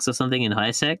logistics or something in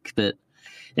HighSec, but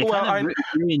it kind of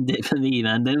ruined it for me,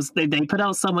 man. They put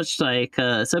out so much, like,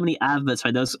 so many adverts,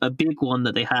 right? There was a big one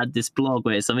that they had, this blog,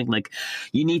 where it's something like,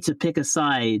 you need to pick a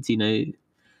side, you know?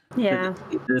 Yeah.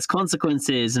 There's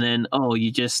consequences, and then,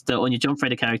 you just, on your jump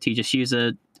fighter character, you just use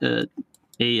a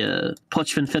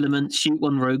Pochvan filament, shoot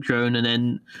one rogue drone,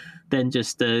 and then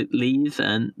just leave,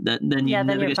 and then you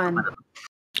never get shot by them.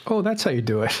 Oh, that's how you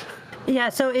do it. Yeah,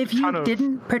 so if you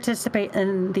didn't participate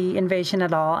in the invasion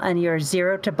at all, and you're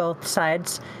 0 to both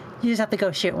sides, you just have to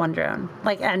go shoot one drone.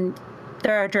 Like, and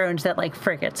there are drones that, like,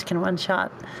 frigates can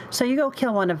one-shot. So you go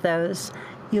kill one of those,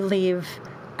 you leave,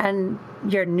 and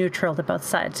you're neutral to both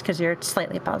sides, because you're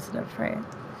slightly positive, right?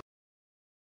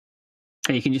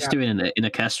 You can just do it in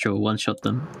a Kestrel, one-shot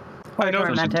them. I know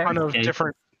there's a ton of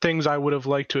different things I would have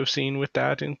liked to have seen with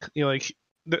that, and like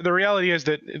the reality is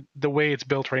that the way it's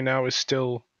built right now is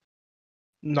still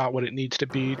not what it needs to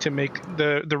be to make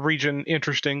the region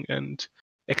interesting and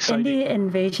exciting. In the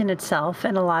invasion itself,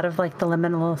 and a lot of like the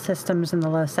liminal systems and the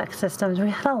low sec systems, we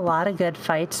had a lot of good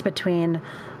fights between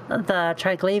the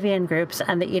Triglavian groups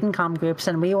and the Edencom groups,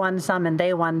 and we won some and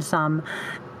they won some,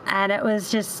 and it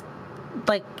was just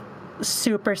like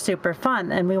super, super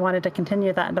fun, and we wanted to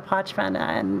continue that into Pochvan,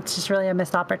 and it's just really a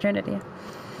missed opportunity.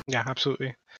 Yeah,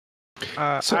 absolutely.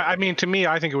 I mean, to me,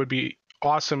 I think it would be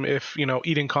awesome if,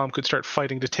 Edencom could start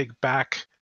fighting to take back,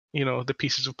 the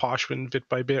pieces of Pochvan bit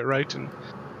by bit, right? And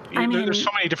there's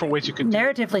so many different ways you could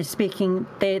narratively speaking,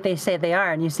 they say they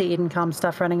are, and you see Edencom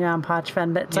stuff running around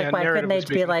Pochvan, but it's like, why couldn't they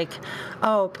be like,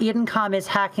 oh, Edencom is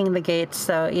hacking the gates,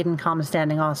 so Edencom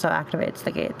standing also activates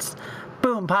the gates.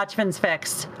 Boom, Pochvan's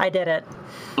fixed. I did it.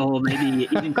 Or maybe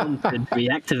Edencom could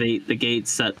reactivate the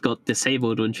gates that got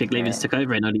disabled when Triglavians took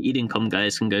over, and now the Edencom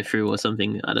guys can go through or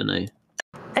something. I don't know.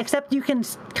 Except you can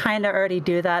kind of already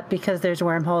do that because there's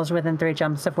wormholes within 3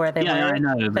 jumps of where they were. Yeah, I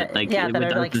know, but like, that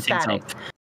are like static.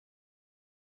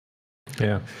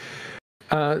 Yeah.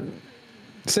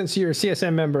 Since you're a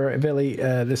CSM member, Vily,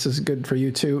 this is good for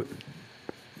you too.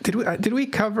 Did we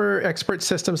cover expert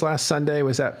systems last Sunday?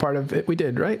 Was that part of it? We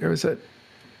did, right? Or was it?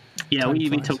 Yeah, we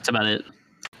talked about it.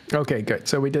 Okay, good.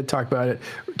 So we did talk about it.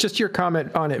 Just your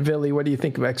comment on it, Vily. What do you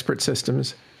think of expert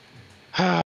systems?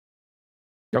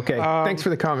 Okay, thanks for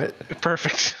the comment.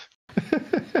 Perfect.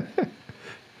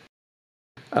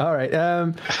 All right.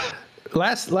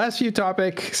 Last few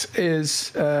topics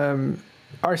is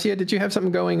Arcia. Did you have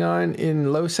something going on in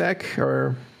LowSec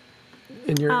or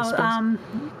in your space?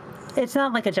 It's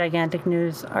not like a gigantic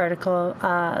news article.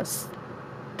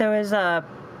 There was a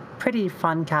pretty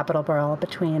fun capital brawl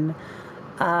between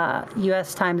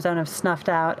U.S. time zone of Snuffed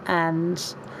Out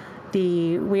and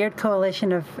the weird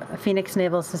coalition of Phoenix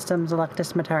Naval Systems,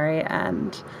 Electus Matari,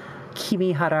 and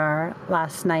Kimi Hadar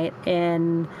last night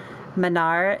in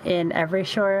Manar in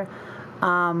Everyshore.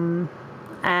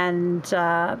 And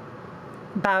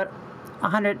about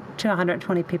 100 to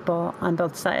 120 people on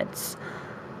both sides.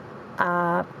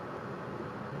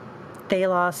 They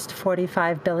lost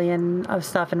 45 billion of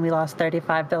stuff, and we lost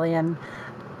 35 billion.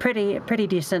 Pretty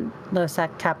decent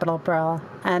low-sec capital brawl,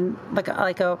 and like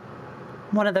a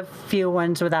one of the few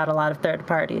ones without a lot of third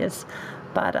parties.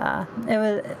 But it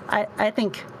was, I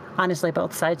think, honestly,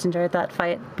 both sides enjoyed that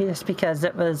fight just because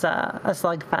it was a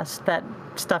slugfest that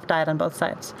stuff died on both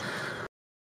sides.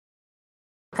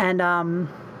 And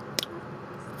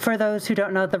for those who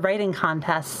don't know, the writing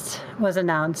contest was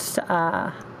announced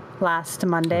last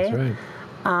Monday. That's right.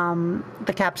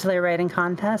 The Capsulator writing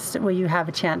contest, where you have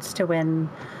a chance to win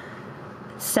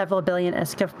several billion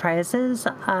ISK of prizes.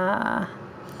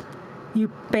 You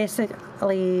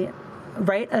basically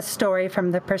write a story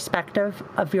from the perspective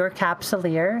of your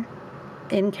Capsuleer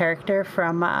in character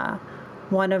from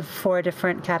one of 4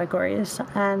 different categories,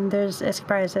 and there's ISK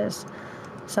prizes.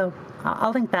 So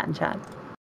I'll link that in chat.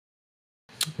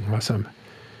 Awesome.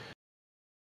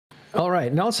 All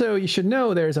right. And also, you should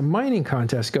know there's a mining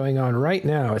contest going on right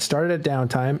now. It started at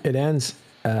downtime. It ends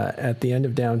at the end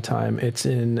of downtime. It's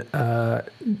in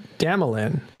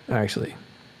Damelin, actually.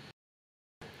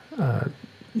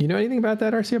 You know anything about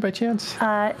that, Arcia, by chance?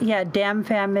 Yeah,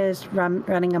 DamFam is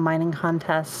running a mining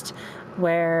contest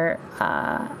where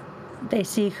they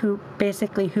see who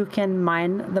can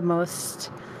mine the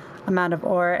most amount of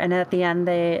ore, and at the end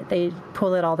they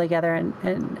pull it all together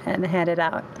and hand it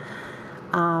out.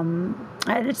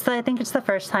 I think it's the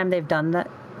first time they've done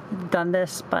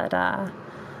this, but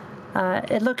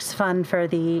it looks fun for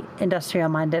the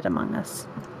industrial-minded among us.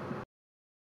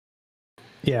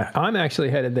 Yeah, I'm actually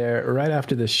headed there right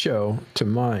after this show to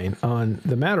mine on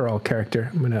the Matterall character.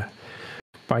 I'm going to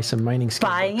buy some mining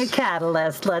skills. Buying a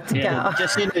catalyst. Let's go.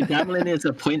 Just, Damelin is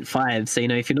a 0.5, so,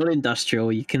 if you're not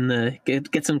industrial, you can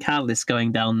get some catalysts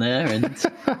going down there and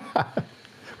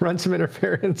run some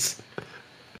interference.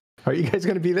 Are you guys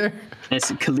going to be there?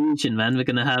 It's a collusion, man. We're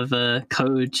going to have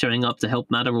code showing up to help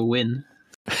Matterall win.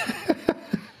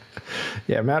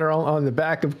 Yeah, Matterall on the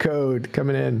back of code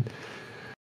coming in.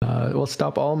 We'll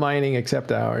stop all mining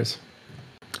except ours.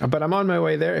 But I'm on my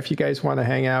way there. If you guys want to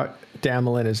hang out,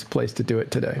 Damelin is the place to do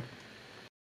it today.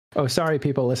 Oh, sorry,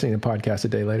 people listening to the podcast a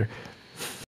day later.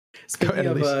 Speaking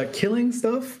of killing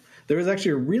stuff, there was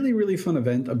actually a really, really fun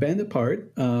event, A Band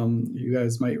Apart. You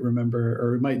guys might remember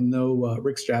or might know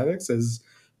Rick Stravix as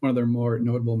one of their more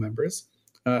notable members.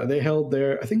 They held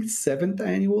their, I think, 7th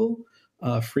annual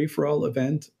free-for-all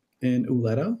event in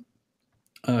Uleta.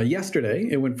 Yesterday,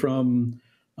 it went from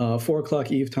 4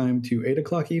 o'clock Eve time to 8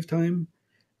 o'clock Eve time.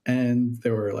 And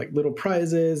there were like little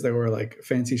prizes. There were like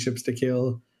fancy ships to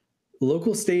kill.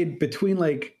 Local stayed between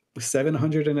like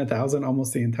 700 and 1,000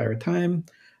 almost the entire time.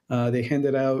 They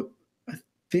handed out, I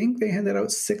think they handed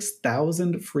out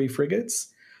 6,000 free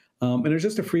frigates. And it was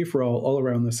just a free-for-all all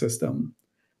around the system.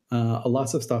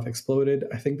 Lots of stuff exploded.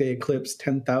 I think they eclipsed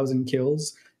 10,000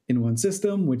 kills in one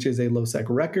system, which is a low-sec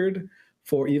record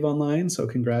for EVE Online. So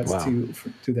congrats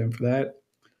to them for that.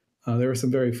 There were some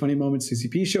very funny moments.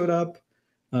 CCP showed up.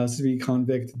 CCP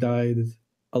Convict died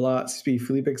a lot. CCP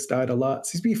Felipix died a lot.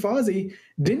 CCP Fozzie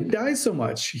didn't die so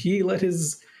much. He let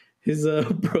his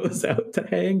bros out to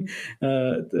hang.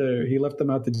 He left them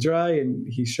out to dry, and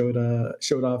he showed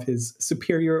off his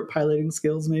superior piloting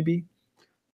skills, maybe.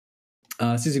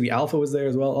 CCP Alpha was there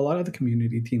as well. A lot of the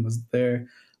community team was there.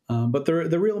 But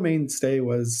the real mainstay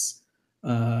was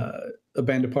A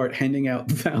Band Apart handing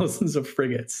out thousands of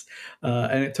frigates.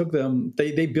 And it took them,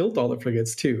 they built all the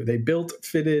frigates too. They built,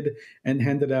 fitted, and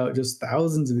handed out just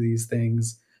thousands of these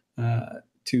things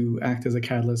to act as a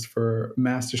catalyst for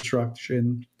mass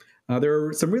destruction. There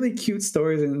were some really cute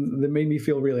stories and that made me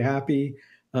feel really happy.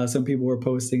 Some people were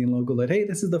posting in local that, hey,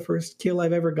 this is the first kill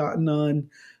I've ever gotten on.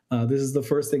 This is the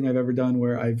first thing I've ever done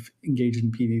where I've engaged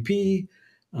in PvP.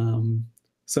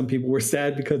 Some people were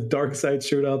sad because Darkside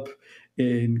showed up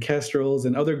in Kestrels,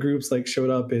 and other groups like showed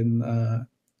up in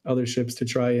other ships to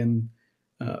try and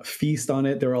feast on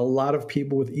it. There were a lot of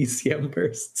people with ECM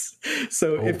bursts.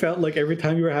 So it felt like every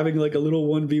time you were having like a little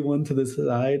 1v1 to the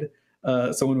side,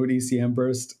 someone would ECM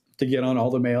burst to get on all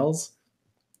the males.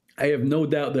 I have no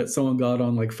doubt that someone got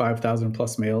on like 5,000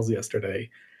 plus males yesterday.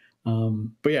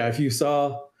 But yeah, if you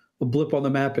saw a blip on the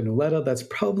map in Uleta, that's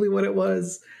probably what it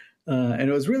was. And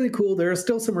it was really cool. There are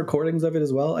still some recordings of it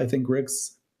as well. I think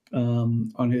Rick's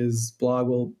on his blog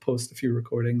will post a few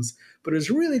recordings. But it was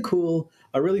really cool,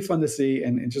 really fun to see,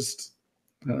 and just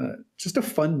a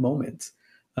fun moment.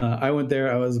 I went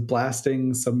there. I was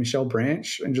blasting some Michelle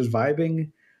Branch and just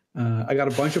vibing. I got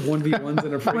a bunch of 1v1s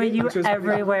in a frigate. Were you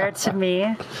everywhere to me?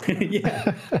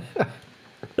 Yeah.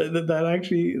 That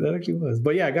actually was.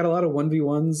 But yeah, I got a lot of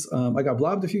 1v1s. I got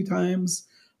blobbed a few times.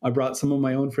 I brought some of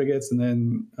my own frigates and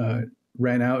then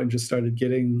ran out and just started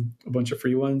getting a bunch of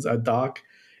free ones. I'd dock,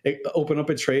 open up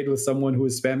a trade with someone who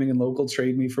was spamming in local,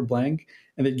 trade me for blank,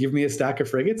 and they'd give me a stack of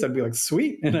frigates. I'd be like,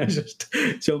 sweet. And I just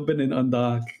jump in and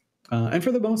undock. And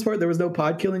for the most part, there was no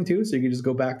pod killing too. So you could just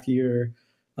go back to your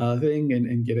thing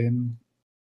and get in.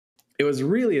 It was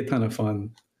really a ton of fun.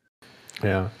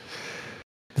 Yeah.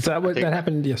 Is that what that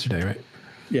happened yesterday, right?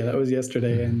 Yeah, that was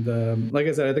yesterday. And like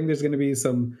I said, I think there's going to be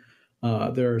some,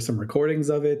 there are some recordings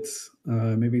of it.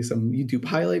 Maybe some YouTube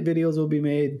highlight videos will be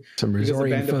made. Some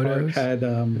Resorian photos.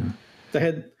 They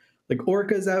had like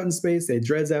orcas out in space. They had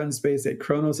dreads out in space. They had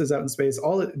Chronoses out in space.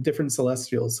 All different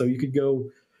celestials. So you could go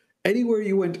anywhere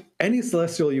you went, any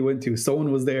Celestial you went to,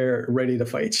 someone was there ready to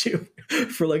fight you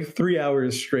for like 3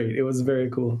 hours straight. It was very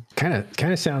cool. Kind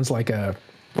of sounds like a,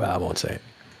 well, I won't say it.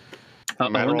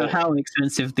 I wonder how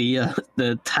expensive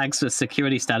the tags for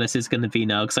security status is going to be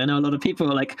now, because I know a lot of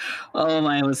people are like, oh,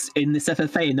 I was in this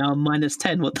FFA, now I'm minus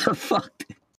 10, what the fuck?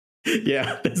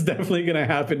 Yeah, that's definitely going to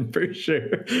happen for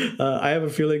sure. I have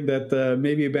a feeling that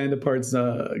maybe Bandit Part's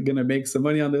going to make some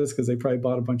money on this because they probably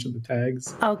bought a bunch of the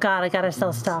tags. Oh God, I gotta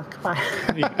sell stock. Bye.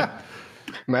 Yeah.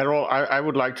 Maderol, I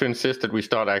would like to insist that we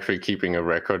start actually keeping a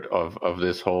record of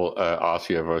this whole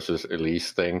Arcia versus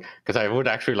Elise thing, because I would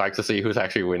actually like to see who's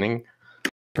actually winning.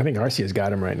 I think Arcia's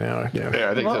got him right now. Yeah,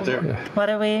 I think so too. Yeah. What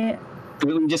are we?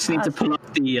 We just need to pull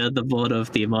up the board of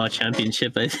the Amar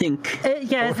Championship, I think.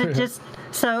 Yeah, is it just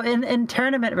so in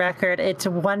tournament record it's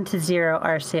 1-0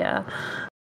 Arcia.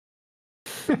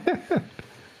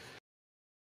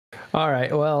 All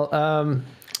right. Well,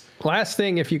 last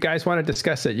thing, if you guys want to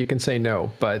discuss it, you can say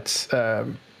no. But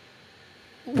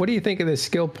what do you think of the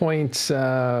skill points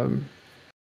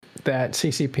that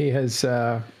CCP has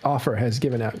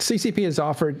given out? CCP has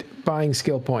offered buying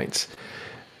skill points.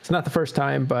 It's not the first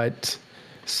time, but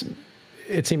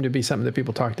it seemed to be something that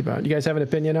people talked about. You guys have an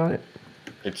opinion on it?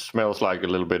 It smells like a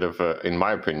little bit of, in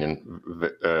my opinion,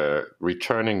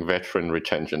 returning veteran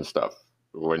retention stuff.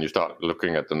 When you start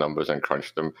looking at the numbers and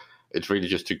crunch them, it's really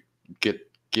just to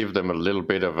give them a little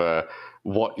bit of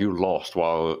what you lost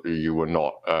while you were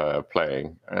not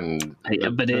playing, and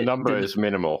the number is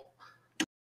minimal.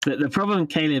 The problem,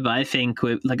 Caleb, I think,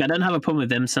 I don't have a problem with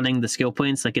them selling the skill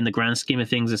points. Like, in the grand scheme of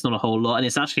things, it's not a whole lot, and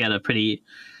it's actually at a pretty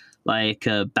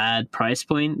bad price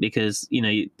point, because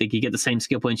you get the same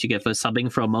skill points you get for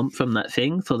subbing for a month from that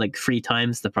thing for like 3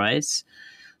 times the price.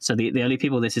 So the only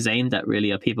people this is aimed at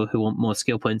really are people who want more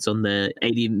skill points on the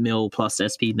 80 mil plus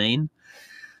SP main.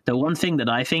 The one thing that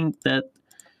I think that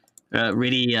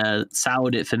really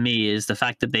soured it for me is the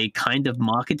fact that they kind of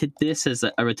marketed this as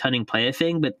a returning player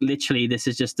thing, but literally this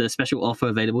is just a special offer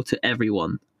available to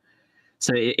everyone.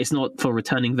 So it's not for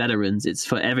returning veterans, it's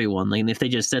for everyone. Like, if they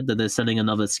just said that they're selling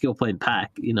another skill point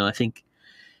pack, I think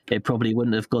it probably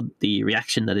wouldn't have got the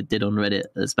reaction that it did on Reddit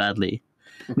as badly.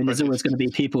 I mean, there's always going to be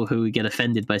people who get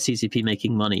offended by CCP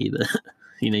making money, but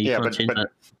you can't change that.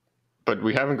 But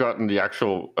we haven't gotten the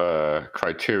actual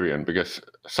criterion, because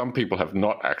some people have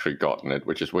not actually gotten it,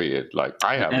 which is weird. Like,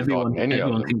 I haven't gotten any of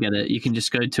them. Everyone can get it. You can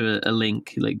just go to a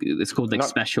link, like it's called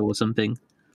special or something.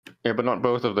 Yeah, but not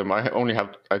both of them. I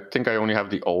think I only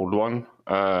have the old one.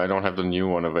 I don't have the new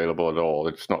one available at all.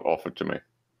 It's not offered to me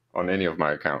on any of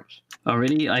my accounts. Oh,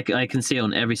 really? I can see it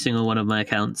on every single one of my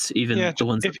accounts, even the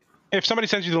ones. If somebody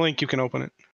sends you the link, you can open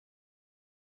it.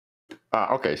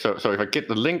 Okay, so if I get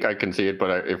the link, I can see it,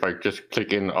 but if I just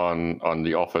click in on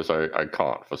the offers, I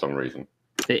can't for some reason.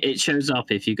 It shows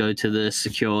up if you go to the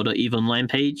secure.eve online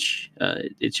page.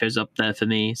 It shows up there for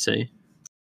me, so...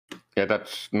 Yeah,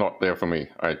 that's not there for me.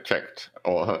 I checked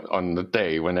on the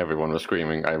day when everyone was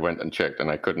screaming. I went and checked, and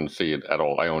I couldn't see it at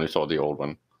all. I only saw the old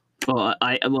one. Well,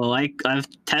 I've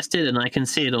tested, and I can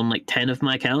see it on like 10 of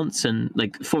my accounts, and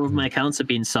like 4 of my accounts have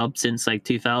been subbed since like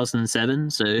 2007.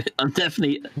 So I'm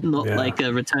definitely not like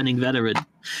a returning veteran.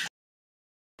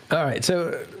 All right.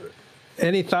 So,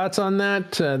 any thoughts on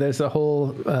that? There's the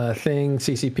whole thing.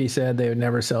 CCP said they would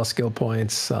never sell skill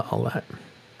points. All that.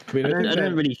 I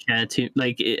don't really care too.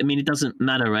 It doesn't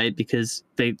matter, right? Because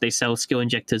they sell skill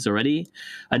injectors already.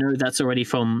 I know that's already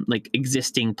from like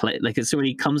existing play. Like, it's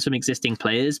already comes from existing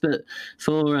players. But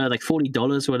for like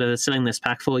 $40, whatever they're selling this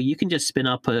pack for, you can just spin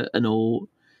up a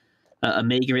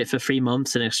mega it for 3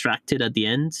 months and extract it at the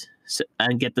end,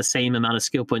 and get the same amount of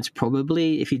skill points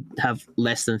probably if you have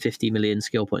less than 50 million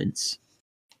skill points.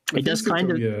 It does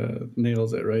kind of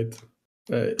nails it, right?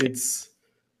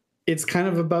 It's kind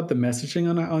of about the messaging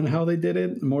on how they did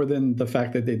it more than the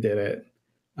fact that they did it.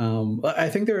 I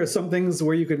think there are some things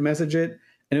where you could message it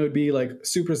and it would be like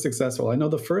super successful. I know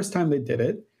the first time they did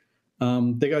it,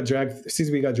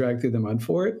 CCP got dragged through the mud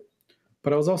for it.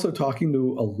 But I was also talking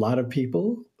to a lot of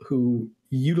people who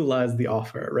utilized the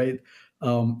offer, right?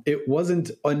 It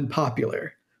wasn't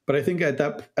unpopular, but I think at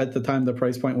the time the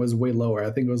price point was way lower.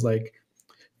 I think it was like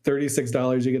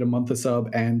 $36, you get a month of sub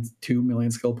and 2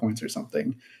 million skill points or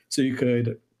something. So you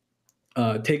could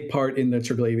take part in the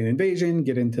Triple Avian Invasion,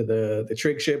 get into the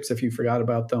trig ships if you forgot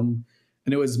about them.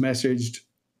 And it was messaged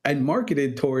and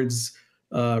marketed towards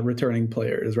returning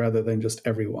players rather than just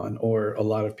everyone or a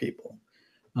lot of people.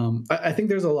 I think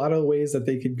there's a lot of ways that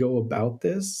they could go about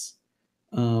this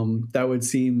that would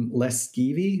seem less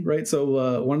skeevy, right?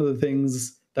 So one of the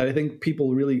things that I think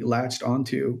people really latched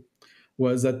onto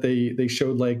was that they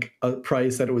showed like a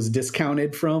price that it was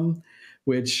discounted from,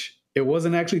 which it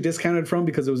wasn't actually discounted from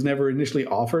because it was never initially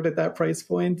offered at that price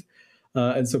point.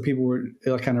 And so people were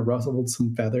kind of ruffled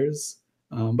some feathers.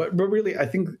 But really, I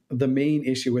think the main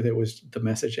issue with it was the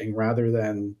messaging rather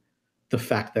than the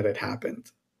fact that it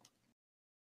happened.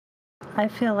 I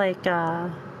feel like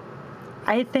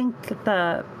I think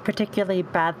the particularly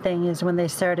bad thing is when they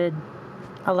started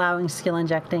allowing skill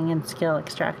injecting and skill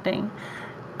extracting.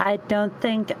 I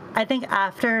think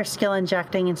after skill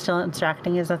injecting and skill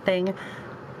extracting is a thing,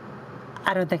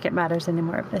 I don't think it matters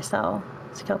anymore if they sell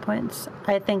skill points.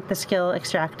 I think the skill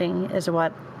extracting is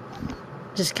what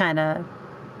just kind of,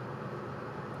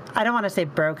 I don't want to say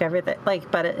broke everything,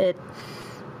 but it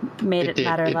made it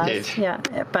matter less. Yeah,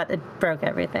 but it broke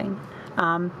everything.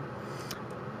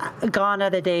 Gone are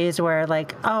the days where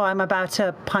I'm about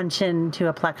to punch into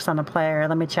a plex on a player.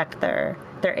 Let me check their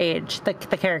age, the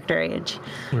character age.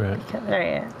 Right.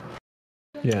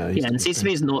 Yeah, and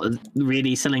CCP is not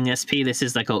really selling SP. This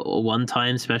is like a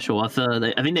one-time special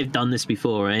offer. I think they've done this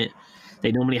before, right?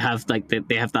 They normally have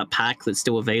they have that pack that's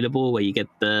still available where you get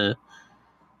the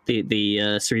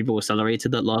Cerebral Accelerator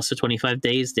that lasts for 25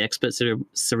 days, the Expert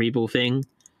Cerebral thing,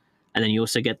 and then you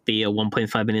also get the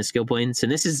 1.5 million skill points.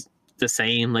 And this is the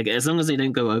same. As long as they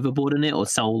don't go overboard in it or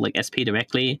sell SP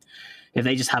directly, if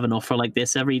they just have an offer like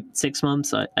this every 6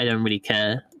 months, I don't really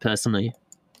care personally.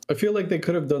 I feel like they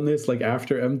could have done this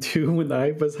after M2 when the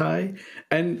hype was high.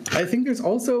 And I think there's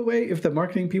also a way, if the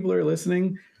marketing people are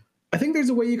listening, I think there's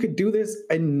a way you could do this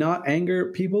and not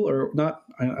anger people, or not,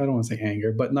 I don't want to say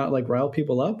anger, but not rile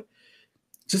people up.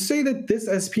 Just say that this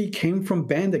SP came from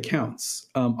banned accounts.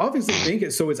 Obviously make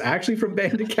it so it's actually from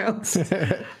banned accounts.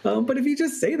 But if you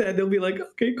just say that, they'll be like,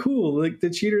 okay, cool. The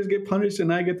cheaters get punished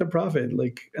and I get the profit.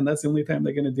 And that's the only time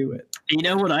they're going to do it. You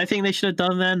know what I think they should have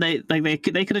done then? They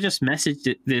could have just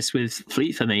messaged this with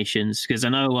fleet formations, because I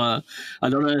know a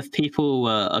lot of people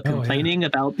are complaining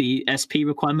about the SP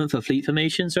requirement for fleet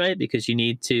formations, right? Because you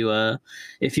need to,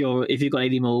 if you've got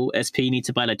 80 mil SP, you need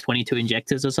to buy 22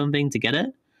 injectors or something to get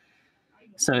it.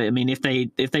 So, I mean, if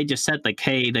they just said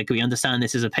hey, we understand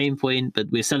this is a pain point, but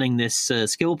we're selling this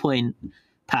skill point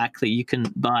pack that you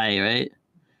can buy, right?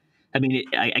 I mean,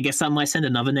 I guess that might send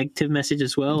another negative message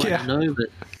as well. Yeah. I don't know, but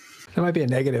that might be a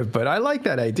negative, but I like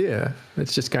that idea.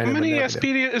 It's just kind of. How many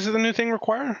SP is the new thing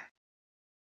require?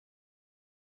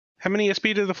 How many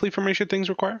SP do the fleet formation things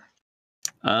require?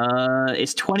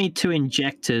 It's 22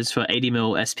 injectors for 80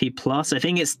 mil SP plus. I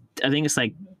think it's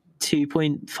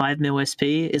 2.5 mil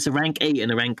SP. It's a rank 8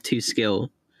 and a rank 2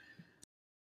 skill.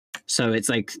 So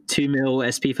it's 2 mil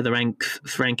SP for the rank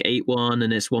 8 one,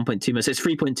 and it's 1.2 mil. So it's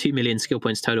 3.2 million skill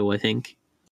points total, I think.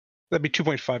 That'd be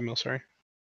 2.5 mil, sorry.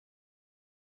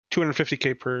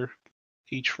 250k per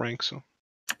each rank, so.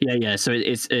 Yeah. So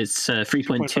it's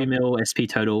 3.2 mil SP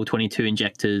total, 22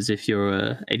 injectors if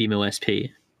you're 80 mil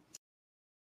SP.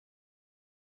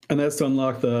 And that's to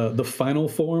unlock the final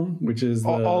form, which is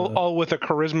all with a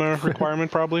charisma requirement,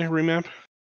 probably remap.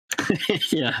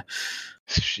 Yeah.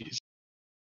 Jeez.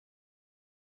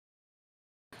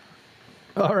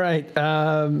 All right.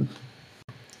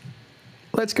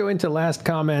 Let's go into last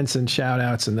comments and shout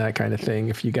outs and that kind of thing.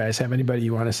 If you guys have anybody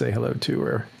you want to say hello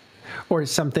to, or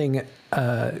something,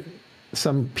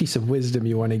 some piece of wisdom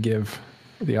you want to give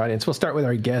the audience. We'll start with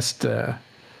our guest,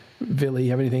 Vily.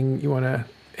 You have anything you want to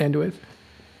end with?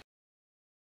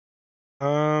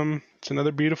 It's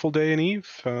another beautiful day in Eve.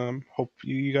 Hope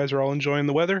you guys are all enjoying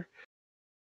the weather,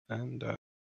 and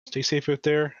stay safe out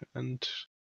there and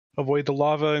avoid the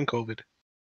lava and COVID.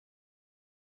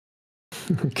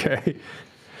 Okay.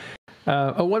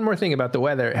 One more thing about the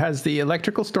weather. Has the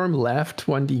electrical storm left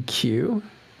 1DQ?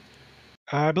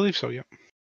 I believe so, yeah.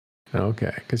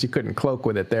 Okay, because you couldn't cloak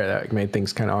with it there. That made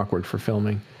things kind of awkward for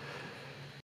filming.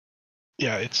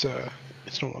 Yeah, it's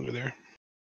no longer there.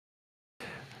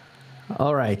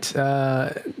 All right.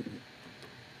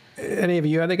 Any of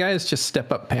you other guys, just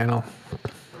step up panel.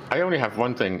 I only have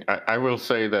one thing. I will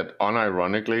say that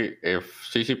unironically, if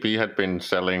CCP had been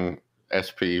selling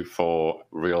SP for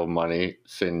real money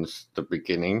since the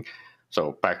beginning,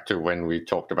 so back to when we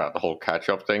talked about the whole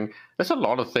catch-up thing, there's a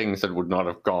lot of things that would not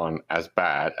have gone as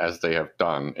bad as they have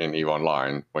done in EVE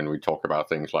Online when we talk about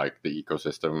things like the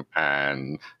ecosystem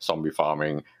and zombie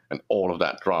farming and all of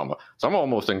that drama. So I'm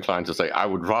almost inclined to say I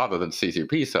would rather that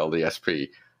CCP sell the SP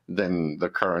than the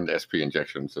current SP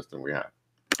injection system we have.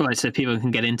 Right, so people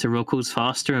can get into roll calls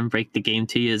faster and break the game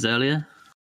 2 years earlier?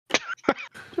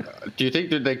 Do you think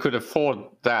that they could afford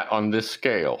that on this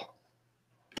scale?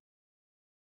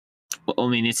 Well, I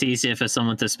mean, it's easier for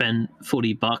someone to spend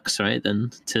 $40, right,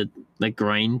 than to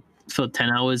grind for 10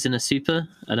 hours in a super.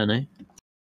 I don't know.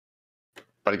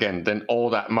 But again, then all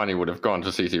that money would have gone to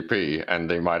CCP, and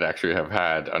they might actually have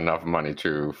had enough money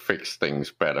to fix things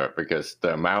better, because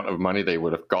the amount of money they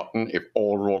would have gotten if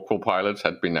all Rorqual pilots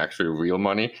had been actually real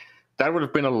money, that would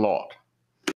have been a lot.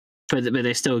 But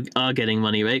they still are getting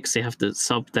money, right? Because they have to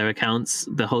sub their accounts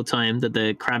the whole time that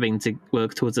they're crabbing to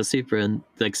work towards a super, and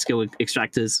like skill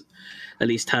extractors at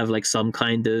least have like some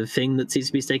kind of thing that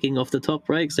CCP is taking off the top,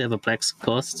 right? Because they have a plex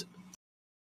cost.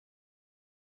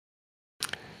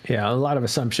 Yeah, a lot of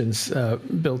assumptions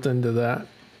built into that.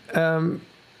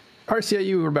 Arcia,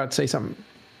 you were about to say something.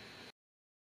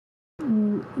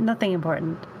 Nothing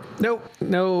important. Nope.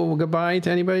 No goodbye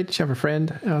to anybody. Did you have a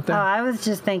friend out there? Oh, I was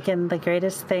just thinking the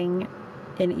greatest thing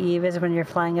in Eve is when you're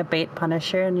flying a bait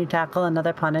Punisher and you tackle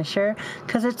another Punisher,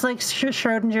 because it's like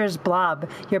Schrodinger's blob.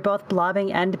 You're both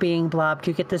blobbing and being blobbed.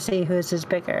 You get to see whose is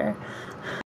bigger.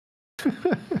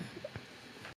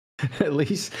 At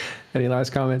least, any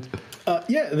last comments?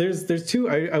 Yeah, there's two.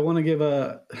 I want to give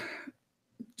a...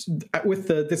 With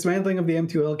the dismantling of the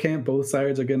M2L camp, both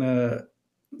sides are going to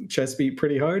chest beat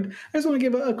pretty hard. I just want to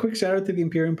give a quick shout out to the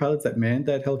Imperium pilots that manned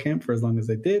that Hell camp for as long as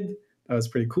they did. That was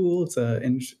pretty cool. It's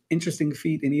an interesting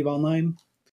feat in EVE Online.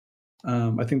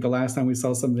 I think the last time we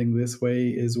saw something this way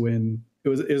is when it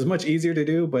was much easier to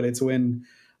do, but it's when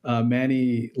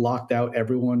Manny locked out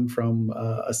everyone from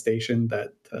a station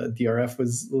that DRF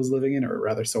was living in, or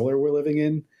rather Solar were living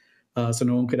in. So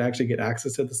no one could actually get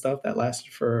access to the stuff. That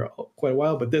lasted for quite a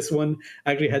while, but this one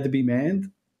actually had to be manned.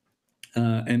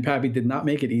 And PAPI did not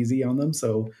make it easy on them,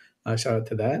 so shout out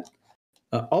to that.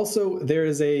 Also, there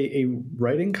is a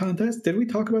writing contest. Did we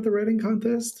talk about the writing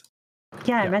contest?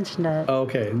 Yeah, I mentioned it.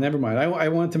 Okay, never mind. I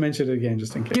wanted to mention it again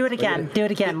just in case. Do it again. Do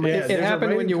it again. Yeah, It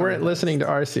happened when you weren't listening to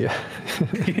Arcia.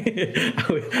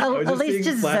 Elise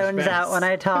just zones out when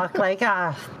I talk. Like,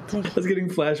 I was getting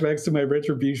flashbacks to my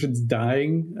retributions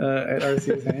dying at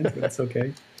Arcia's hands, but it's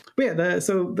okay. But yeah,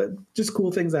 just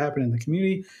cool things that happen in the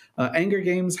community. Anger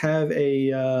Games have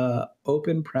a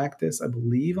open practice, I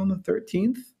believe, on the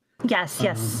 13th.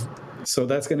 yes. So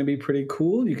that's going to be pretty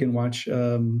cool. You can watch.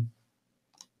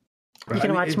 You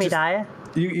can watch me die.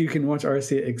 You can watch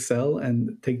Arcia excel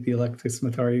and take the Alexis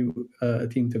Mathari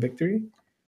team to victory.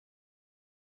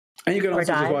 And you can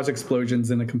also just watch explosions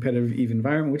in a competitive EVE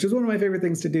environment, which is one of my favorite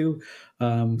things to do.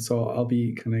 So I'll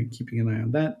be kind of keeping an eye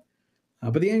on that.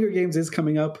 But the Anger Games is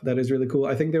coming up. That is really cool.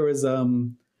 I think there was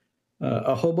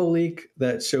a hobo leak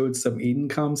that showed some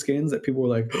Edencom skins that people were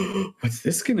like, oh, what's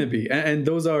this going to be? And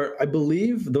those are, I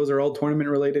believe, those are all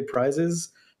tournament-related prizes.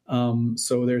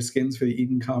 So there's skins for the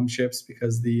Edencom ships,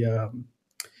 because the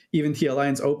Even T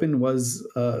Alliance Open was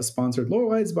sponsored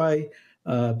lore-wise by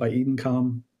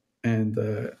Edencom, and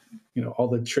all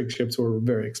the trig ships were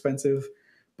very expensive,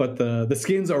 but the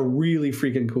skins are really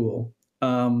freaking cool.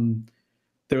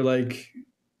 They're like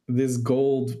this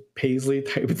gold paisley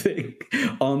type thing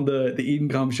on the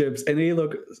Edencom ships,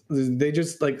 and they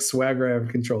just like swagger out of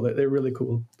control. They're really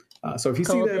cool. So if you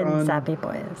see that on Sappy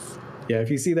Boys. Yeah, if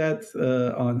you see that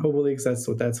on Hobo Leaks, that's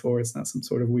what that's for. It's not some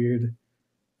sort of weird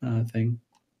thing.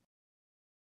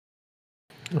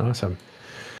 Awesome.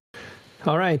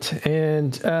 All right.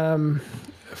 And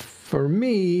for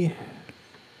me,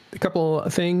 a couple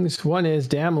of things. One is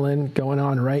Damelin going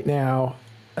on right now.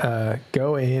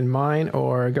 Go and mine,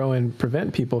 or go and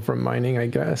prevent people from mining, I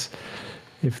guess,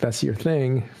 if that's your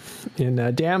thing, in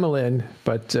Damelin.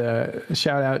 But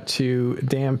shout out to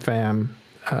Dam Fam.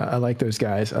 I like those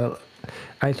guys.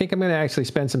 I think I'm going to actually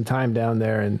spend some time down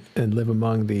there and live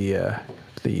among the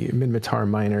Minmatar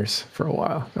miners for a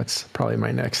while. That's probably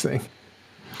my next thing.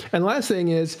 And last thing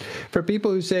is, for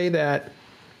people who say that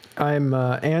I'm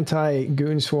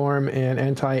anti-Goon Swarm and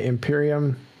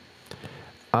anti-Imperium,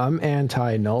 I'm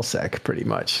anti-nullsec pretty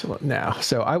much now.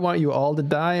 So I want you all to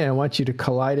die, and I want you to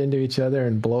collide into each other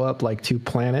and blow up like two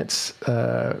planets,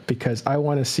 because I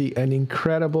want to see an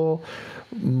incredible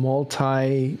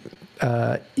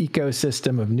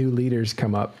ecosystem of new leaders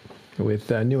come up with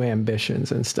new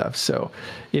ambitions and stuff. So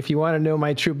if you want to know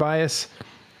my true bias,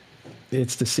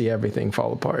 it's to see everything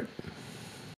fall apart.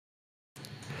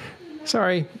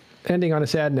 Sorry, ending on a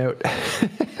sad note.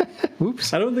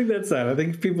 Oops. I don't think that's sad. I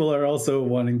think people are also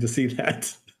wanting to see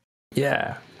that.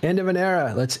 Yeah. End of an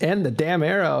era. Let's end the damn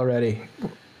era already.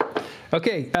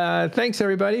 Okay. Thanks,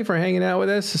 everybody, for hanging out with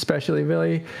us, especially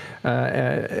Vily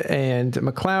and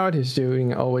McLeod, who's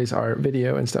doing always our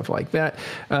video and stuff like that.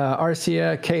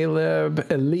 Arcia, Caleb,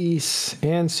 Elise,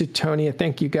 and Sutonia.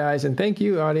 Thank you, guys. And thank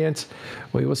you, audience.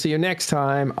 We will see you next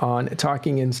time on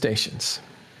Talking in Stations.